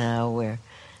that now where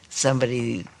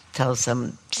somebody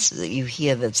you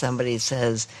hear that somebody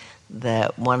says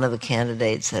that one of the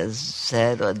candidates has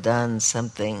said or done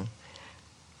something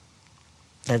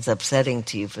that's upsetting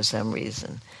to you for some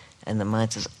reason, and the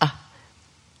mind says,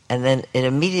 and then it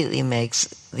immediately makes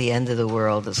the end of the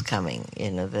world is coming,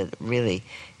 that really,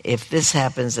 if this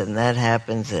happens and that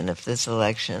happens, and if this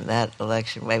election, that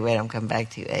election, wait, I'm coming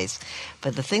back to you, Ace.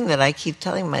 But the thing that I keep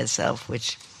telling myself,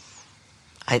 which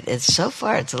so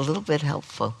far it's a little bit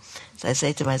helpful. So I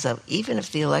say to myself, even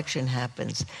if the election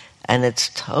happens and it's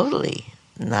totally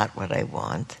not what I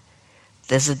want,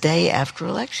 there's a day after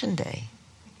election day,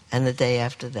 and the day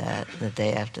after that, and the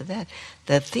day after that.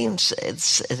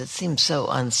 It seems so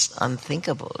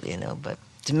unthinkable, but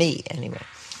to me anyway.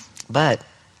 But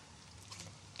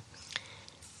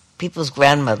people's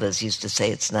grandmothers used to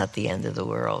say it's not the end of the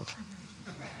world.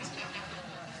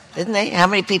 Didn't they? How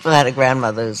many people had a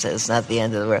grandmother who says it's not the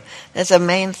end of the world? That's a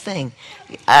main thing.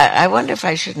 I wonder if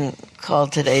I shouldn't call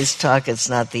today's talk It's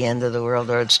Not the End of the World,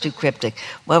 or it's too cryptic.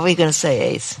 What were you going to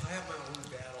say, Ace? I have my own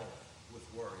battle with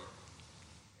worry.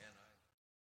 And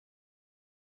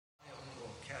I have a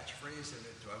little catchphrase in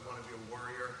it. Do I want to be a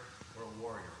warrior or a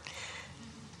warrior?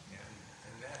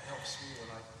 And that helps me when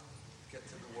I get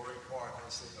to the worry part. I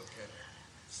say, okay,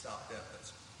 stop that.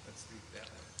 Let's do it that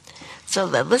way. So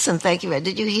listen, thank you.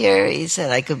 Did you hear? He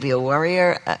said, I could be a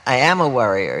warrior. I am a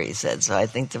warrior, he said. So I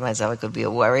think to myself, I could be a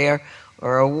warrior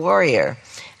or a warrior.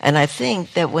 And I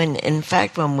think that when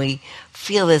we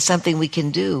feel there's something we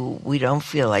can do, we don't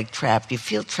feel like trapped. You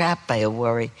feel trapped by a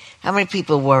worry. How many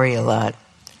people worry a lot?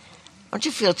 Don't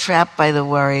you feel trapped by the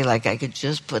worry, like I could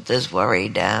just put this worry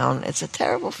down? It's a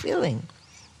terrible feeling.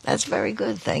 That's very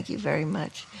good. Thank you very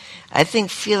much. I think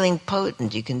feeling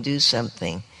potent, you can do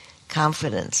something.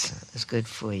 Confidence is good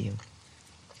for you.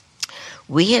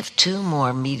 We have 2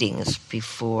 more meetings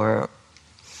before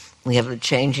we have the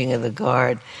changing of the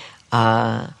guard.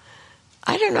 I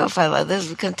don't know if I like this.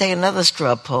 We can take another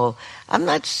straw poll. I'm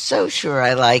not so sure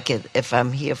I like it if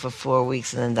I'm here for 4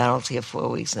 weeks and then Donald's here 4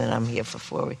 weeks and then I'm here for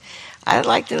 4 weeks. I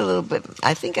liked it a little bit.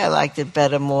 I think I liked it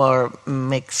better, more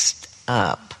mixed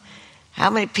up. How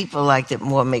many people liked it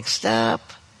more mixed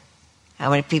up? How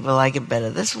many people like it better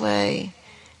this way?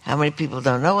 How many people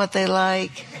don't know what they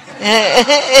like?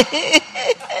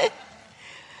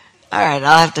 All right,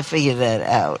 I'll have to figure that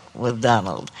out with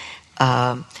Donald.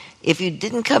 If you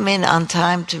didn't come in on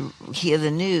time to hear the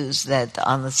news that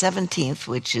on the 17th,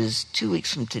 which is 2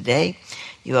 weeks from today,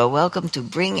 you are welcome to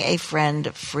Bring a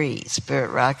Friend free.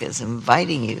 Spirit Rock is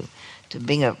inviting you to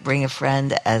bring a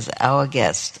friend as our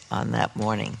guest on that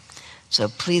morning. So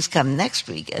please come next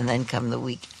week and then come the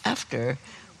week after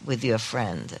with your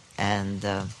friend. And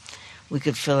we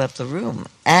could fill up the room.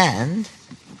 And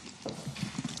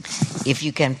if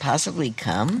you can possibly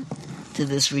come to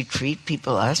this retreat,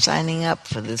 people are signing up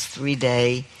for this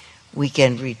 3-day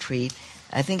weekend retreat.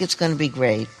 I think it's going to be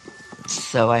great.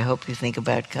 So I hope you think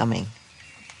about coming.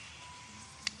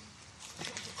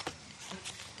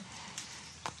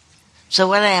 So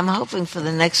what I am hoping for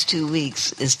the next 2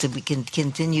 weeks is to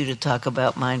continue to talk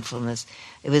about mindfulness.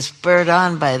 It was spurred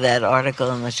on by that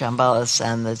article in the Shambhala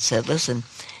Sun that said, listen,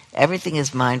 everything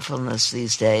is mindfulness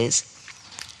these days.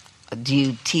 How do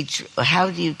you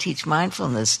teach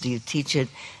mindfulness? Do you teach it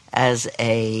as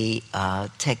a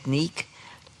technique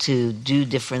to do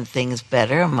different things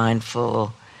better?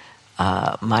 Mindful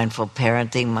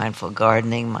parenting, mindful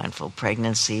gardening, mindful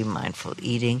pregnancy, mindful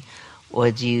eating? Or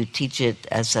do you teach it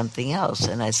as something else?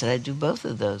 And I said, I do both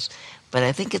of those. But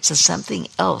I think it's a something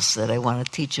else that I want to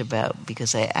teach about,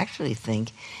 because I actually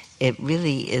think it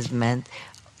really is meant,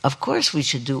 of course we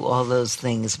should do all those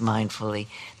things mindfully.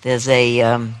 There's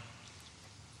a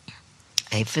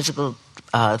physical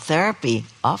therapy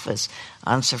office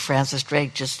on Sir Francis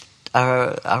Drake just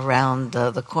around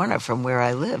the corner from where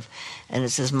I live. And it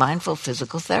says mindful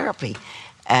physical therapy.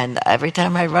 And every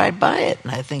time I ride by it,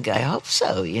 and I think, I hope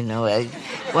so.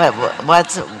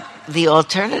 What's the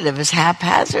alternative is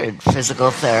haphazard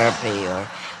physical therapy, or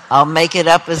I'll make it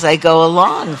up as I go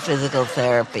along physical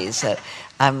therapy. So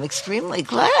I'm extremely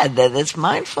glad that it's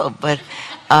mindful. But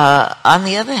on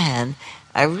the other hand,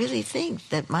 I really think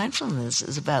that mindfulness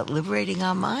is about liberating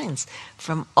our minds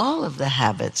from all of the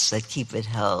habits that keep it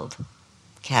held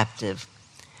captive.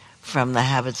 From the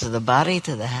habits of the body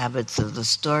to the habits of the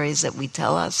stories that we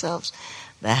tell ourselves,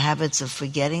 the habits of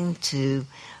forgetting to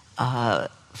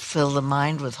fill the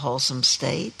mind with wholesome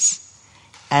states,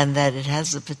 and that it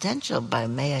has the potential, by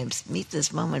may I meet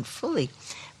this moment fully,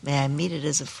 may I meet it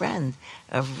as a friend,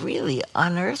 of really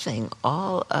unearthing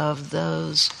all of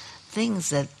those things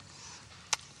that,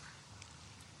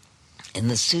 in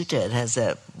the sutta, it has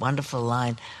that wonderful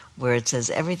line where it says,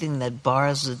 everything that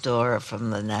bars the door from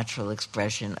the natural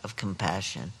expression of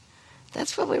compassion.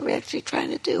 That's what we're actually trying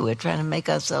to do. We're trying to make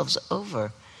ourselves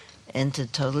over into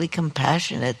totally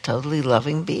compassionate, totally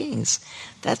loving beings.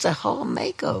 That's a whole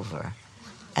makeover.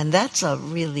 And that's a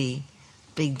really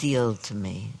big deal to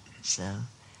me. So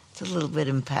it's a little bit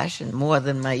impassioned, more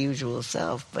than my usual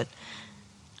self, but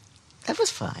that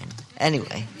was fine.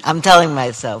 Anyway, I'm telling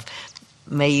myself,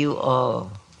 may you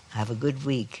all have a good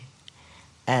week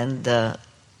and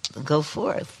go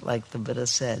forth, like the Buddha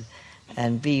said,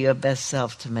 and be your best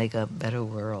self to make a better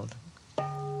world.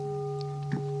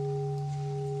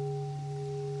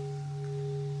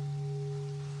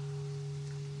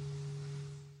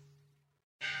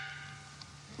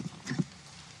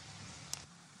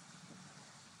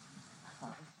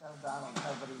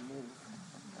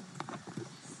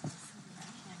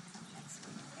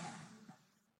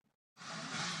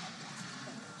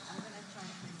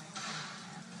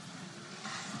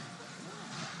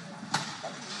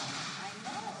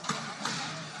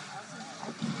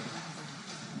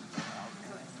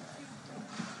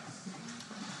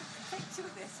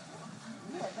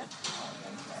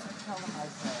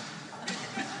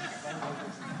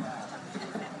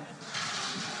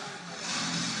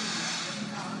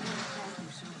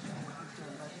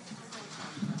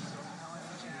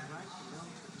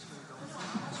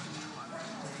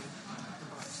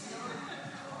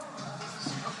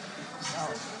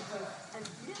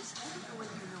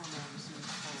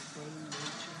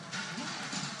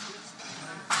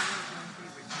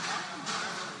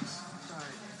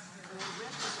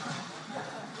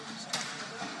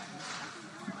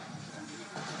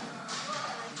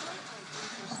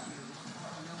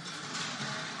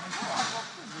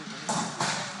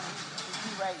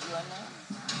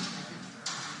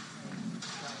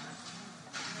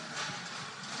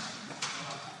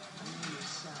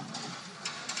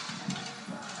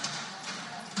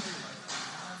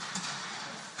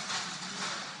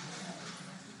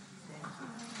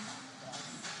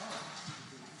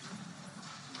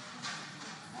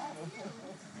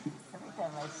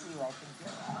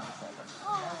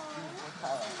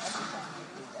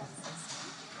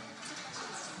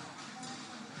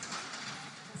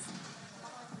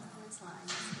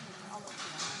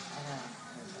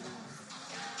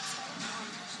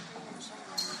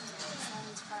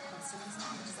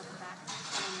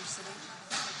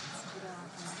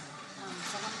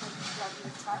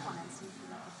 try one and see if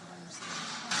you like the flavors.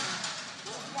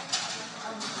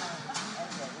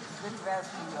 Good rest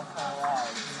for your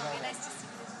Colorado. Very nice to see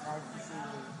you. Nice to see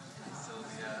you.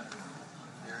 Sylvia,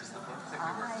 here's the book that we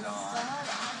I worked saw on. it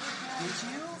advertised. Did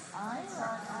you? I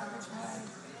saw it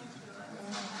advertised in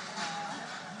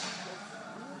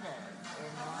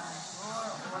in line 4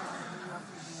 or the New York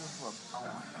Review of Books. Oh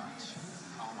my gosh.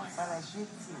 Oh my But I gosh. did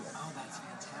see it. Oh, that's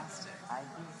fantastic. I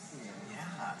did see it.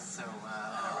 Yeah, so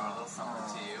I wrote a little something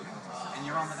to you, and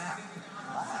you're on the back.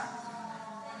 Wow. Yeah,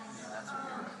 that's what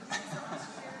you wrote.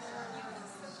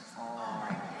 Oh.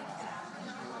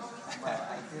 Well,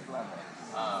 I did love it.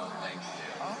 Oh, thank you.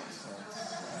 Also, is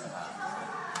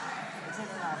it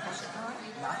in our bookstore?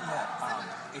 Not yet.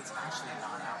 It's actually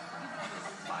not out for another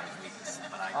 5 weeks,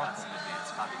 but I got some advance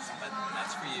copies. But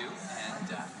that's for you, and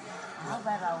How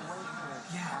about I'll wait for it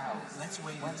yeah, out? let's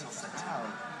wait When until it's September.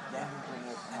 out, then you bring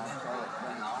it and And I'll then- show it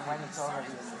and I'll when it's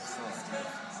already in the store.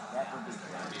 That would be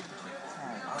That'd great. be pretty cool.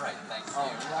 Thanks. All right, thank you.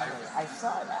 Oh, lovely. I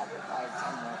saw it advertised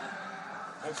on the.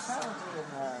 It's probably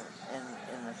in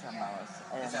the Shambhalas.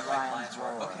 Is that right, Lions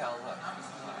Roar? Okay, I'll look.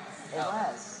 It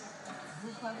was. Who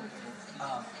published it?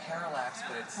 Parallax,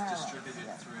 but it's Parallax, distributed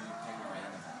yeah. through Penguin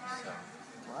Random. So,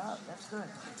 Wow, that's good.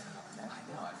 That's I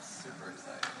know, good. I'm super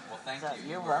excited. Well, thank So, you. you're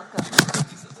You were welcome. a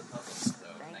piece of the puzzle, so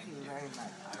Thank you very much.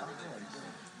 I Oh, really good. appreciate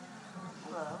it.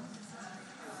 Hello.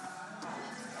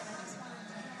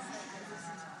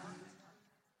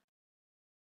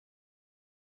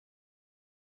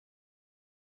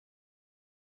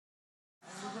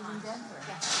 You live in Denver?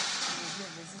 Yes. You're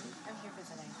here visiting? I'm here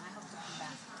visiting. I hope to come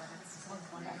back, but it's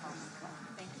wonderful.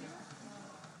 Thank you.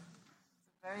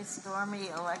 Very stormy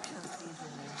election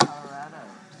season in Colorado.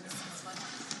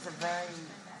 It's a very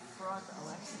fraught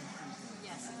election season.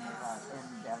 Yes, it in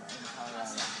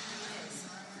Colorado.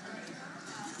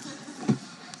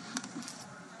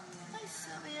 Hi,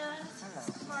 Sylvia. Hello.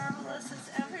 Marvelous as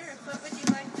ever. What would you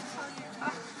like to tell your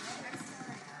talk?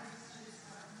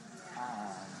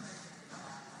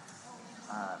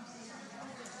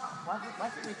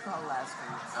 What did we call last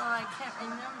week? Oh, I can't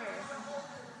remember.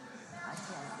 I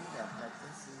can't either, but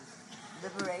this is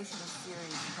Liberation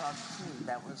Series Talk 2.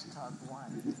 That was Talk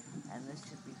 1. And this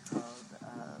should be called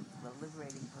The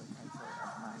Liberating Potential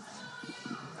of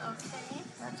Mindfulness. Okay.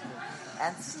 That's good.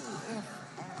 And see if,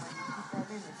 and when you put that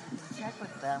in, if you can check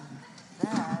with them,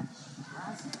 that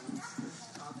last week's is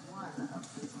Talk 1 of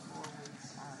this 4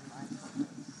 weeks on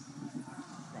mindfulness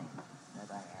thing that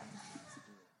I asked you to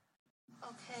do.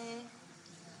 Okay.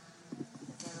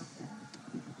 Is that okay?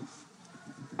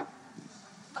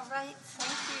 All right.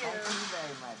 Thank you. Thank you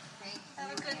very much.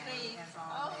 Have a good week.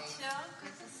 Oh, Joe,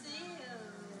 good to see you.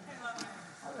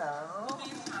 Hello. We'll be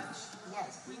in touch.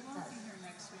 Yes, We keep will touch. be here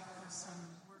next week with some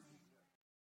work.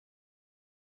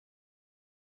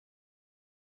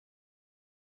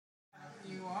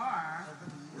 You are.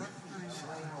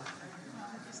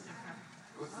 Just different.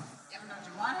 You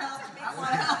want help? I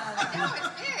want help. No, it's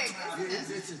big. It's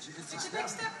a It's a step. big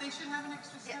step. They should have an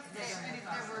extra step there.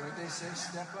 What they say,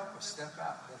 step up or step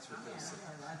out. That's what they say. I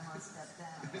want to step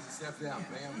down. Step down,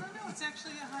 bam. No, it's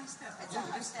actually a high step. It's a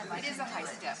high step. It is a high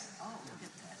step. Oh, look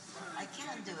at that. I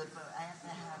can do it, but I have to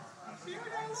have You know,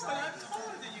 but I'm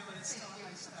taller than you, and it's still a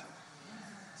high step.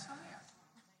 So, yeah.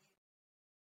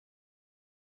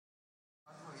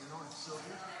 You know what,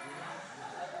 Sylvia?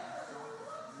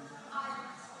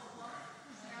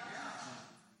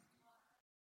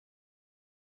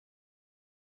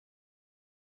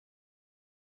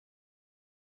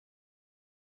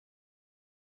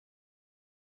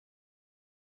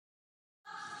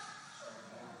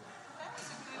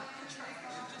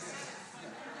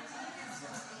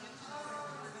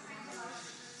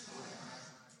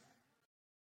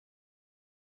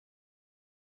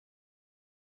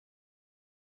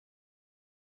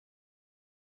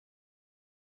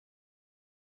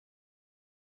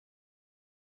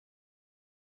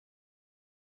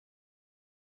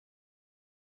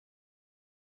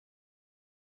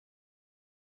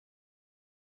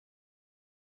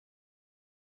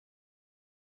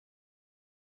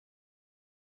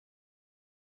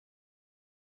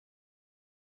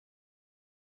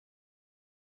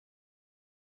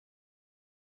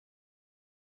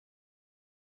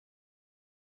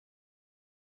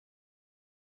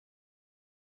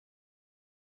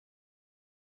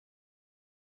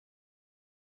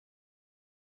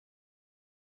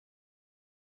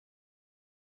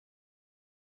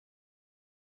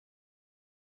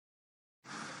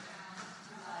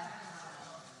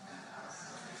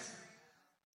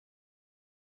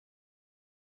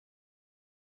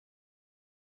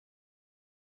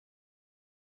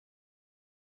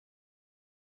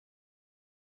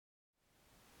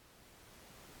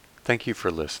 Thank you for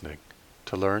listening.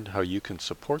 To learn how you can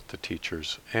support the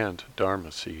teachers and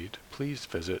Dharma Seed, please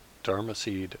visit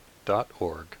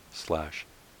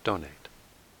dharmaseed.org/donate.